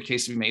there's a good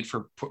case to be made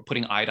for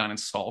putting iodine and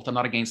salt. I'm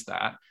not against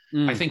that.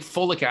 I think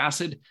folic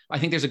acid, I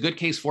think there's a good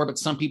case for, but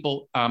some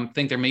people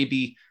think there may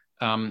be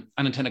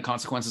unintended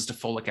consequences to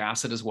folic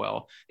acid as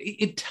well.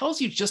 It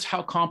tells you just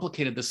how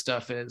complicated this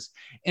stuff is.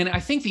 And I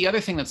think the other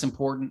thing that's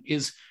important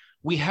is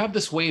we have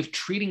this way of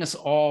treating us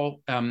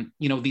all,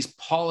 these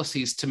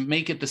policies to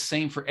make it the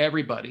same for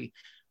everybody.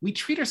 We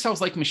treat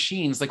ourselves like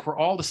machines, like we're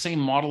all the same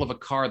model of a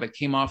car that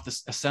came off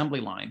this assembly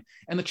line.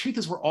 And the truth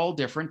is we're all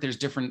different. There's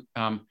different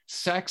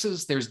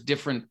sexes, there's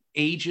different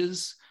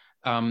ages.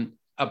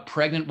 A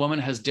pregnant woman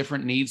has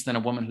different needs than a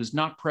woman who's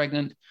not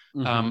pregnant.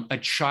 A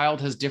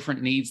child has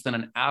different needs than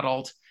an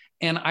adult.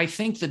 And I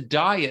think the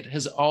diet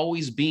has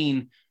always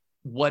been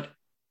what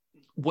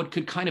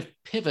could kind of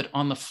pivot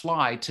on the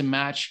fly to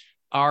match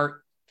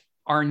our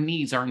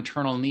needs, our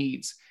internal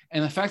needs.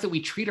 And the fact that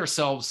we treat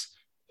ourselves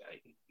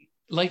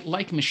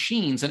like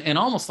machines and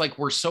almost like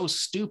we're so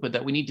stupid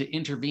that we need to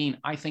intervene,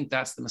 I think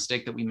that's the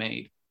mistake that we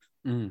made.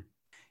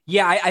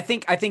 Yeah, I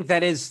think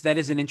that is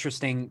an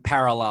interesting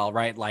parallel,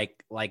 right?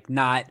 Like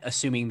not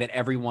assuming that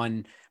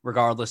everyone,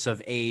 regardless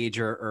of age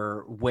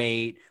or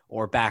weight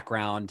or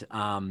background,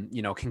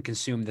 can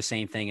consume the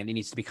same thing, and it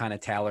needs to be kind of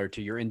tailored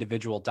to your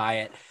individual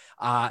diet.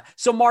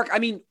 So Mark, I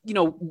mean,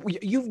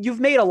 you've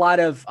made a lot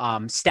of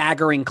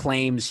staggering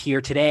claims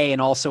here today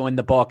and also in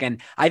the book.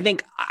 And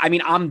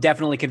I'm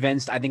definitely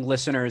convinced. I think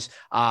listeners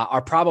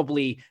are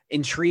probably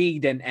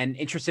intrigued and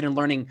interested in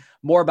learning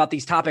more about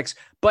these topics.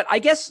 But I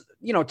guess,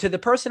 to the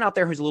person out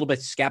there who's a little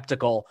bit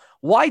skeptical,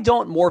 why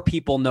don't more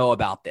people know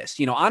about this?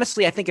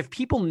 Honestly, I think if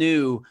people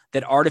knew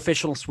that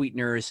artificial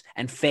sweeteners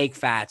and fake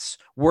fats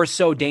were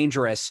so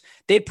dangerous,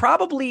 there'd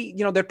probably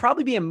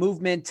be a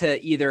movement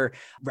to either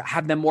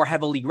have them more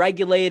heavily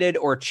regulated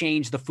or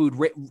change the food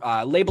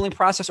labeling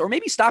process, or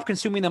maybe stop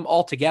consuming them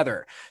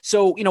altogether.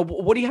 So,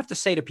 what do you have to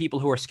say to people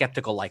who are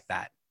skeptical like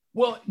that?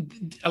 Well,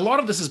 a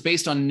lot of this is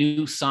based on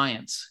new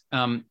science.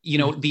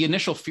 The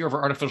initial fear of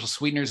artificial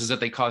sweeteners is that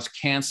they cause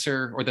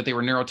cancer or that they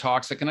were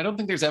neurotoxic. And I don't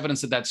think there's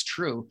evidence that that's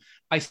true.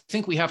 I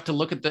think we have to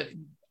look at the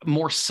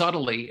more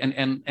subtly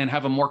and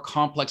have a more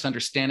complex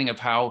understanding of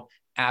how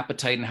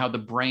appetite and how the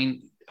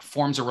brain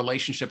forms a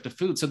relationship to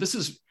food. So this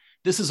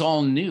is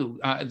all new.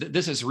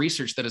 This is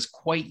research that is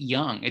quite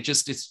young. It's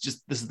just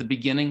this is the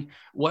beginning.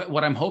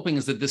 What I'm hoping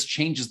is that this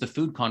changes the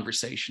food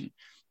conversation,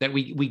 that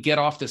we get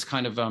off this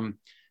kind of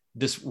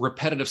this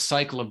repetitive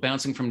cycle of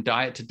bouncing from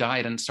diet to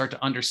diet and start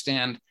to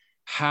understand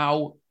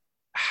how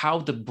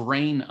the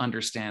brain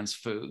understands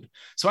food.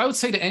 So I would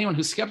say to anyone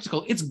who's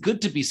skeptical, it's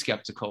good to be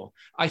skeptical.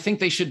 I think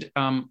they should,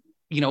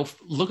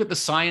 look at the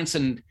science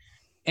and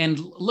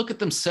look at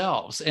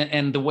themselves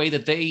and the way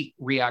that they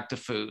react to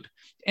food.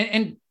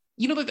 And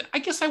I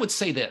guess I would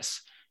say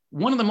this.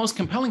 One of the most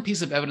compelling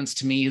pieces of evidence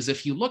to me is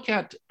if you look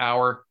at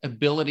our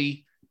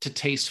ability to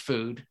taste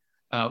food,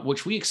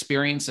 which we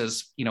experience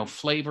as,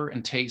 flavor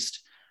and taste,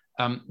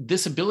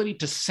 this ability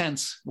to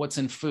sense what's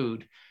in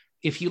food.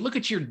 If you look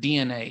at your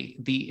DNA,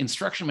 the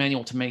instruction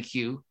manual to make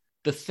you,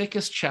 the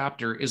thickest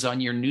chapter is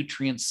on your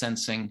nutrient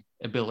sensing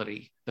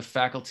ability, the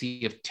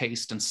faculty of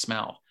taste and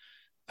smell.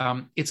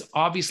 It's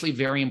obviously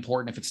very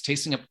important. If it's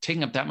taking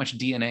up that much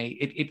DNA,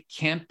 it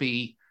can't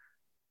be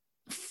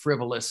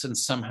frivolous and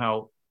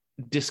somehow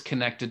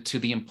disconnected to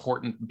the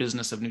important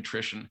business of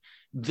nutrition.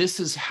 This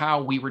is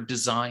how we were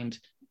designed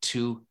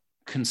to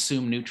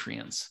consume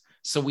nutrients.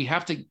 So we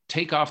have to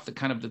take off the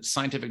kind of the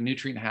scientific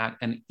nutrient hat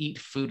and eat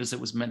food as it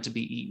was meant to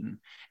be eaten.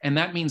 And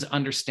that means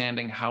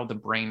understanding how the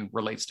brain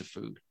relates to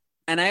food.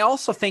 And I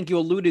also think you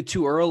alluded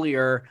to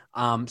earlier,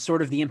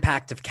 sort of the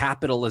impact of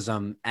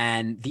capitalism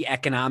and the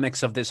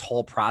economics of this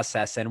whole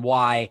process, and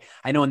why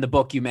I know in the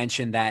book you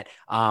mentioned that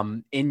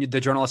in the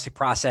journalistic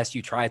process,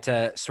 you try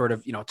to sort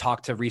of,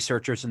 talk to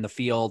researchers in the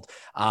field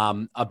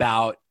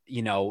about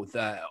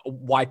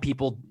why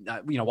people,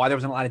 why there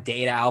wasn't a lot of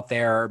data out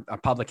there,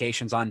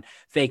 publications on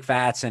fake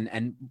fats,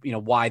 and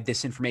why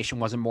this information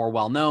wasn't more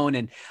well known,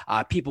 and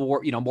people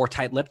were more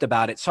tight-lipped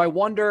about it. So I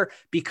wonder,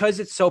 because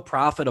it's so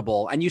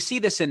profitable, and you see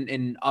this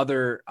in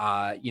other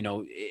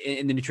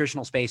in the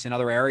nutritional space in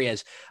other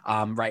areas,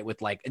 right,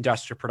 with like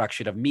industrial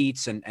production of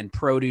meats and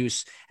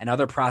produce and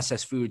other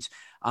processed foods.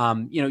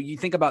 You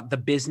think about the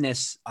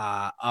business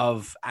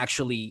of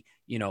actually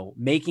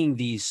making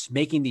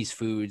these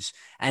foods,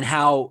 and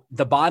how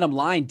the bottom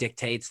line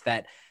dictates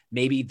that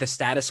maybe the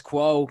status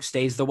quo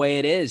stays the way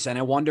it is. And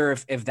I wonder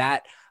if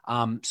that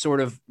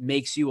sort of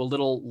makes you a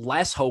little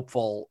less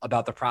hopeful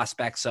about the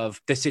prospects of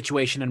the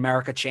situation in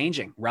America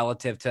changing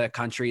relative to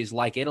countries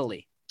like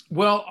Italy.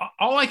 Well,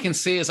 all I can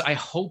say is I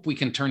hope we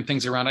can turn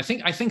things around. I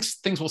think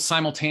things will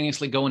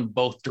simultaneously go in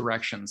both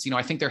directions.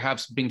 I think there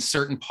have been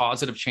certain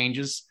positive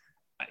changes.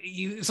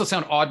 This will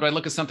sound odd, but I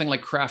look at something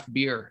like craft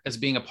beer as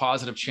being a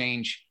positive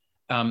change,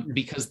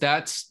 because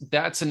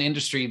that's an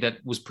industry that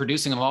was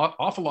producing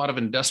awful lot of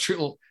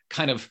industrial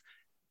kind of,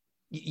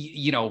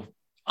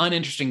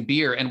 uninteresting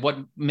beer. And what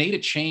made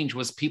it change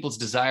was people's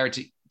desire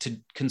to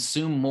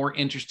consume more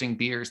interesting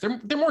beers. They're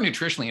more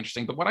nutritionally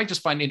interesting, but what I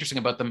just find interesting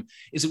about them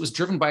is it was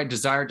driven by a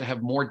desire to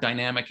have more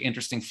dynamic,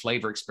 interesting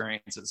flavor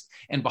experiences.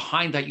 And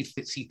behind that, you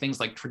see things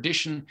like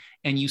tradition,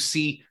 and you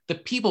see the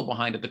people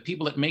behind it, the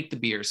people that make the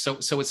beers.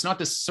 So it's not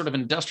this sort of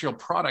industrial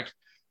product.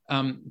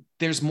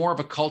 There's more of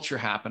a culture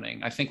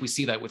happening. I think we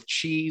see that with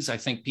cheese. I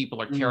think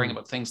people are caring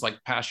about things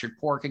like pastured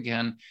pork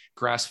again,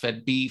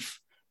 grass-fed beef,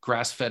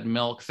 grass-fed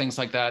milk, things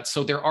like that.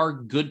 So there are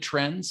good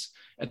trends.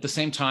 At the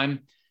same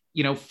time,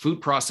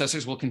 food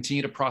processors will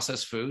continue to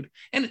process food,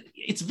 and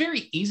it's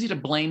very easy to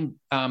blame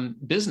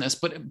business,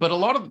 but a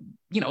lot of,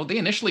 they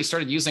initially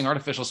started using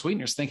artificial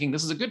sweeteners thinking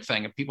this is a good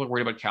thing. If people are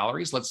worried about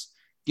calories, let's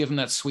give them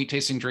that sweet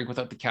tasting drink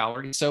without the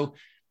calories. So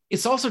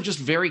it's also just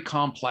very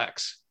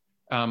complex.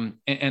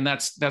 And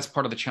that's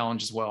part of the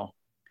challenge as well.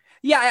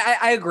 Yeah,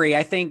 I agree.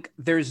 I think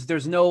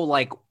there's no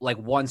like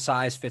one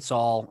size fits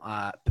all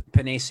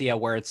panacea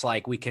where it's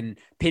like we can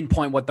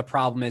pinpoint what the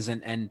problem is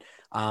and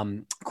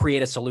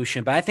create a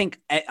solution. But I think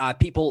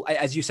people,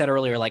 as you said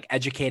earlier, like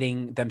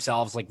educating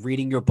themselves, like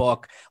reading your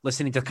book,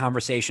 listening to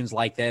conversations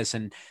like this,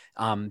 and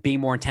being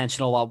more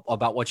intentional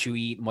about what you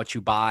eat and what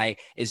you buy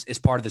is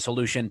part of the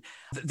solution.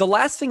 The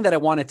last thing that I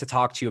wanted to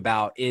talk to you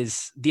about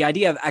is the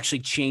idea of actually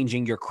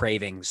changing your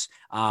cravings.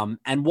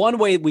 And one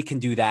way we can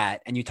do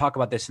that, and you talk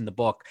about this in the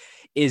book,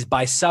 is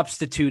by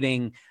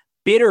substituting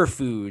bitter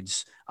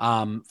foods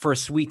for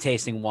sweet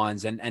tasting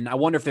ones. And I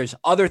wonder if there's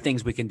other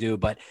things we can do,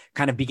 but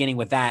kind of beginning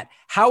with that,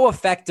 how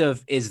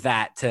effective is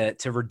that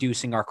to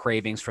reducing our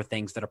cravings for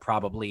things that are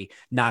probably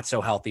not so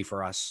healthy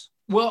for us?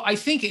 Well, I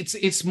think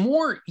it's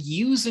more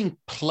using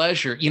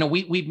pleasure.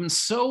 We've been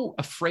so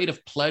afraid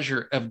of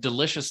pleasure, of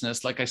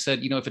deliciousness. Like I said,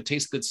 if it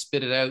tastes good,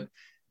 spit it out.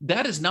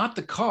 That is not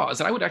the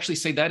cause. I would actually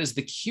say that is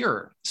the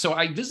cure. So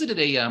I visited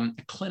a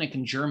clinic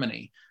in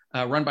Germany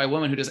run by a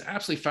woman who does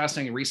absolutely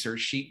fascinating research.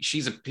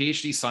 She's a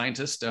PhD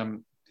scientist,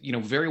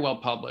 very well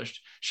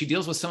published. She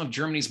deals with some of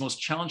Germany's most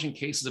challenging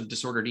cases of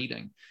disordered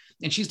eating.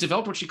 And she's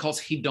developed what she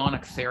calls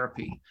hedonic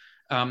therapy.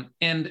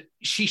 And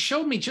she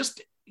showed me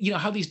just,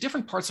 how these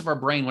different parts of our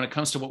brain, when it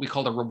comes to what we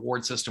call the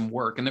reward system,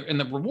 work. And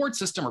the reward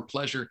system, or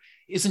pleasure,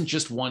 isn't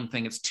just one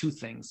thing. It's two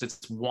things.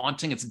 It's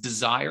wanting, it's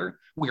desire.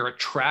 We are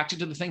attracted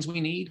to the things we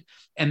need.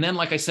 And then,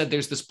 like I said,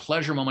 there's this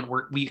pleasure moment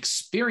where we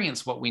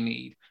experience what we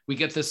need. We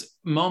get this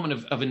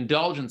moment of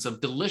indulgence,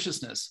 of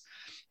deliciousness.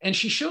 And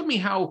she showed me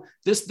how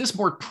this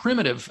more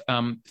primitive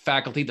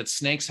faculty that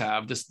snakes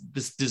have, this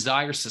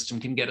desire system,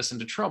 can get us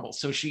into trouble.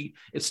 So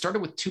it started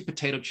with 2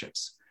 potato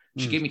chips.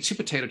 She gave me 2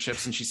 potato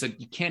chips, and she said,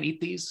 you can't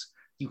eat these.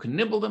 You can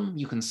nibble them,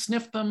 you can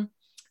sniff them.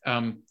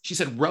 She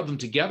said, rub them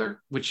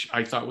together, which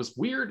I thought was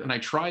weird. And I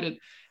tried it.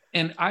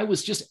 And I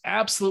was just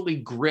absolutely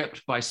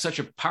gripped by such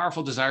a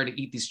powerful desire to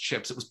eat these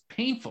chips. It was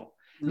painful.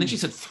 And then she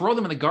said, throw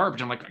them in the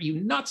garbage. I'm like, are you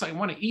nuts? I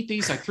want to eat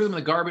these. I threw them in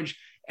the garbage.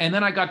 And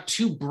then I got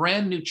 2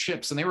 brand new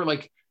chips, and they were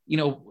like,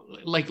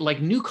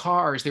 like new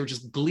cars. They were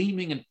just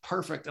gleaming and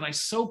perfect. And I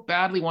so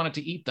badly wanted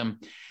to eat them.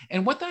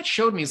 And what that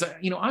showed me is that,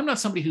 I'm not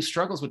somebody who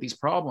struggles with these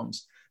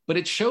problems, but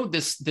it showed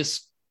this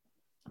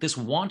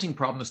wanting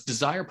problem, this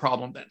desire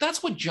problem.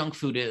 That's what junk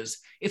food is.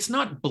 It's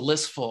not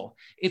blissful.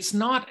 It's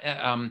not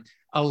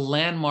a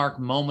landmark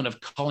moment of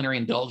culinary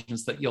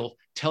indulgence that you'll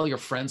tell your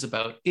friends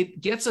about.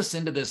 It gets us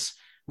into this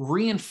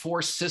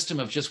reinforced system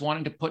of just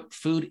wanting to put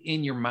food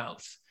in your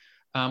mouth.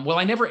 Well,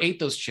 I never ate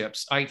those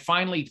chips. I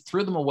finally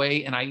threw them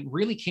away, and I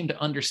really came to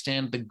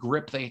understand the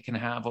grip they can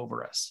have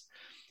over us.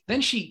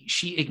 Then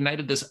she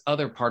ignited this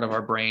other part of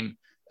our brain,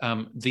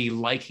 the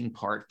liking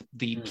part,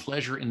 the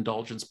pleasure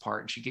indulgence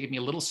part. And she gave me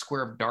a little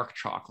square of dark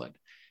chocolate.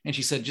 And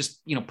she said,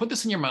 just, put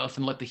this in your mouth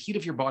and let the heat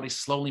of your body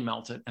slowly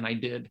melt it. And I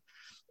did.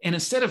 And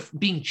instead of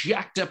being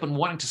jacked up and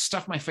wanting to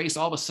stuff my face,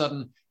 all of a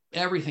sudden,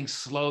 everything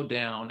slowed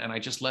down. And I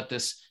just let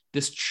this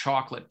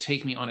chocolate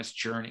take me on its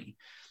journey.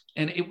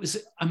 And it was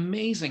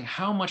amazing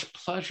how much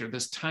pleasure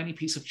this tiny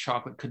piece of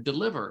chocolate could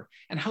deliver,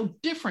 and how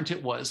different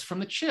it was from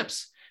the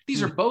chips.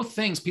 These are both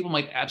things people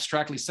might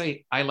abstractly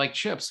say, I like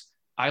chips,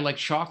 I like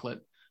chocolate.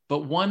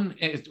 But one,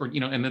 or,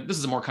 and this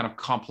is a more kind of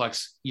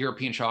complex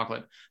European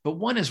chocolate, but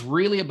one is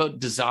really about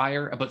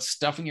desire, about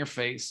stuffing your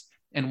face.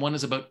 And one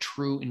is about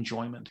true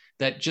enjoyment,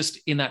 that just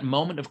in that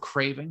moment of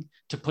craving,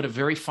 to put a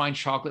very fine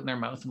chocolate in their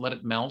mouth and let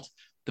it melt,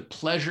 the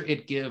pleasure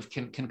it gives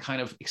can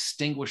kind of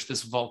extinguish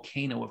this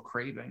volcano of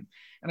craving.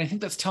 And I think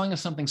that's telling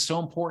us something so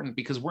important,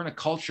 because we're in a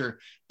culture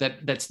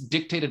that's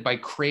dictated by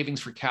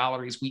cravings for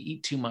calories. We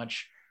eat too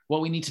much.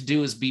 What we need to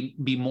do is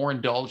be more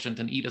indulgent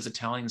and eat as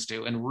Italians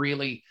do, and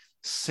really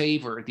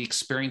savor the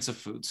experience of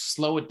food.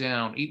 Slow it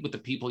down, eat with the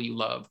people you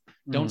love.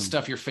 Don't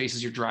stuff your face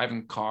as you're driving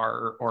a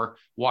car or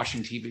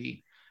watching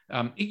TV.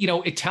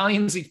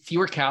 Italians eat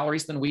fewer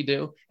calories than we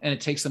do, and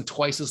it takes them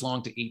twice as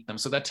long to eat them.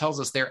 So that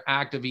tells us their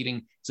act of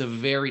eating is a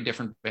very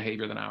different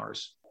behavior than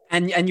ours.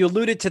 And you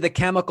alluded to the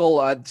chemical,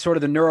 sort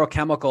of the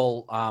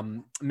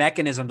neurochemical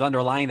mechanisms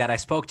underlying that. I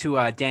spoke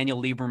to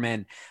Daniel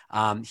Lieberman.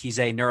 He's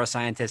a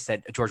neuroscientist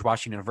at George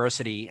Washington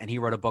University, and he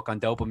wrote a book on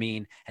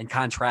dopamine and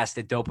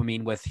contrasted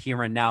dopamine with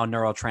here and now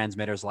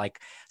neurotransmitters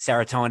like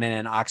serotonin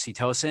and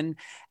oxytocin.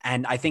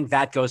 And I think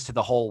that goes to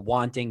the whole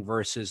wanting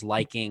versus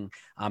liking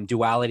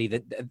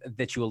duality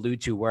that you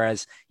allude to.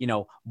 Whereas,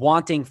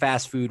 wanting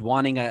fast food,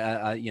 wanting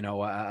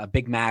a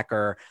Big Mac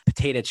or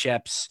potato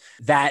chips,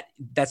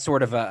 that's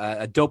sort of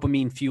a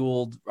dopamine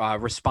fueled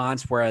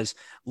response. Whereas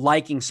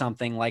liking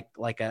something like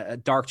a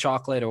dark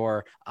chocolate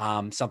or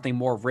something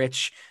more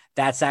rich,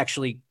 that's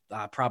actually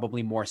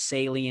probably more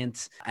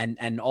salient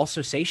and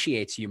also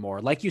satiates you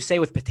more. Like you say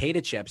with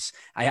potato chips,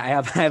 I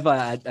have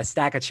a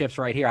stack of chips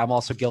right here. I'm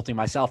also guilty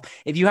myself.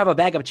 If you have a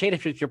bag of potato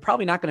chips, you're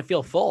probably not going to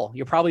feel full.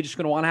 You're probably just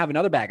going to want to have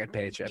another bag of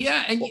potato chips.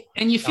 Yeah,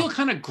 and you feel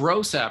kind of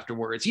gross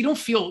afterwards. You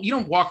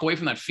don't walk away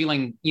from that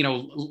feeling,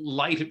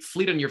 light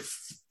on your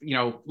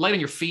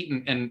feet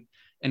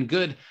and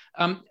good.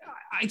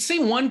 I'd say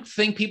one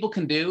thing people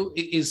can do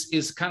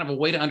is kind of a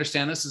way to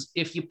understand this is,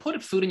 if you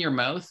put food in your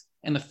mouth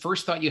and the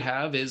first thought you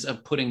have is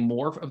of putting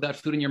more of that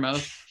food in your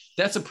mouth,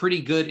 that's a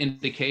pretty good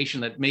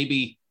indication that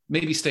maybe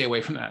stay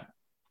away from that.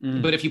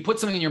 But if you put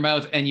something in your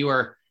mouth and you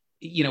are,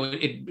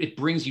 it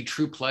brings you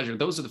true pleasure,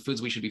 those are the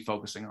foods we should be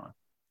focusing on.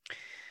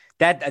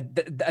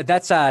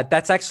 That's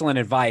excellent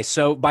advice.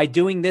 So by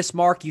doing this,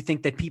 Mark, you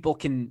think that people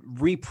can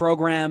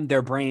reprogram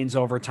their brains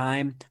over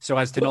time so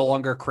as to no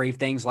longer crave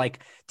things like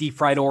deep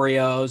fried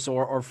Oreos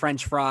or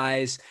French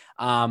fries,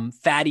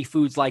 fatty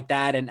foods like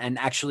that, and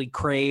actually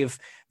crave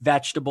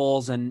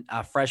vegetables and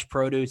fresh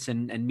produce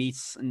and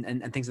meats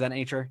and things of that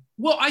nature?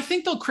 Well, I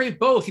think they'll crave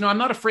both. I'm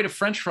not afraid of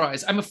French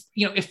fries.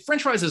 If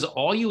French fries is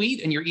all you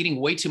eat and you're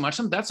eating way too much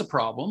of them, that's a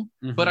problem.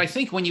 Mm-hmm. But I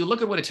think when you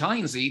look at what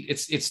Italians eat,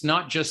 it's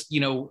not just,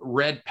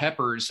 red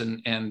peppers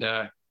and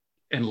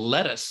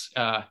lettuce.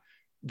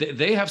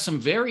 They have some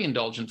very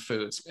indulgent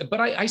foods. But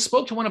I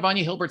spoke to one of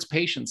Anya Hilbert's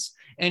patients,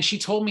 and she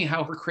told me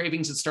how her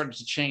cravings had started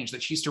to change,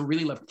 that she used to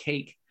really love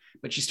cake,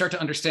 but she started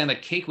to understand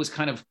that cake was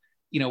kind of,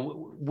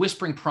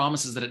 whispering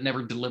promises that it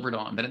never delivered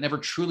on, that it never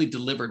truly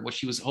delivered what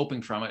she was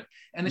hoping from it.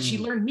 And that she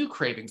learned new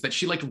cravings, that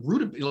she liked she grew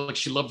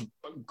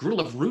to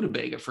love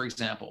rutabaga, for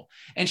example.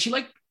 And she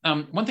liked,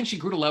 one thing she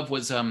grew to love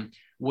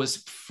was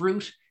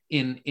fruit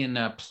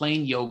in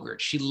plain yogurt.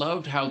 She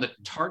loved how the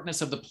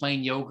tartness of the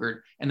plain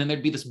yogurt, and then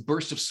there'd be this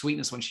burst of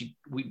sweetness when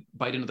we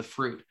bite into the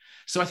fruit.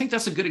 So I think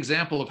that's a good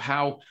example of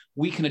how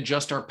we can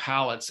adjust our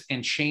palates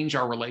and change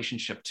our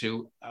relationship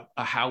to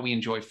how we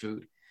enjoy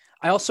food.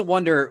 I also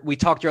wonder, we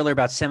talked earlier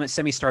about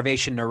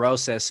semi-starvation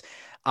neurosis.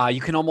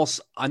 You can almost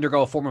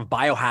undergo a form of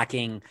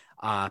biohacking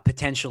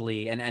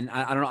potentially. And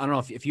I don't know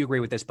if you agree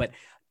with this, but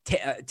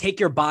take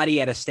your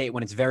body at a state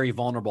when it's very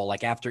vulnerable,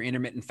 like after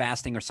intermittent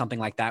fasting or something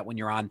like that, when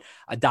you're on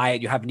a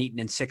diet you haven't eaten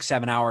in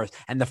 6-7 hours.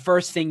 And the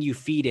first thing you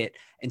feed it,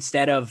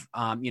 instead of,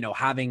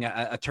 having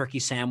a turkey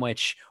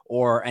sandwich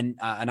or an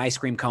ice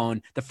cream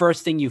cone, the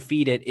first thing you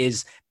feed it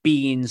is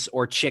beans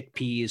or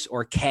chickpeas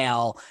or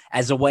kale,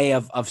 as a way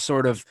of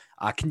sort of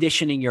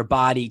conditioning your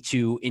body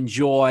to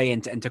enjoy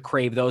and to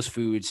crave those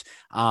foods,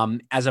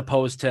 as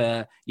opposed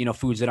to,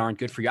 foods that aren't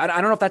good for you. I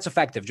don't know if that's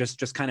effective.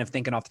 Just kind of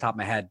thinking off the top of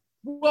my head.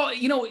 Well,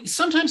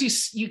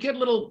 sometimes you get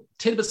little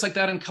tidbits like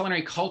that in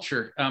culinary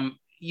culture.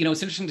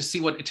 It's interesting to see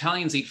what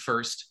Italians eat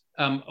first.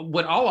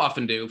 What I'll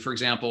often do, for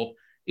example,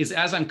 is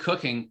as I'm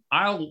cooking,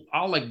 I'll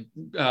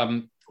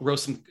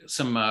roast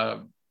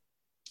some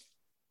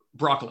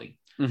broccoli,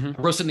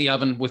 roast in the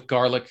oven with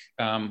garlic,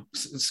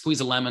 squeeze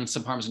a lemon,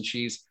 some Parmesan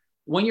cheese.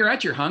 When you're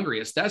at your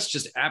hungriest, that's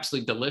just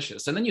absolutely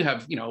delicious. And then you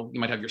have, you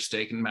might have your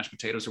steak and mashed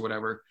potatoes or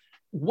whatever.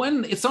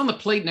 When it's on the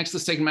plate next to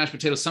the steak and mashed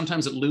potatoes,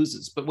 sometimes it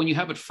loses. But when you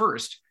have it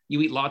first,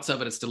 you eat lots of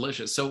it. It's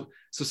delicious. So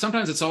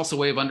sometimes it's also a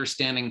way of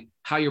understanding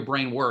how your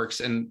brain works.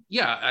 And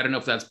yeah, I don't know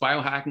if that's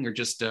biohacking or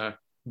just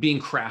being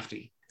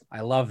crafty.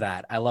 I love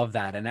that. I love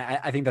that. And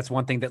I think that's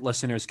one thing that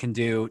listeners can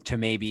do to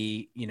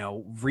maybe,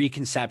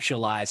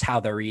 reconceptualize how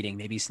they're eating,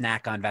 maybe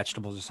snack on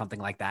vegetables or something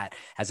like that,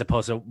 as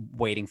opposed to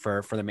waiting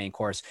for the main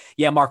course.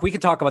 Yeah, Mark, we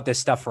could talk about this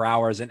stuff for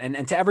hours.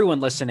 And to everyone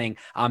listening,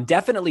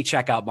 definitely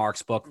check out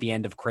Mark's book, The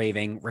End of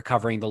Craving,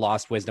 Recovering the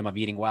Lost Wisdom of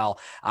Eating Well.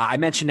 I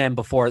mentioned him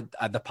before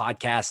the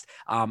podcast.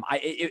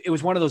 It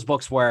was one of those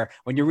books where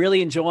when you're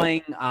really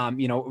enjoying,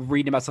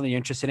 reading about something you're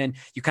interested in,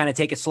 you kind of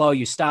take it slow,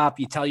 you stop,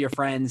 you tell your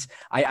friends.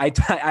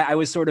 I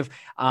was sort of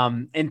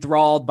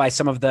enthralled by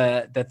some of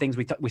the things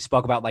we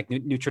spoke about, like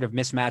nutritive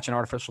mismatch and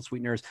artificial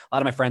sweeteners. A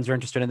lot of my friends are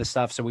interested in this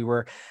stuff, so we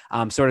were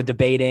sort of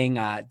debating.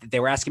 They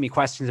were asking me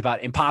questions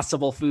about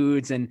impossible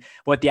foods and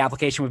what the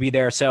application would be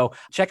there. So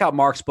check out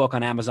Mark's book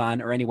on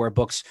Amazon or anywhere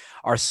books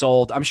are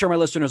sold. I'm sure my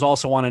listeners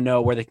also want to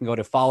know where they can go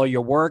to follow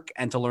your work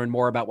and to learn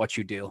more about what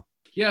you do.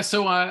 Yeah,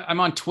 so I'm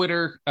on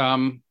Twitter.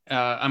 I'm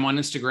on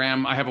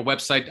Instagram. I have a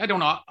website. I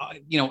don't,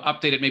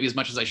 update it maybe as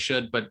much as I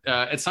should, but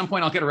at some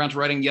point I'll get around to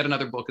writing yet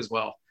another book as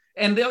well.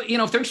 And they'll, if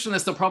they're interested in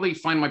this, they'll probably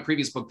find my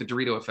previous book, The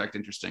Dorito Effect,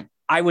 interesting.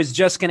 I was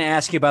just going to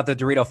ask you about the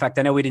Dorito Effect.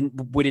 I know we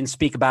didn't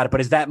speak about it,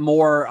 but is that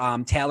more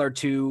tailored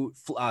to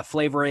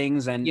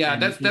flavorings and? Yeah,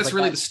 that's like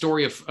really the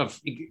story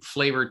of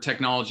flavor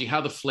technology,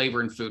 how the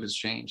flavor in food has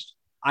changed.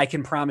 I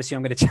can promise you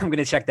I'm going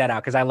to check that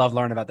out because I love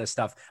learning about this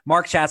stuff.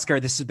 Mark Schatzker,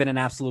 this has been an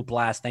absolute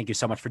blast. Thank you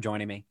so much for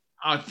joining me.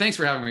 Thanks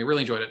for having me.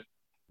 Really enjoyed it.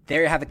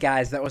 There you have it,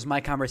 guys. That was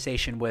my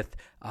conversation with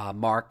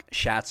Mark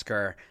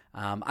Schatzker.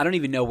 I don't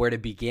even know where to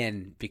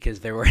begin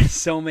because there were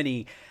so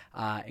many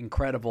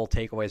incredible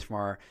takeaways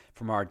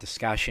from our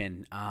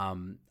discussion.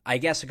 I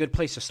guess a good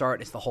place to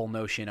start is the whole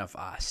notion of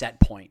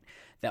set point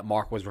that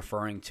Mark was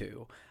referring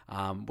to,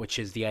 which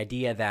is the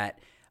idea that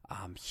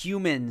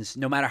humans,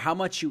 no matter how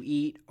much you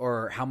eat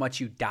or how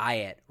much you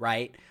diet,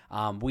 right?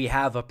 We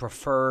have a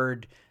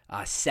preferred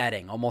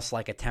setting, almost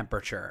like a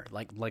temperature,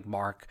 like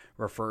Mark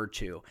referred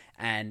to.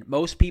 And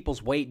most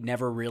people's weight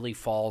never really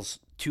falls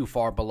too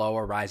far below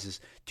or rises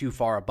too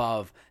far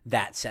above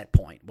that set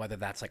point, whether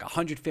that's like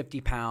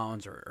 150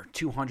 pounds or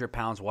 200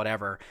 pounds,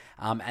 whatever.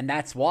 And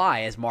that's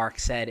why, as Mark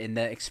said, in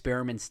the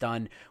experiments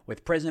done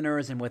with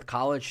prisoners and with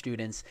college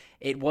students,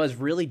 it was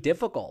really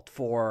difficult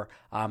for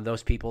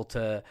those people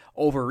to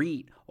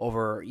overeat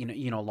over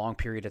a long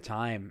period of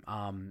time,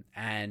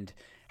 and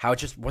how it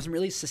just wasn't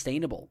really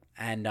sustainable.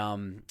 And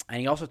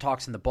he also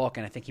talks in the book,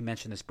 and I think he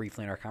mentioned this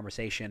briefly in our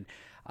conversation,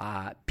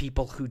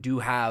 people who do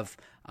have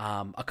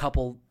a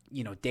couple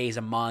days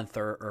a month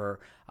or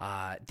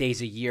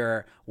days a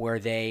year where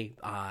they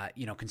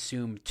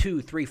consume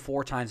 2, 3,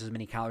 4 times as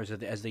many calories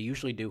as they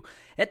usually do,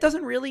 it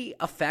doesn't really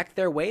affect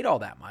their weight all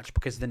that much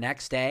because the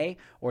next day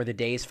or the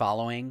days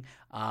following,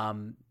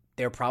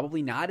 they're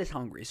probably not as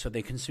hungry, so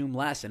they consume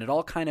less, and it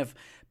all kind of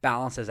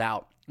balances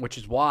out, which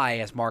is why,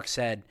 as Mark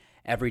said,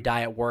 every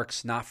diet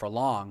works not for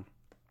long.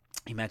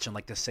 He mentioned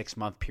like the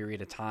 6-month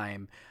period of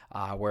time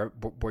where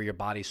your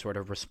body sort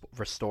of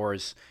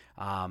restores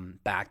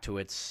back to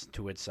its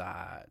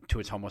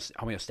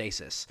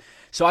homeostasis.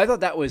 So I thought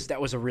that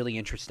was a really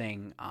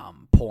interesting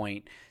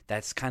point.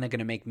 That's kind of going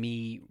to make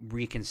me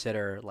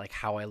reconsider like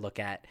how I look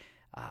at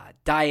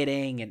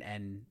dieting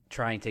and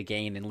trying to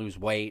gain and lose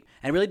weight,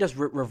 and it really does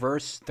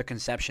reverse the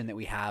conception that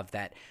we have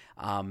that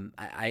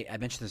I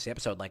mentioned this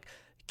episode, like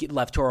get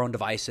left to our own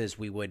devices,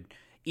 we would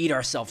eat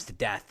ourselves to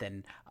death.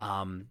 And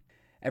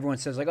everyone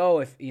says like, oh,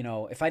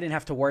 if I didn't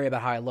have to worry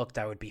about how I looked,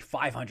 I would be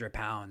 500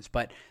 pounds.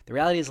 But the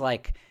reality is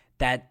like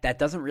that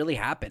doesn't really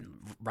happen,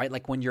 right?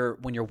 Like when your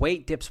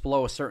weight dips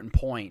below a certain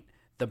point,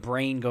 the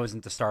brain goes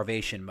into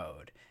starvation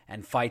mode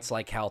and fights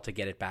like hell to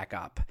get it back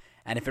up.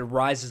 And if it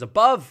rises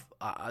above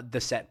the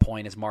set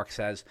point, as Mark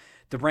says,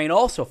 the brain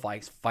also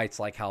fights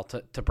like hell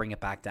to bring it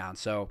back down.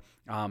 So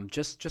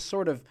just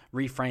sort of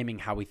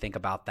reframing how we think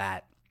about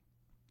that.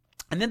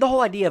 And then the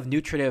whole idea of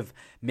nutritive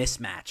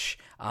mismatch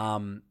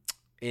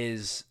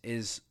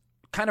is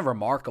kind of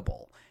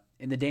remarkable.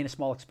 In the Dana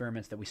Small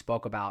experiments that we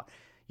spoke about,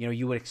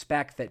 you would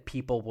expect that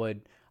people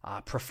would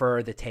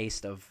prefer the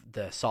taste of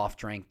the soft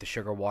drink, the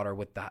sugar water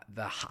with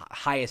the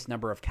highest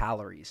number of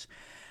calories.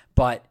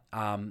 But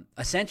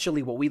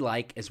essentially what we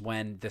like is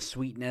when the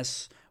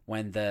sweetness,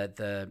 when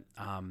the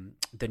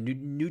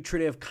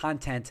nutritive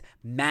content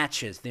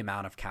matches the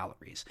amount of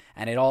calories,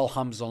 and it all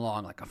hums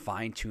along like a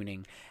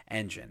fine-tuning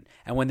engine.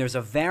 And when there's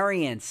a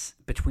variance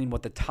between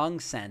what the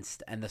tongue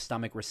sensed and the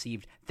stomach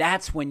received,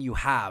 that's when you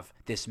have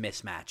this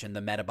mismatch and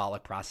the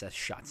metabolic process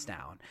shuts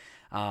down.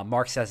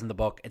 Mark says in the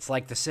book, it's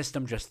like the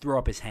system just threw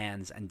up his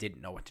hands and didn't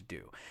know what to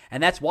do.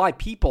 And that's why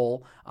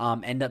people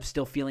end up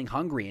still feeling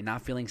hungry and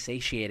not feeling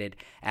satiated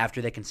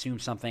after they consume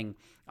something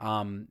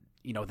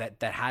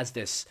that has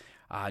this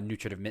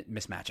nutritive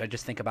mismatch. I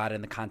just think about it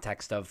in the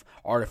context of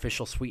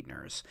artificial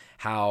sweeteners,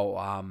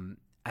 how,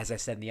 as I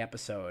said in the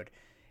episode,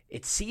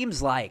 it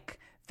seems like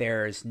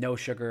there's no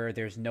sugar,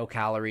 there's no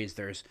calories,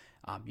 there's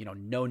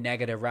no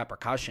negative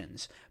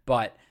repercussions,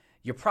 but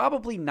you're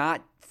probably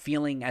not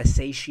feeling as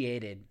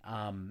satiated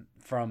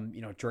from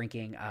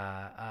drinking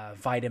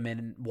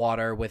vitamin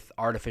water with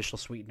artificial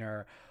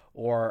sweetener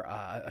or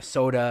a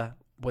soda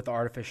with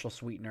artificial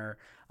sweetener.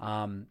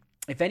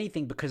 If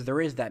anything, because there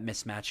is that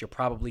mismatch, you're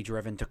probably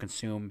driven to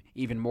consume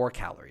even more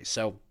calories.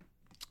 So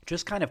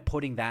just kind of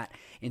putting that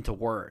into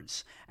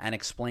words and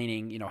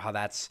explaining, how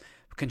that's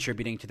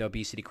contributing to the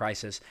obesity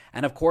crisis.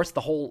 And of course,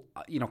 the whole,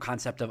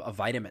 concept of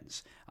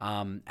vitamins,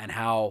 and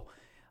how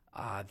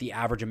the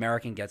average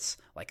American gets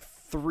like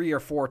 3 or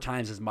 4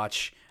 times as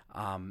much,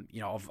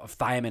 of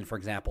thiamine, for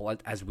example,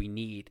 as we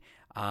need.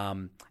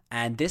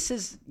 And this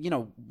is,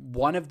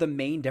 one of the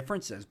main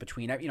differences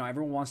between,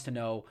 everyone wants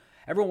to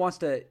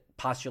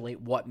postulate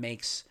what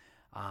makes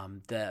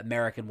the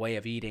American way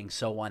of eating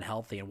so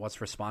unhealthy and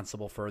what's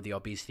responsible for the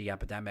obesity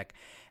epidemic.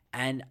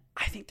 And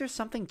I think there's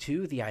something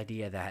to the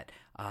idea that,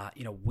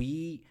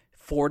 we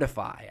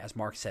fortify, as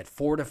Mark said,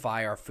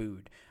 fortify our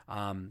food.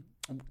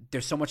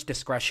 There's so much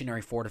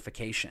discretionary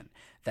fortification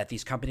that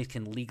these companies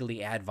can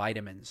legally add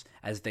vitamins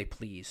as they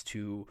please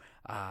to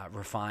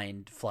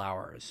refined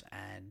flours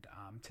and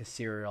to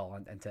cereal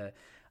and to,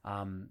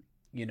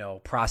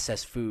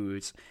 processed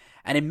foods.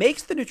 And it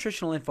makes the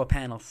nutritional info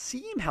panel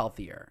seem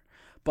healthier.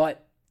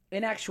 But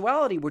in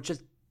actuality, we're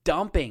just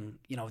dumping,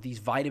 these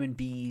vitamin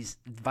B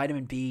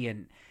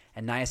and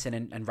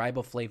niacin and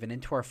riboflavin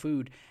into our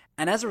food.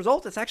 And as a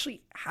result, it's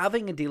actually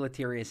having a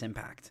deleterious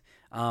impact.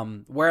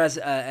 Whereas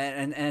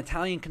an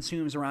Italian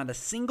consumes around a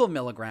single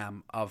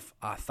milligram of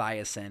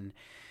thiamine.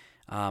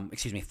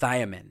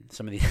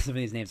 Some of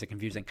these names are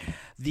confusing.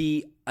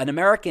 An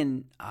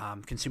American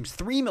consumes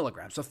 3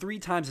 milligrams, so 3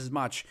 times as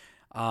much,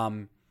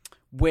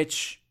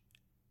 which,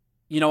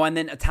 and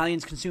then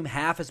Italians consume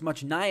half as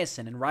much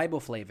niacin and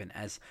riboflavin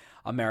as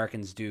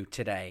Americans do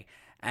today.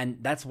 And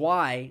that's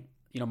why,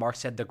 Mark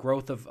said the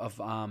growth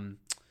of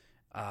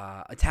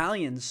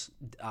Italians,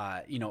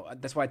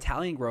 that's why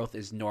Italian growth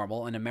is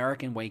normal and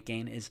American weight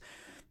gain is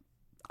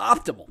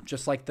optimal,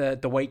 just like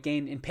the weight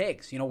gain in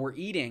pigs. We're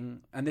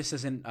eating, and this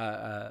isn't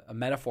a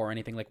metaphor or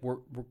anything, like we're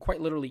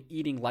quite literally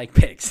eating like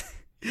pigs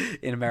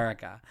in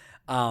America.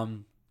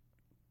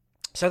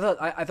 So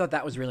I thought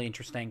that was really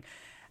interesting.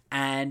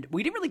 And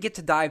we didn't really get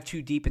to dive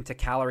too deep into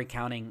calorie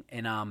counting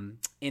in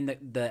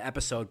the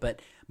episode,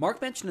 but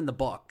Mark mentioned in the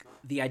book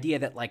the idea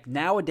that like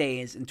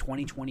nowadays in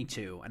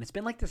 2022, and it's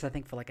been like this I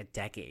think for like a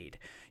decade,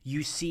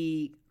 you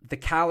see the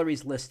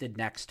calories listed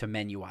next to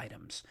menu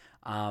items.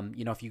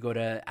 If you go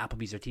to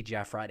Applebee's or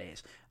TGI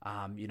Fridays,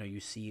 you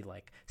see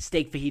like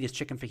steak fajitas,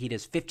 chicken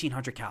fajitas,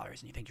 1,500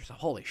 calories, and you think to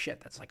yourself, holy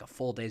shit, that's like a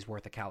full day's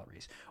worth of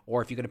calories.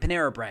 Or if you go to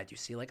Panera Bread, you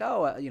see like,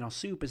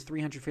 soup is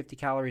 350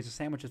 calories, a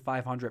sandwich is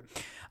 500.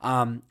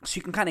 So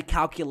you can kind of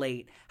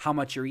calculate how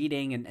much you're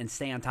eating and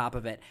stay on top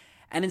of it.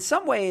 And in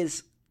some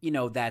ways,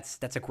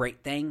 that's a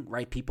great thing,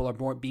 right? People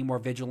are being more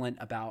vigilant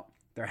about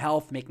their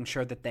health, making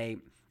sure that they,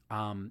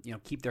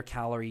 keep their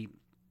calorie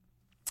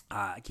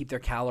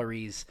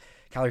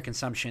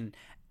consumption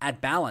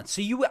at balance.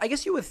 So I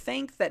guess you would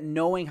think that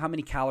knowing how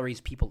many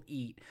calories people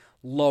eat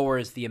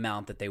lowers the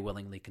amount that they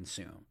willingly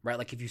consume, right?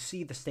 Like if you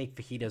see the steak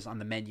fajitas on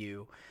the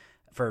menu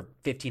for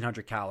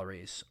 1,500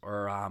 calories,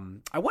 or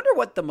I wonder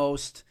what I'm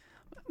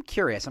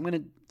curious. I'm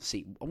going to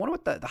see. I wonder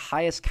what the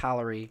highest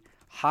calorie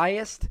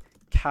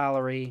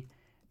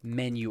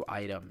menu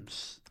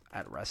items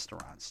at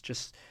restaurants.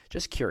 Just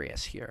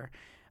curious here.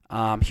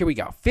 Here we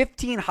go.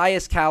 15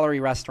 highest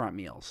calorie restaurant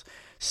meals.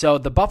 So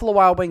the Buffalo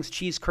Wild Wings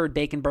cheese curd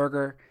bacon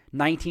burger,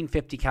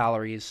 1,950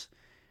 calories.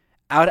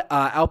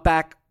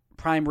 Outback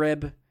prime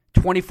rib,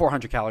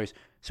 2,400 calories.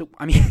 So,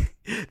 I mean,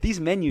 these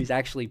menus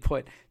actually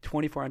put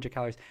 2,400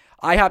 calories.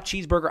 IHOP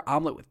cheeseburger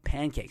omelet with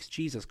pancakes.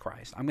 Jesus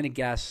Christ. I'm going to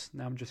guess.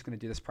 Now I'm just going to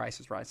do this Price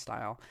is Right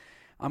style.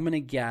 I'm going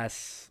to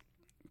guess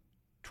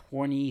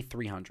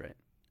 2,300.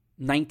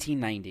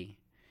 1990.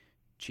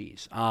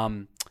 Jeez.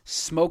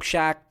 Smoke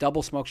Shack,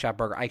 double Smoke Shack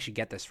burger. I actually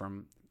get this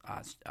from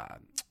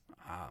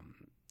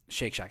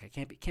Shake Shack. It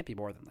can't be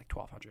more than like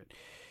 1,200.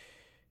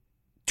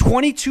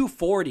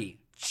 2,240.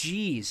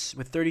 Jeez,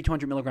 with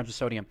 3,200 milligrams of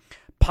sodium.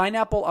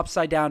 Pineapple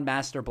upside down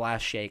Master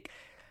Blast Shake.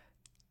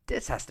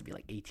 This has to be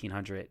like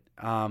 1,800.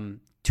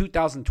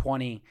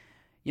 2,020.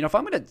 If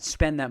I'm going to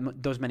spend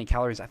those many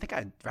calories, I think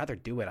I'd rather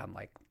do it on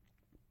like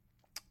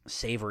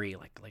savory,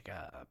 like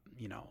a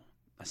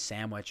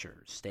sandwich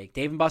or steak.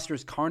 Dave &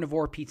 Buster's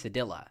Carnivore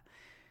Pizzadilla.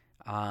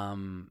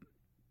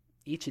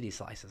 Each of these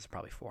slices is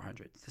probably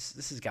 400.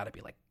 This has got to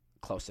be like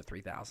close to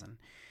 3,000.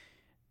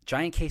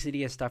 Giant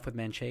quesadilla stuffed with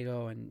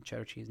manchego and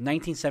cheddar cheese.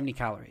 1,970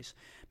 calories.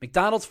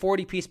 McDonald's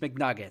 40-piece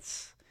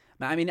McNuggets.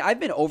 I mean,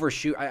 I've been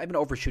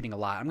overshooting a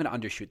lot. I'm going to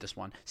undershoot this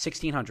one.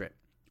 1,600.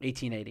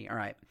 1,880. All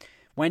right.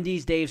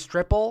 Wendy's Dave's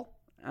Triple.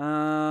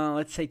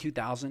 Let's say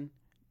 2,000.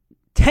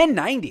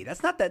 1,090.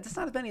 That's not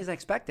as many as I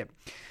expected.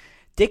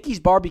 Dickey's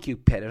Barbecue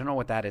Pit. I don't know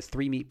what that is.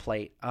 3-meat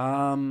plate.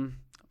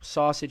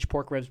 Sausage,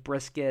 pork ribs,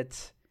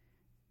 brisket.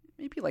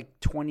 Maybe like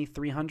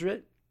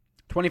 2,300.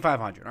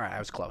 2,500. All right, I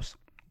was close.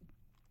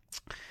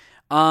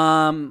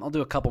 I'll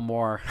do a couple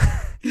more.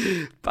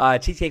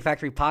 Cheesecake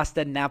Factory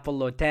pasta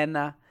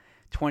Napolitana,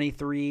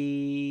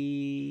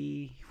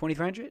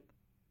 2,300.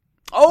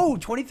 Oh,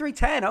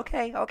 2,310.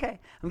 Okay.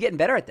 I'm getting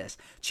better at this.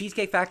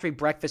 Cheesecake Factory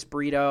breakfast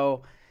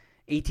burrito,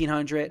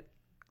 1,800.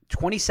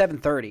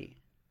 2730.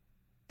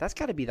 That's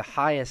got to be the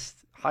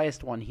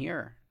highest one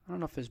here. I don't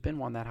know if there's been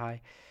one that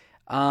high.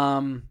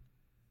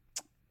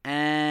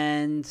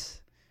 And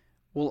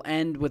we'll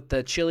end with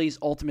the Chili's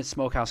Ultimate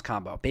Smokehouse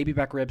Combo. Baby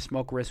back ribs,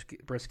 smoked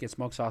brisket,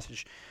 smoked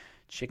sausage,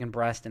 chicken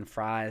breast, and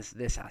fries.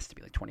 This has to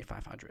be like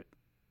 $2,500. It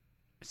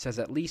says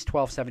at least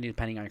 $1,270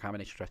 depending on your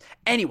combination of dress.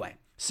 Anyway,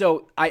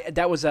 so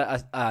that was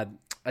a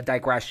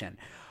digression.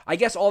 I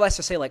guess all that's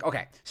to say, like,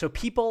 okay, so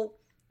people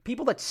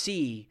that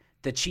see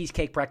the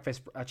Cheesecake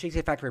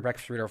Factory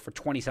breakfast burrito for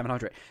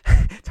 $2,700,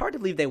 it's hard to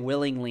believe they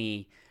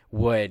willingly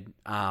would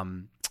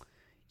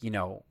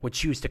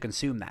choose to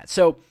consume that.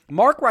 So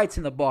Mark writes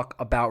in the book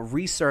about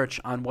research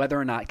on whether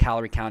or not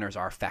calorie counters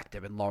are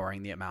effective in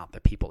lowering the amount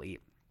that people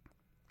eat.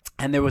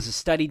 And there was a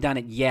study done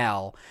at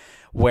Yale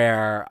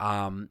where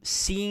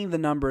seeing the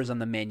numbers on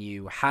the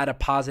menu had a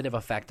positive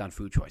effect on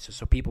food choices.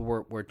 So people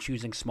were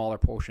choosing smaller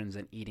portions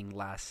and eating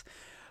less.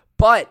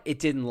 But it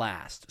didn't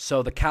last.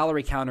 So the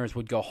calorie counters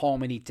would go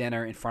home and eat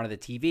dinner in front of the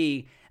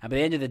TV. And by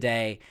the end of the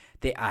day,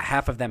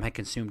 half of them had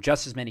consumed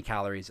just as many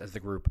calories as the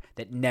group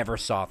that never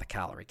saw the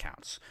calorie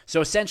counts.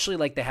 So essentially,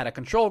 like, they had a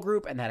control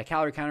group and they had a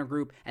calorie counter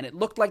group. And it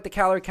looked like the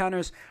calorie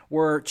counters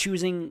were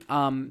choosing,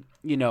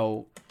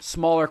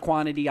 smaller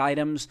quantity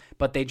items,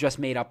 but they just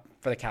made up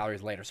for the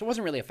calories later. So it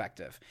wasn't really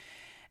effective.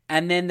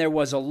 And then there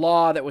was a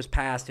law that was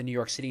passed in New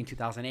York City in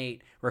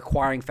 2008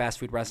 requiring fast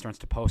food restaurants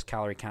to post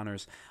calorie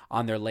counters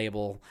on their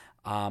label,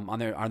 on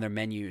their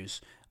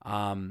menus.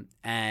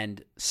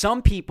 And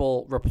some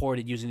people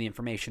reported using the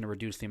information to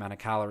reduce the amount of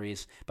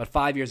calories, but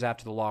 5 years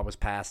after the law was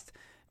passed,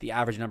 the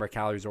average number of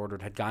calories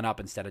ordered had gone up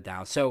instead of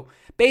down. So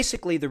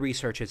basically the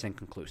research is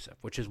inconclusive,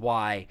 which is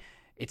why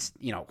it's,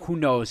 who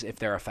knows if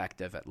they're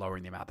effective at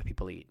lowering the amount that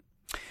people eat.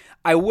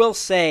 I will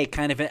say,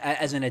 kind of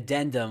as an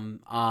addendum,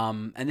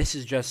 and this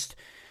is just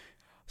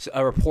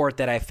a report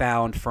that I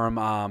found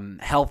from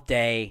Health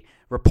Day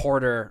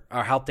Reporter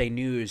or Health Day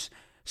News.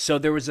 So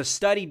there was a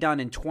study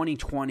done in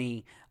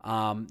 2020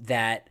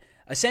 that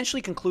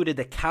essentially concluded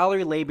that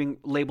calorie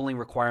labeling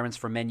requirements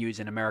for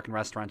menus in American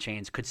restaurant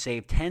chains could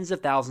save tens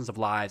of thousands of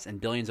lives and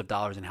billions of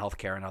dollars in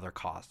healthcare and other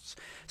costs.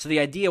 So the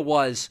idea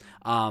is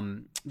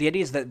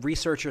that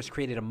researchers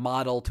created a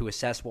model to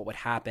assess what would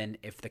happen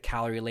if the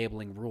calorie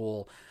labeling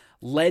rule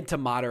led to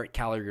moderate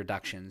calorie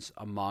reductions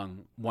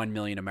among 1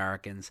 million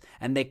Americans.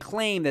 And they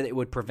claim that it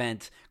would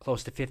prevent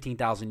close to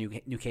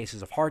 15,000 new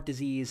cases of heart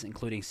disease,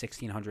 including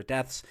 1,600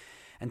 deaths,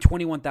 and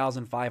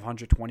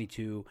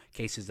 21,522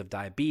 cases of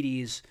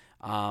diabetes.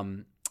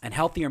 And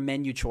healthier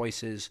menu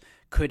choices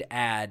could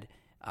add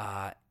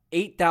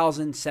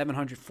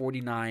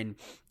 8,749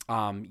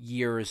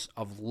 years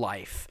of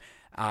life.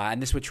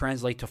 And this would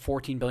translate to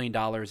 $14 billion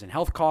in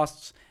health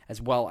costs, as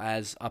well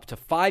as up to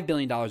 $5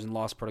 billion in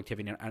lost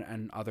productivity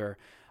and other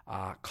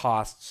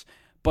costs.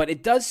 But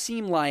it does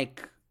seem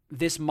like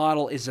this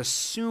model is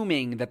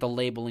assuming that the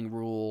labeling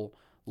rule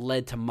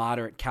led to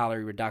moderate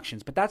calorie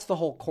reductions. But that's the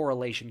whole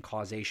correlation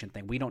causation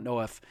thing. We don't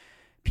know if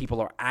people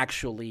are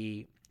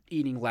actually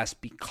eating less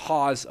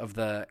because of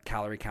the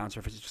calorie counts or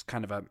if it's just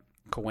kind of a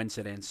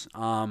coincidence.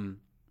 And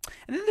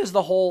then there's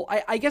the whole.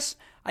 I guess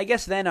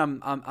then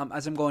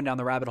as I'm going down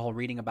the rabbit hole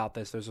reading about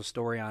this, there's a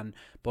story on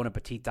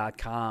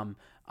bonappetit.com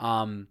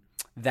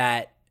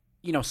that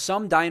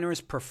some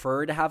diners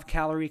prefer to have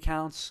calorie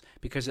counts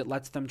because it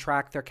lets them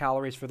track their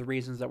calories for the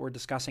reasons that we're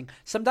discussing.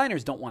 Some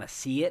diners don't want to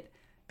see it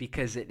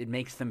because it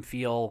makes them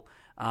feel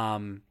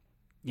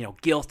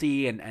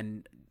guilty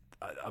and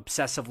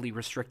obsessively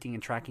restricting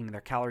and tracking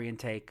their calorie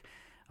intake.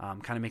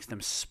 Kind of makes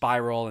them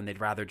spiral, and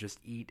they'd rather just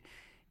eat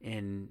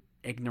in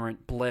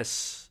ignorant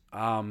bliss.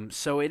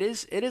 So it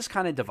is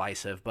kind of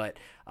divisive, but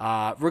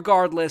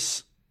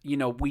regardless,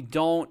 we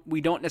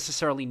don't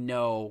necessarily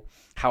know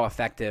how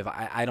effective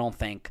I don't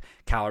think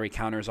calorie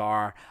counters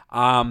are.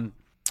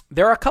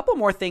 There are a couple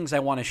more things I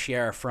want to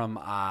share from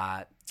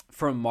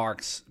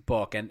Mark's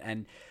book,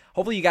 and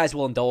hopefully you guys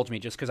will indulge me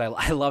just because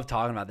I love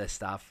talking about this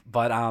stuff.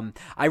 But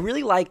I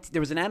really liked –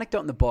 there was an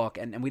anecdote in the book,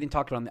 and we didn't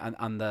talk about it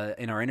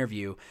in our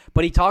interview,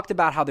 but he talked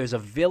about how there's a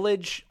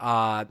village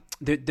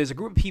there's a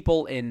group of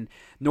people in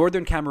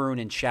northern Cameroon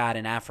and Chad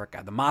in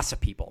Africa, the Massa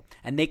people,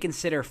 and they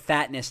consider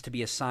fatness to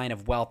be a sign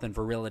of wealth and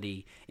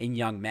virility in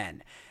young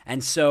men.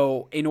 And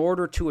so in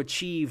order to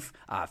achieve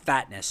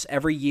fatness,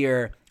 every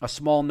year a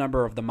small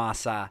number of the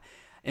Massa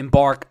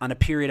embark on a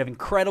period of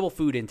incredible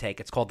food intake.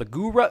 It's called the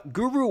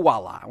Guru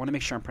Wala. I want to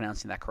make sure I'm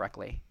pronouncing that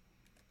correctly.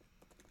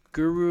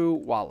 Guru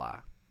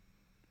Wala.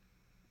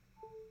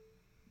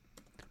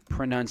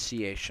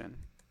 Pronunciation.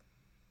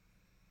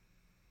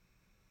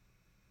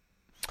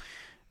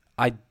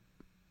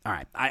 All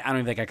right, I don't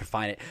even think I could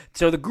find it.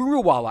 So the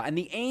Guru Wala, and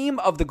the aim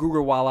of the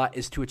Guru Wala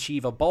is to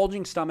achieve a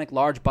bulging stomach,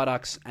 large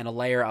buttocks, and a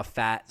layer of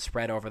fat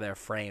spread over their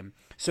frame.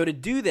 So to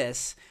do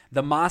this,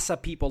 the Massa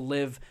people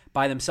live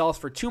by themselves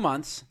for 2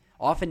 months,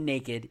 often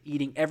naked,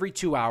 eating every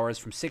 2 hours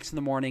from 6 in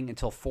the morning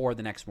until 4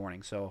 the next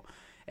morning. So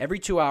every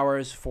 2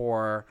 hours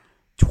for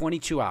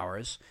 22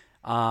 hours,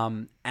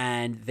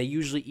 and they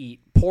usually eat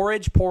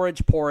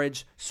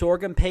porridge,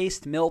 sorghum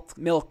paste,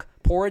 milk,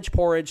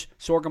 porridge,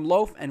 sorghum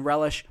loaf and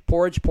relish,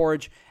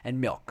 porridge,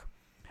 and milk.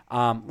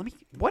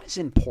 What is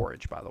in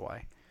porridge, by the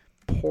way?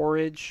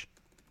 Porridge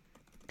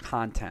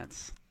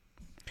contents.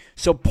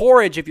 So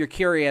porridge, if you're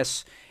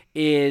curious,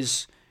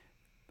 is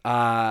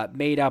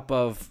made up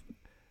of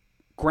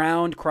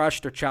ground,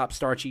 crushed, or chopped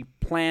starchy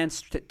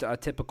plants,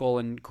 typical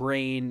in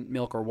grain,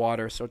 milk, or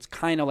water. So it's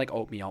kind of like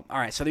oatmeal. All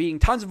right, so they're eating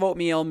tons of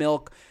oatmeal,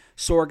 milk,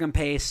 sorghum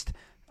paste.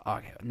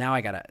 Okay, now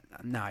I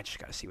just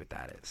gotta see what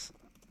that is.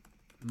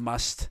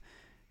 Must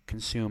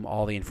consume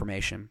all the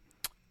information.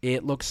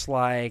 It looks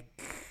like,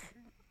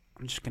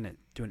 I'm just gonna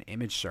do an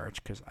image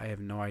search because I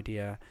have no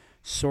idea.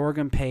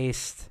 Sorghum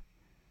paste.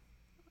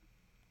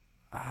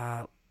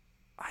 I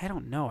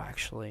don't know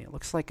actually. It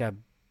looks like a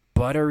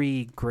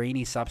buttery,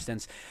 grainy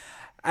substance.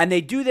 And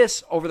they do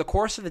this over the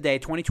course of the day,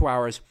 22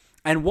 hours,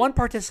 and one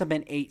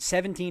participant ate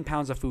 17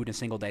 pounds of food in a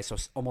single day, so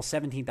almost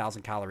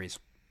 17,000 calories.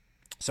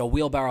 So a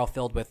wheelbarrow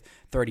filled with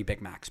 30 Big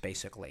Macs,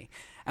 basically.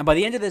 And by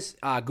the end of this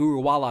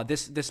Guru Wala,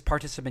 this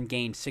participant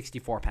gained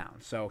 64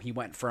 pounds. So he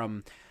went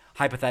from,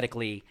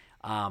 hypothetically,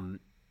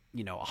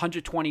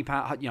 120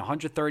 pounds,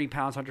 130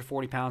 pounds,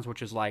 140 pounds,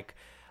 which is like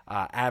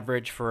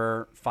average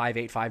for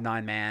 5'8",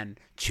 5'9" man,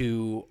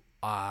 to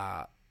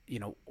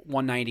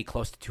 190,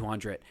 close to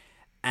 200.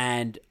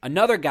 And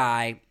another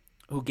guy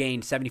who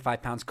gained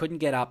 75 pounds couldn't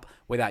get up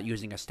without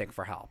using a stick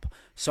for help.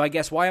 So I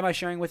guess, why am I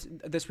sharing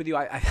this with you?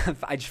 I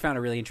just found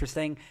it really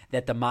interesting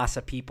that the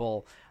Masa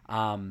people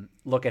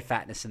look at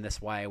fatness in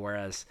this way,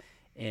 whereas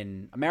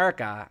in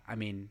America, I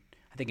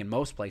think in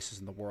most places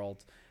in the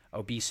world,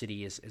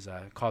 obesity is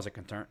a cause of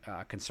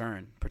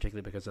concern,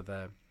 particularly because of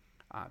the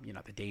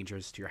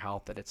dangers to your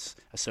health that it's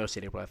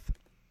associated with.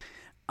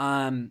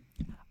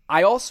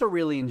 I also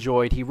really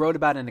enjoyed, he wrote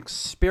about an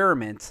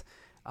experiment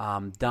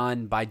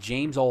done by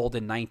James Old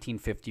in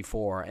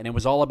 1954, and it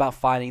was all about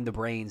finding the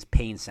brain's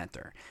pain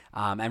center.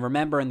 And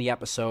remember in the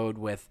episode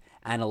with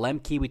Anna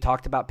Lemke, we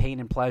talked about pain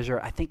and pleasure.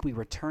 I think we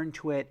returned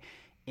to it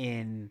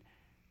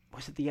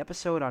was it the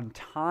episode on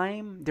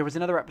time? There was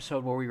another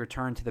episode where we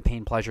returned to the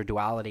pain-pleasure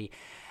duality.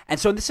 And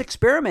so in this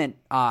experiment,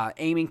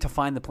 aiming to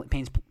find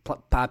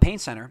the pain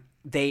center,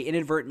 they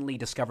inadvertently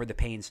discovered the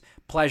pain's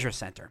pleasure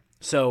center.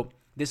 So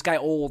this guy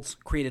Olds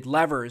created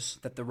levers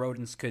that the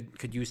rodents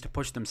could use to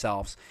push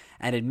themselves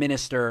and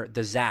administer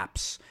the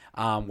zaps,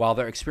 while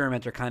their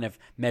experimenter kind of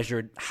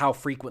measured how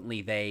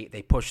frequently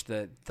they pushed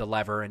the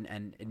lever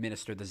and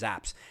administered the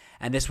zaps.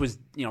 And this was,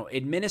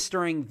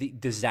 administering the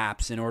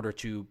zaps in order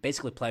to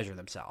basically pleasure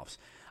themselves,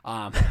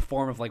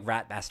 form of like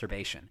rat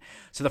masturbation.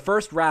 So the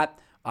first rat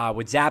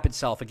would zap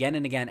itself again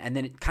and again, and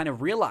then it kind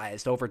of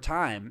realized over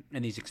time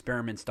in these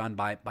experiments done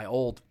by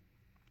Old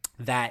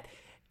that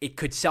it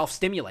could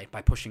self-stimulate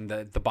by pushing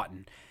the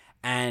button.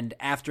 And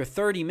after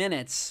 30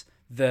 minutes,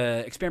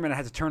 the experimenter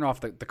had to turn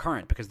off the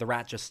current because the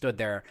rat just stood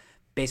there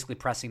basically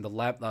pressing the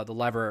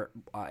lever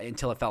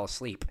until it fell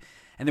asleep.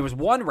 And there was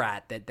one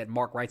rat that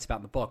Mark writes about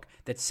in the book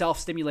that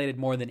self-stimulated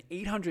more than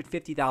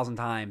 850,000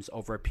 times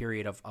over a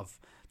period of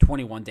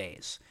 21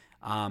 days.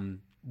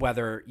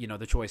 Whether,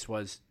 the choice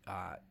was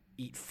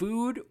eat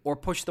food or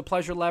push the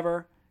pleasure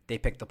lever, they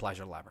picked the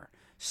pleasure lever.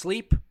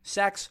 Sleep,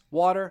 sex,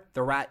 water,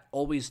 the rat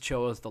always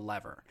chose the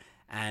lever,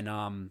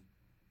 and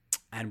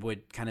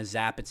would kind of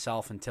zap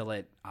itself until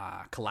it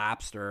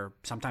collapsed or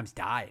sometimes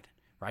died,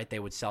 right? They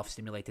would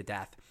self-stimulate to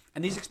death.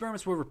 And these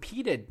experiments were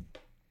repeated,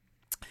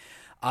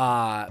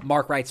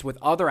 Mark writes, with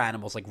other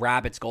animals like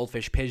rabbits,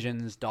 goldfish,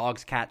 pigeons,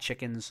 dogs, cats,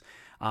 chickens.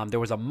 There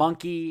was a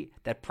monkey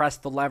that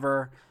pressed the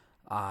lever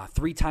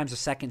 3 times a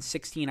second,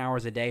 16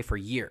 hours a day for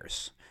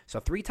years. So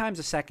 3 times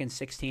a second,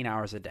 16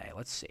 hours a day.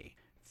 Let's see.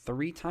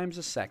 3 times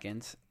a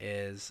second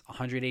is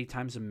 180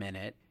 times a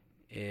minute,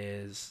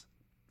 is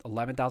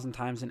 11,000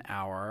 times an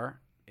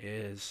hour,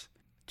 is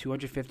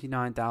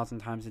 259,000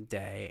 times a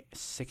day,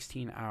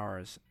 16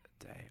 hours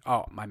a day.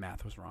 Oh, my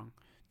math was wrong.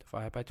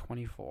 Divided by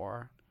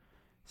 24,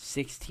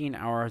 16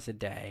 hours a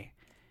day.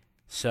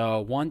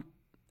 So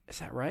is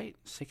that right?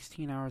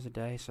 16 hours a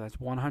day. So that's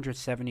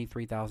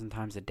 173,000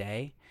 times a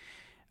day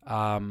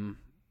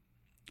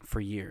for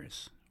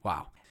years.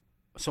 Wow.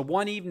 So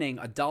one evening,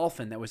 a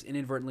dolphin that was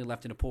inadvertently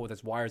left in a pool with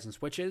its wires and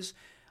switches,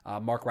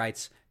 Mark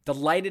writes,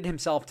 delighted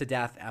himself to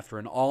death after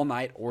an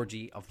all-night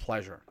orgy of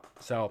pleasure.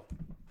 So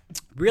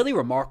really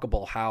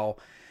remarkable how,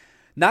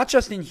 not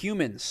just in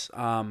humans,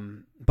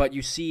 but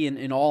you see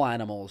in all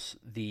animals,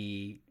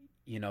 the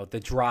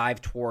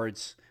drive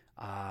towards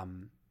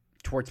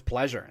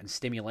pleasure and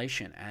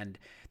stimulation. And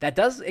that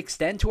does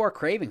extend to our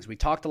cravings. We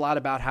talked a lot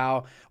about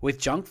how with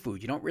junk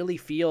food, you don't really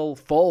feel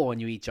full when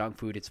you eat junk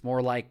food. It's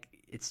more like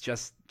it's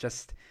just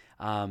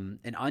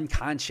an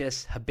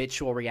unconscious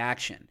habitual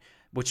reaction,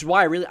 which is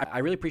why I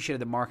really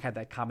appreciated that Mark had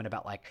that comment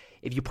about, like,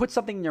 if you put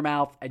something in your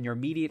mouth and your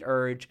immediate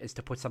urge is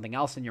to put something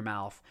else in your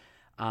mouth,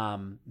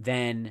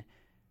 then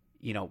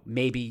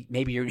maybe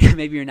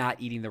you're not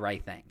eating the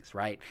right things,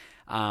 right?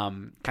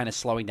 Kind of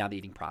slowing down the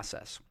eating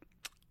process.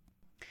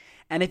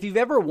 And if you've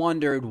ever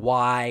wondered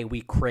why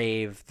we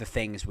crave the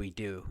things we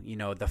do,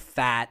 the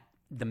fat,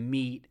 the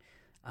meat,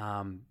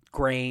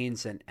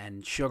 grains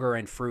and sugar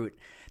and fruit.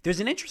 There's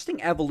an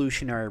interesting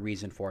evolutionary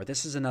reason for it.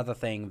 This is another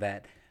thing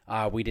that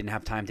we didn't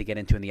have time to get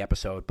into in the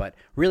episode, but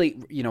really,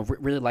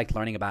 really liked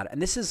learning about it.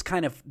 And this is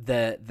kind of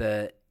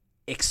the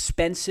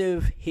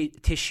expensive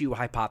tissue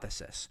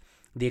hypothesis.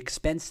 The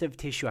expensive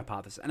tissue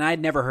hypothesis. And I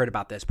had never heard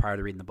about this prior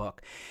to reading the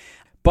book.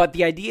 But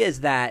the idea is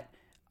that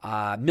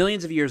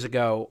millions of years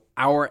ago,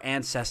 our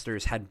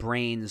ancestors had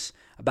brains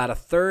about a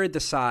third the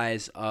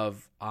size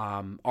of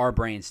our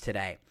brains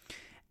today.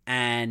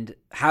 And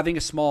having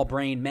a small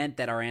brain meant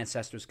that our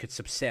ancestors could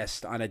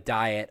subsist on a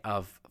diet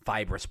of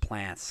fibrous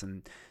plants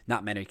and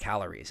not many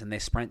calories. And they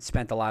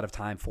spent a lot of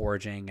time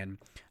foraging and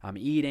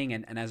eating.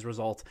 And as a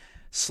result,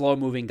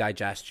 slow-moving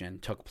digestion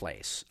took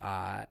place,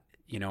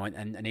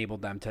 and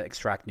enabled them to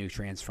extract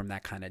nutrients from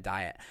that kind of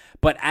diet.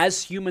 But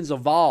as humans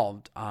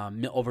evolved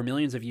over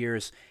millions of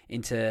years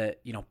into,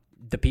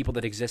 the people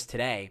that exist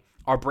today,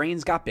 our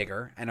brains got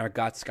bigger and our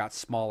guts got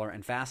smaller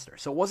and faster.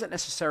 So it wasn't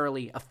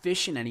necessarily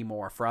efficient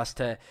anymore for us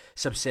to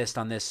subsist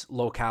on this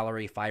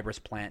low-calorie, fibrous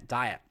plant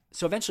diet.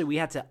 So eventually we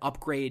had to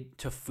upgrade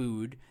to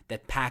food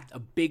that packed a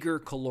bigger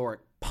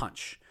caloric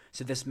punch.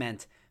 So this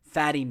meant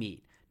fatty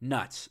meat,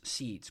 nuts,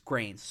 seeds,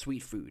 grains,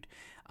 sweet food.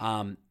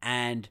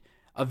 And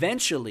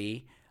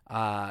eventually,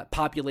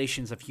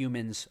 populations of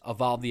humans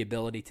evolved the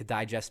ability to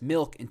digest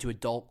milk into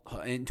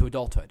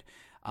adulthood,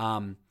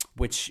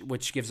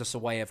 which gives us a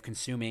way of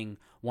consuming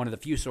one of the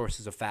few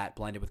sources of fat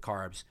blended with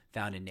carbs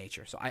found in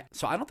nature. So I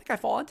don't think I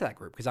fall into that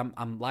group because I'm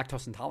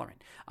lactose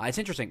intolerant. It's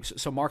interesting.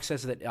 So Mark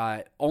says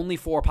that only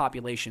 4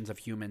 populations of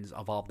humans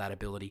evolved that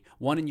ability: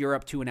 1 in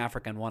Europe, 2 in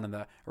Africa, and 1 in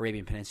the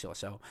Arabian Peninsula.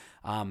 So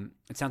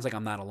it sounds like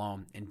I'm not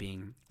alone in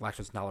being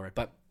lactose intolerant.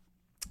 But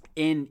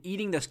in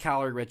eating this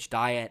calorie-rich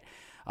diet,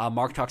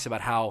 Mark talks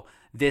about how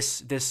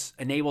this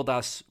enabled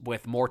us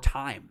with more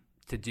time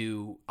to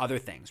do other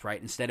things, right?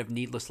 Instead of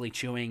needlessly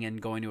chewing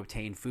and going to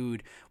obtain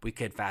food, we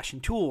could fashion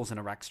tools and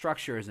erect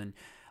structures and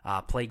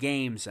play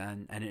games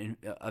and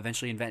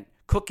eventually invent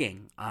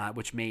cooking,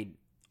 which made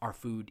our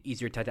food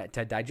easier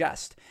to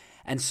digest.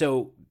 And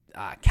so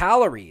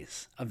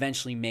calories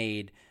eventually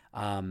made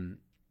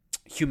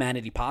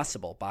humanity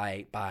possible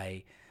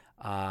by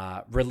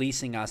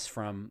releasing us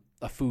from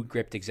a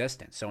food-gripped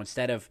existence. So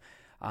instead of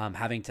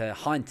having to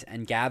hunt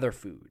and gather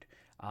food,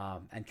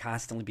 and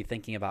constantly be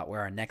thinking about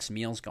where our next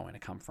meal is going to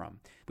come from,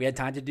 we had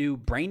time to do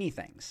brainy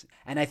things.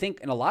 And I think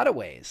in a lot of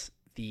ways,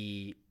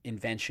 the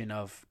invention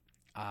of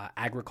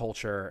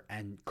agriculture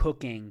and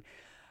cooking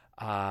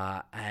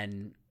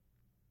and,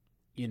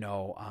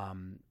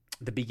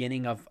 the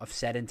beginning of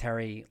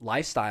sedentary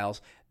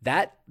lifestyles,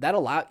 that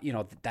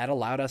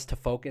allowed us to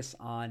focus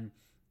on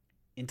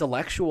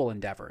intellectual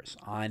endeavors,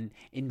 on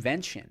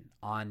invention,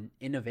 on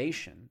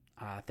innovation,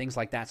 things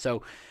like that.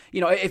 So,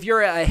 if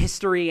you're a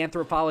history,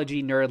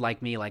 anthropology nerd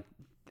like me, like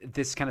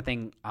this kind of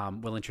thing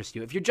will interest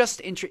you. If you're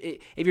just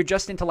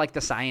into like the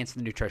science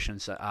and the nutrition,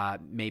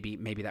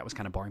 maybe that was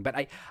kind of boring. But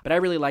I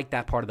really like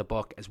that part of the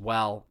book as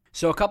well.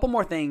 So a couple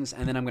more things,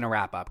 and then I'm going to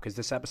wrap up because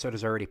this episode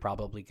is already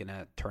probably going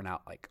to turn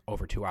out like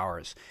over 2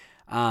 hours.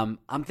 I'm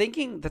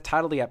thinking the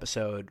title of the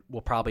episode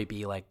will probably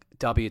be like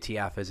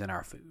WTF is in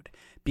our food,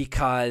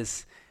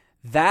 because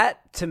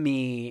that to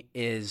me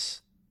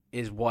is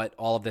what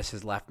all of this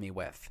has left me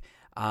with.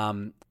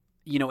 In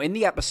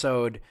the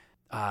episode,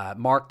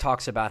 Mark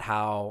talks about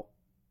how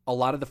a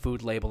lot of the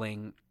food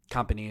labeling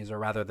companies, or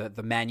rather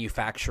the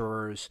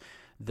manufacturers,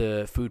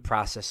 the food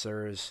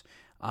processors,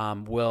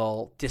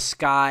 will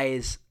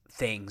disguise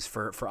things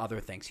for other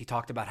things. He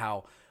talked about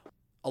how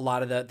a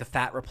lot of the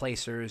fat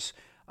replacers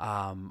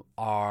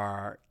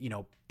are,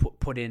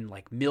 put in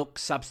like milk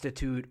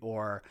substitute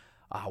or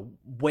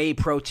whey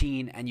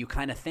protein, and you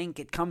kind of think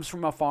it comes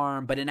from a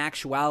farm, but in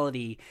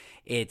actuality,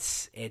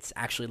 it's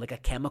actually like a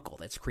chemical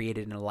that's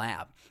created in a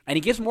lab. And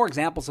he gives more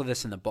examples of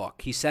this in the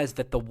book. He says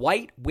that the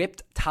white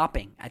whipped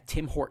topping at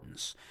Tim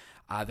Hortons,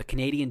 the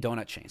Canadian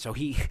donut chain. So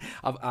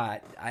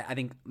I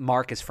think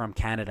Mark is from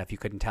Canada, if you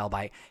couldn't tell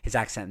by his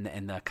accent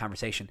in the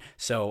conversation.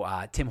 So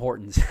Tim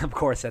Hortons, of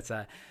course, that's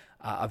a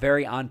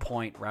very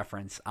on-point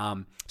reference.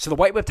 So the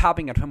white whipped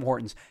topping at Tim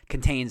Hortons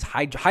contains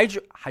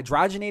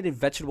hydrogenated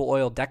vegetable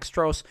oil,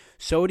 dextrose,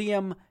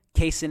 sodium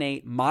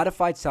caseinate,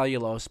 modified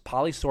cellulose,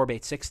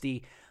 polysorbate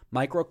 60,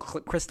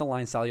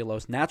 microcrystalline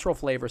cellulose, natural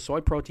flavor, soy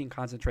protein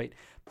concentrate,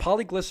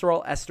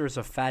 polyglycerol esters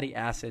of fatty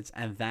acids,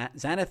 and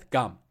xanth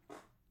gum,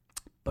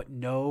 but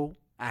no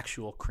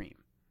actual cream.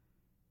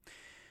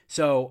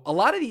 So a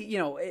lot of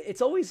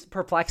it's always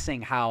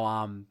perplexing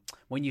how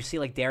when you see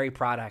like dairy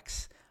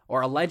products,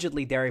 or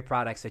allegedly dairy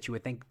products that you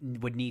would think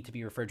would need to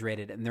be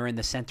refrigerated, and they're in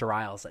the center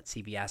aisles at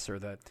CVS or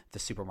the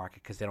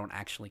supermarket because they don't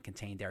actually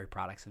contain dairy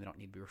products and they don't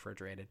need to be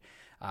refrigerated.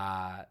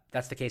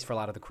 That's the case for a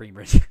lot of the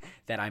creamers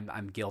that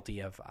I'm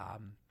guilty of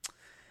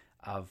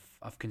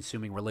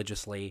consuming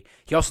religiously.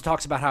 He also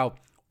talks about how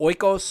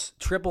Oikos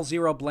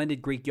 000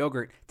 blended Greek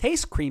yogurt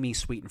tastes creamy,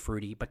 sweet, and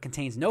fruity, but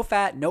contains no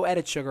fat, no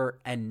added sugar,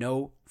 and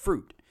no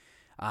fruit.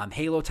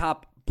 Halo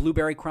Top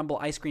blueberry crumble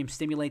ice cream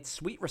stimulates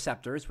sweet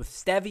receptors with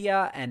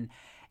stevia and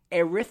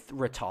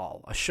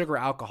erythritol, a sugar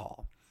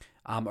alcohol.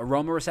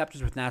 aroma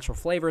receptors with natural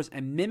flavors,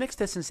 and mimics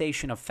the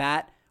sensation of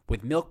fat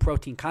with milk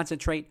protein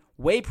concentrate,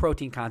 whey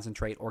protein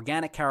concentrate,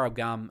 organic carob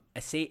gum,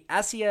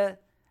 acacia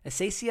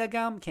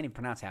gum, can't even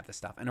pronounce half this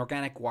stuff, and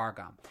organic guar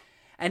gum.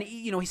 And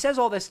he says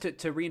all this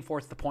to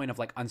reinforce the point of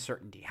like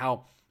uncertainty,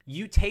 how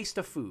you taste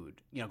a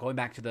food, going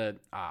back to the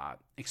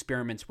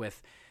experiments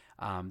with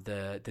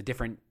the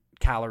different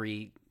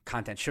calorie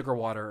content, sugar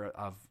water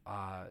of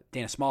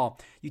Dana Small.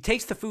 You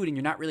taste the food and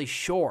you're not really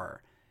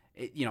sure.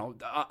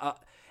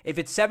 If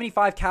it's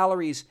 75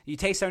 calories, you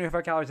taste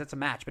 75 calories, that's a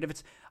match. But if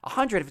it's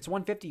 100, if it's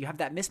 150, you have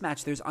that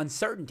mismatch. There's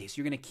uncertainty. So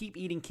you're going to keep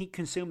eating, keep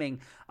consuming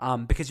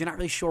because you're not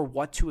really sure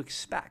what to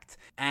expect.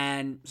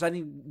 And so I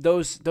think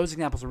those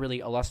examples are really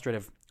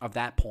illustrative of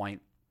that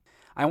point.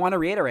 I want to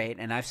reiterate,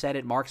 and I've said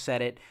it, Mark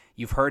said it,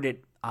 you've heard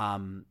it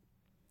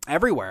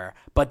everywhere,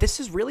 but this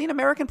is really an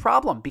American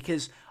problem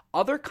because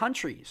other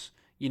countries,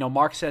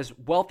 Mark says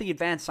wealthy,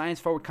 advanced,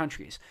 science-forward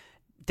countries,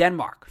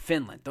 Denmark,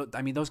 Finland,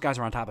 those guys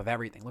are on top of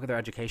everything. Look at their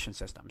education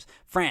systems.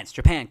 France,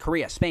 Japan,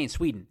 Korea, Spain,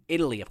 Sweden,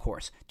 Italy, of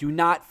course, do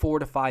not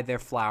fortify their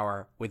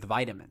flour with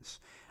vitamins.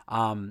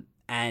 And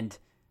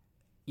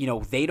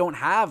they don't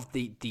have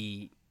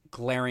the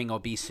glaring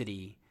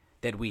obesity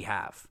that we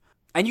have.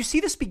 And you see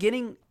this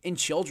beginning in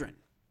children.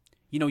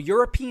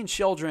 European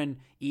children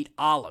eat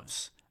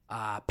olives,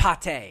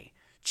 pate,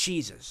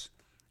 cheeses.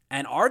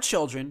 And our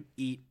children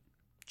eat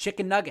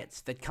chicken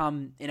nuggets that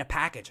come in a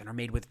package and are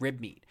made with rib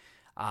meat.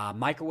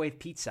 Microwave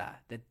pizza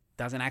that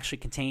doesn't actually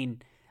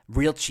contain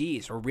real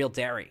cheese or real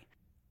dairy.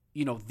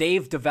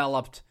 They've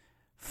developed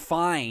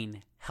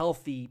fine,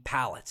 healthy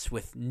palates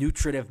with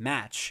nutritive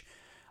match.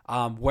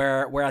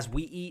 Whereas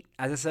we eat,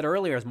 as I said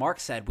earlier, as Mark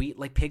said, we eat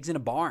like pigs in a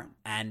barn,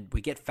 and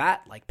we get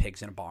fat like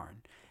pigs in a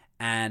barn.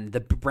 And the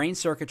brain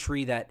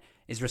circuitry that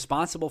is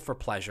responsible for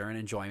pleasure and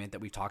enjoyment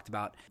that we've talked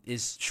about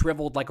is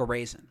shriveled like a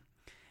raisin.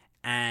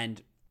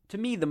 And to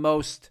me, the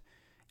most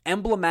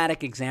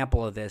emblematic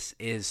example of this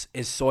is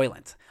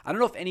Soylent. I don't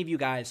know if any of you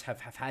guys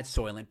have had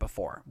Soylent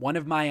before. One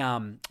of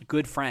my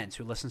good friends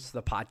who listens to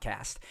the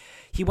podcast,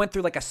 he went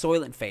through like a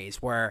Soylent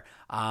phase where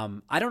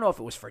I don't know if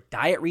it was for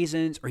diet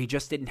reasons or he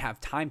just didn't have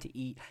time to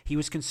eat. He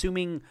was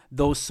consuming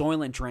those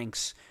Soylent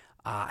drinks,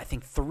 I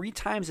think 3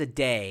 times a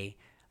day,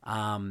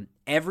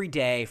 every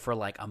day for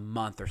like a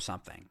month or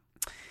something.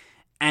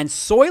 And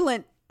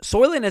Soylent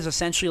is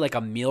essentially like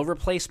a meal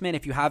replacement.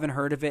 If you haven't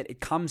heard of it, it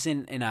comes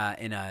in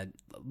a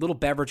little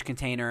beverage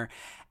container,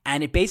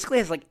 and it basically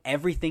has like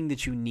everything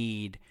that you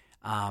need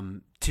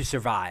to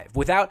survive.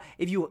 Without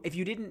if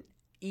you didn't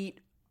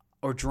eat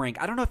or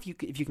drink, I don't know if you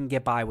can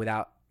get by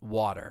without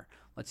water.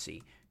 Let's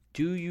see.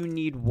 Do you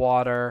need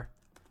water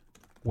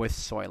with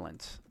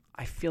Soylent?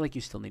 I feel like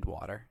you still need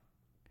water.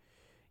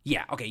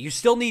 Yeah, okay. You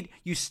still need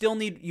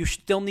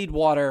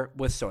water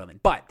with Soylent,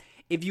 but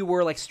if you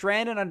were like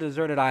stranded on a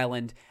deserted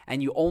island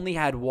and you only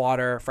had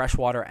water, fresh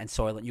water, and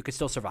Soylent, you could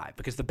still survive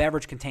because the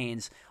beverage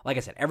contains, like I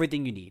said,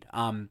 everything you need.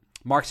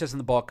 Mark says in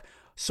the book,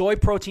 soy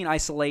protein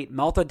isolate,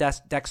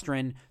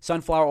 maltodextrin,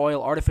 sunflower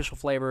oil, artificial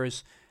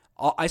flavors,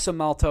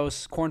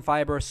 isomaltose, corn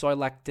fiber, soy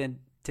lecithin,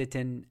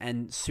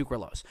 and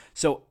sucralose.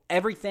 So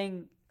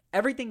everything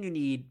you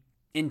need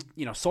in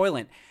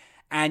Soylent,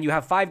 and you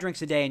have 5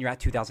 drinks a day and you're at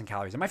 2,000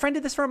 calories. And my friend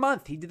did this for a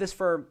month. He did this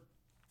for,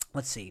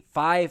 let's see,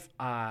 5,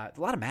 a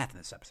lot of math in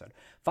this episode.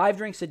 5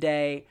 drinks a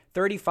day,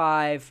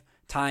 35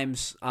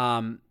 times,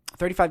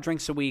 35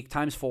 drinks a week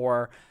times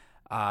 4,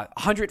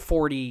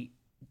 140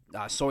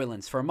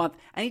 Soylents for a month.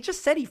 And he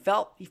just said he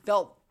felt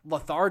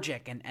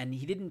lethargic and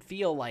he didn't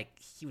feel like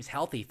he was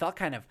healthy. He felt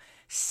kind of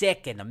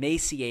sick and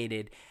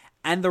emaciated.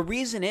 And the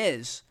reason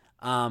is,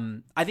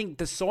 I think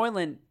the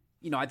Soylent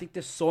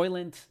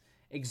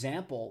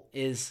example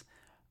is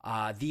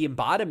the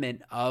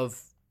embodiment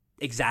of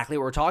exactly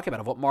what we're talking about,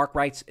 of what Mark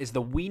writes is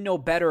the we know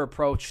better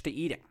approach to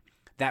eating,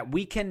 that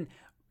we can,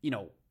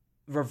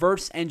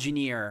 reverse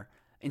engineer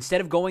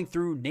instead of going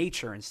through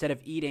nature, instead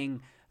of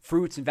eating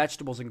fruits and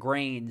vegetables and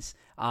grains.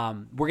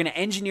 We're going to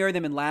engineer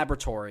them in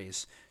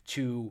laboratories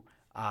to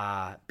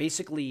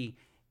basically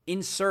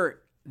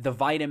insert the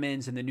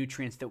vitamins and the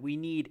nutrients that we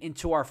need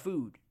into our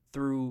food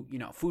through,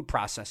 food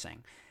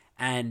processing.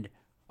 And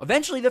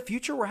eventually the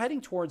future we're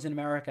heading towards in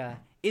America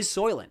is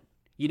Soylent.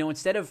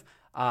 Instead of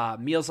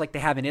meals like they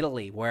have in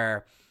Italy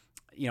where,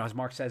 as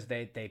Mark says,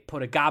 they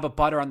put a gob of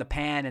butter on the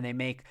pan and they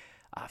make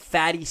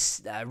fatty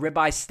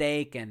ribeye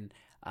steak and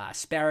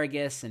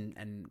asparagus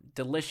and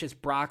delicious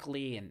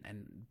broccoli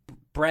and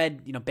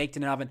bread, baked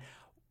in an oven.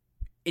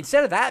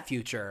 Instead of that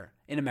future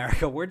in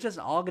America, we're just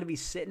all going to be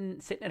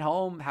sitting at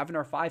home having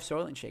our 5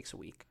 Soylent shakes a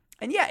week.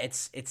 And yeah,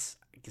 it's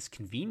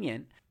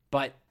convenient,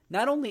 but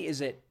not only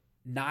is it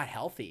not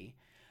healthy,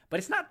 but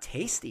it's not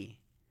tasty.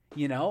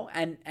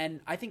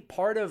 And I think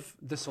part of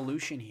the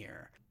solution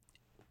here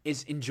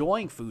is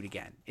enjoying food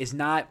again, is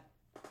not,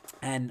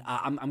 and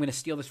I'm going to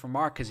steal this from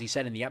Mark because he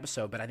said in the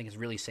episode, but I think it's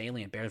really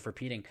salient, bears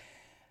repeating,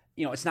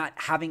 it's not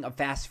having a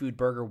fast food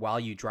burger while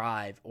you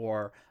drive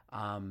or,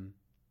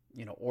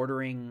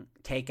 ordering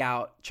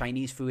takeout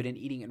Chinese food and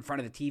eating it in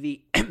front of the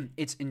TV.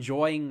 It's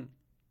enjoying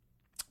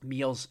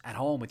meals at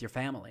home with your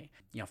family,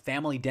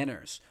 family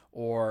dinners,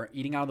 or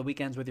eating out on the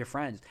weekends with your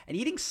friends, and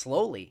eating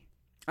slowly.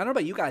 I don't know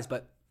about you guys,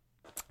 but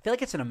I feel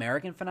like it's an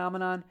American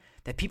phenomenon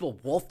that people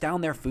wolf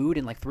down their food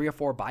in like 3 or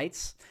 4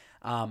 bites.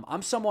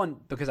 I'm someone,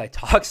 because I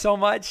talk so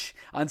much,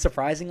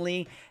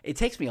 unsurprisingly, it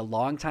takes me a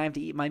long time to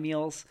eat my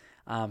meals.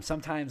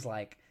 Sometimes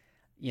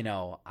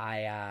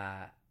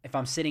if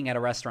I'm sitting at a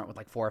restaurant with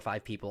like 4 or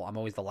 5 people, I'm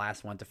always the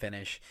last one to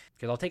finish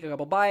because I'll take a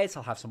couple bites,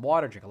 I'll have some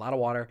water, drink a lot of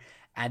water,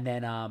 and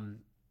then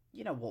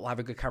we'll have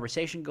a good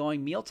conversation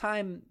going.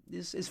 Mealtime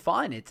is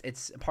fun.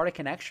 It's a part of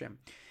connection,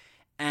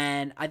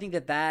 and I think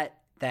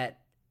that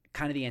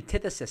kind of the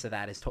antithesis of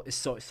that is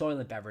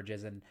soylent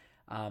beverages and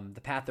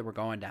the path that we're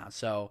going down.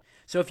 So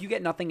if you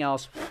get nothing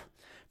else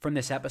from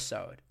this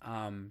episode,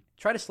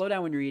 try to slow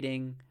down when you're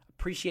eating.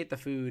 Appreciate the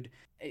food.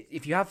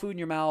 If you have food in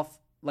your mouth,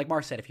 like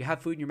Mark said, if you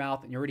have food in your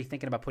mouth and you're already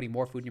thinking about putting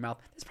more food in your mouth,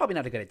 that's probably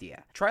not a good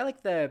idea. Try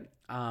like the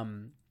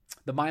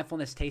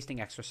mindfulness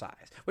tasting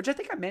exercise, which I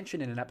think I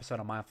mentioned in an episode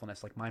on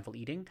mindfulness, like mindful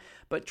eating,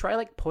 but try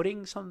like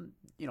putting some,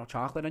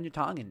 chocolate on your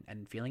tongue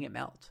and feeling it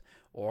melt,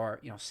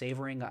 or,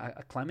 savoring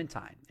a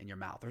clementine in your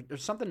mouth, or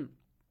there's something,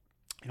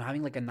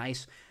 having like a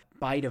nice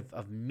bite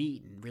of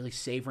meat and really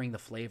savoring the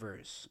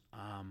flavors.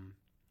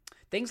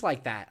 Things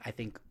like that, I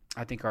think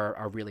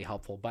are really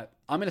helpful. But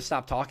I'm going to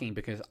stop talking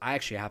because I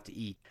actually have to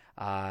eat.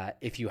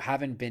 If you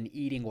haven't been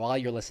eating while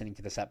you're listening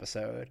to this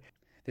episode,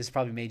 this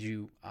probably made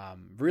you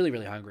really,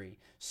 really hungry.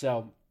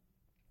 So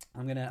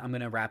I'm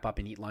gonna wrap up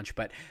and eat lunch.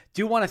 But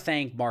do want to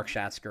thank Mark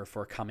Schatzker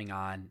for coming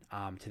on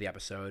to the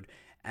episode,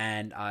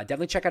 and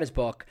definitely check out his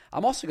book.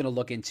 I'm also going to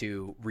look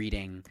into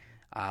reading,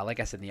 like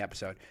I said in the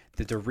episode,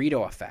 The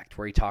Dorito Effect,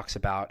 where he talks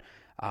about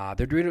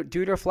the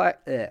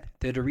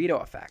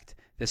Dorito Effect,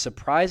 the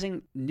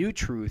surprising new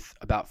truth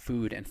about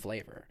food and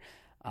flavor.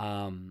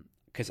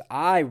 Because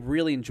I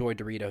really enjoy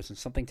Doritos, and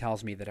something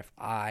tells me that if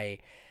I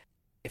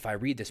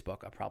read this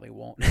book, I probably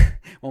won't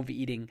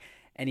be eating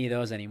any of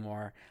those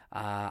anymore.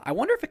 I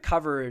wonder if it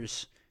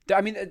covers. I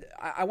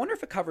wonder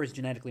if it covers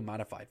genetically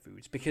modified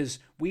foods, because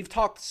we've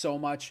covered so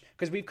much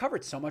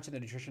of the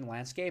nutrition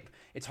landscape.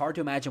 It's hard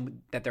to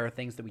imagine that there are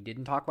things that we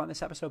didn't talk about in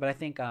this episode. But I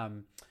think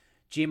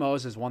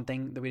GMOs is one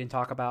thing that we didn't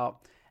talk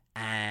about,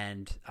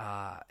 and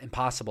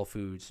impossible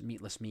foods,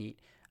 meatless meat.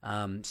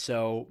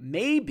 So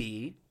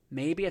maybe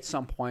at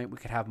some point we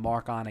could have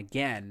Mark on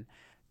again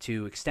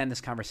to extend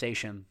this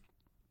conversation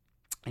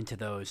into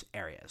those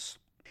areas.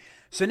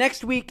 So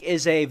next week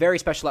is a very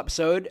special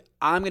episode.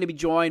 I'm going to be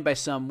joined by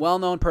some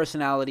well-known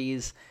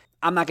personalities.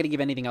 I'm not going to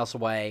give anything else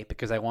away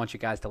because I want you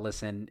guys to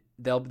listen.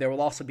 There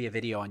will also be a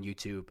video on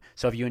YouTube.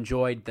 So if you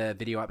enjoyed the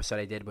video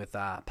episode I did with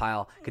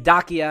Payal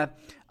Kadakia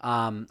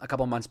a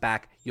couple months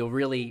back, you'll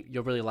really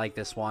like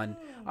this one.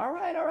 All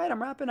right,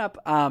 I'm wrapping up.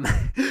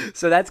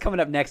 So that's coming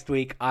up next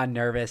week on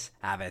Nervous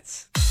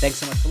Habits. Thanks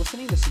so much for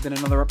listening. This has been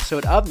another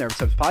episode of Nervous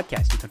Habits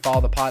Podcast. You can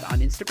follow the pod on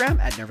Instagram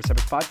at Nervous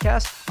Habits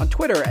Podcast, on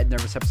Twitter at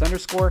Nervous Habits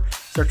 _.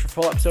 Search for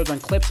full episodes on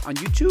clips on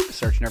YouTube.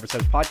 Search Nervous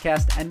Habits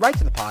Podcast, and write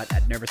to the pod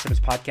at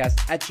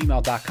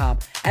nervoushabitspodcast@gmail.com.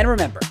 And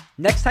remember,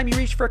 next time you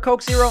reach for a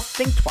Coke Zero,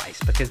 think twice,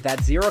 because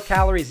that 0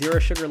 calorie, 0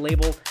 sugar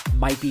label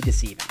might be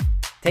deceiving.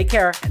 Take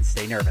care and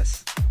stay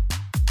nervous.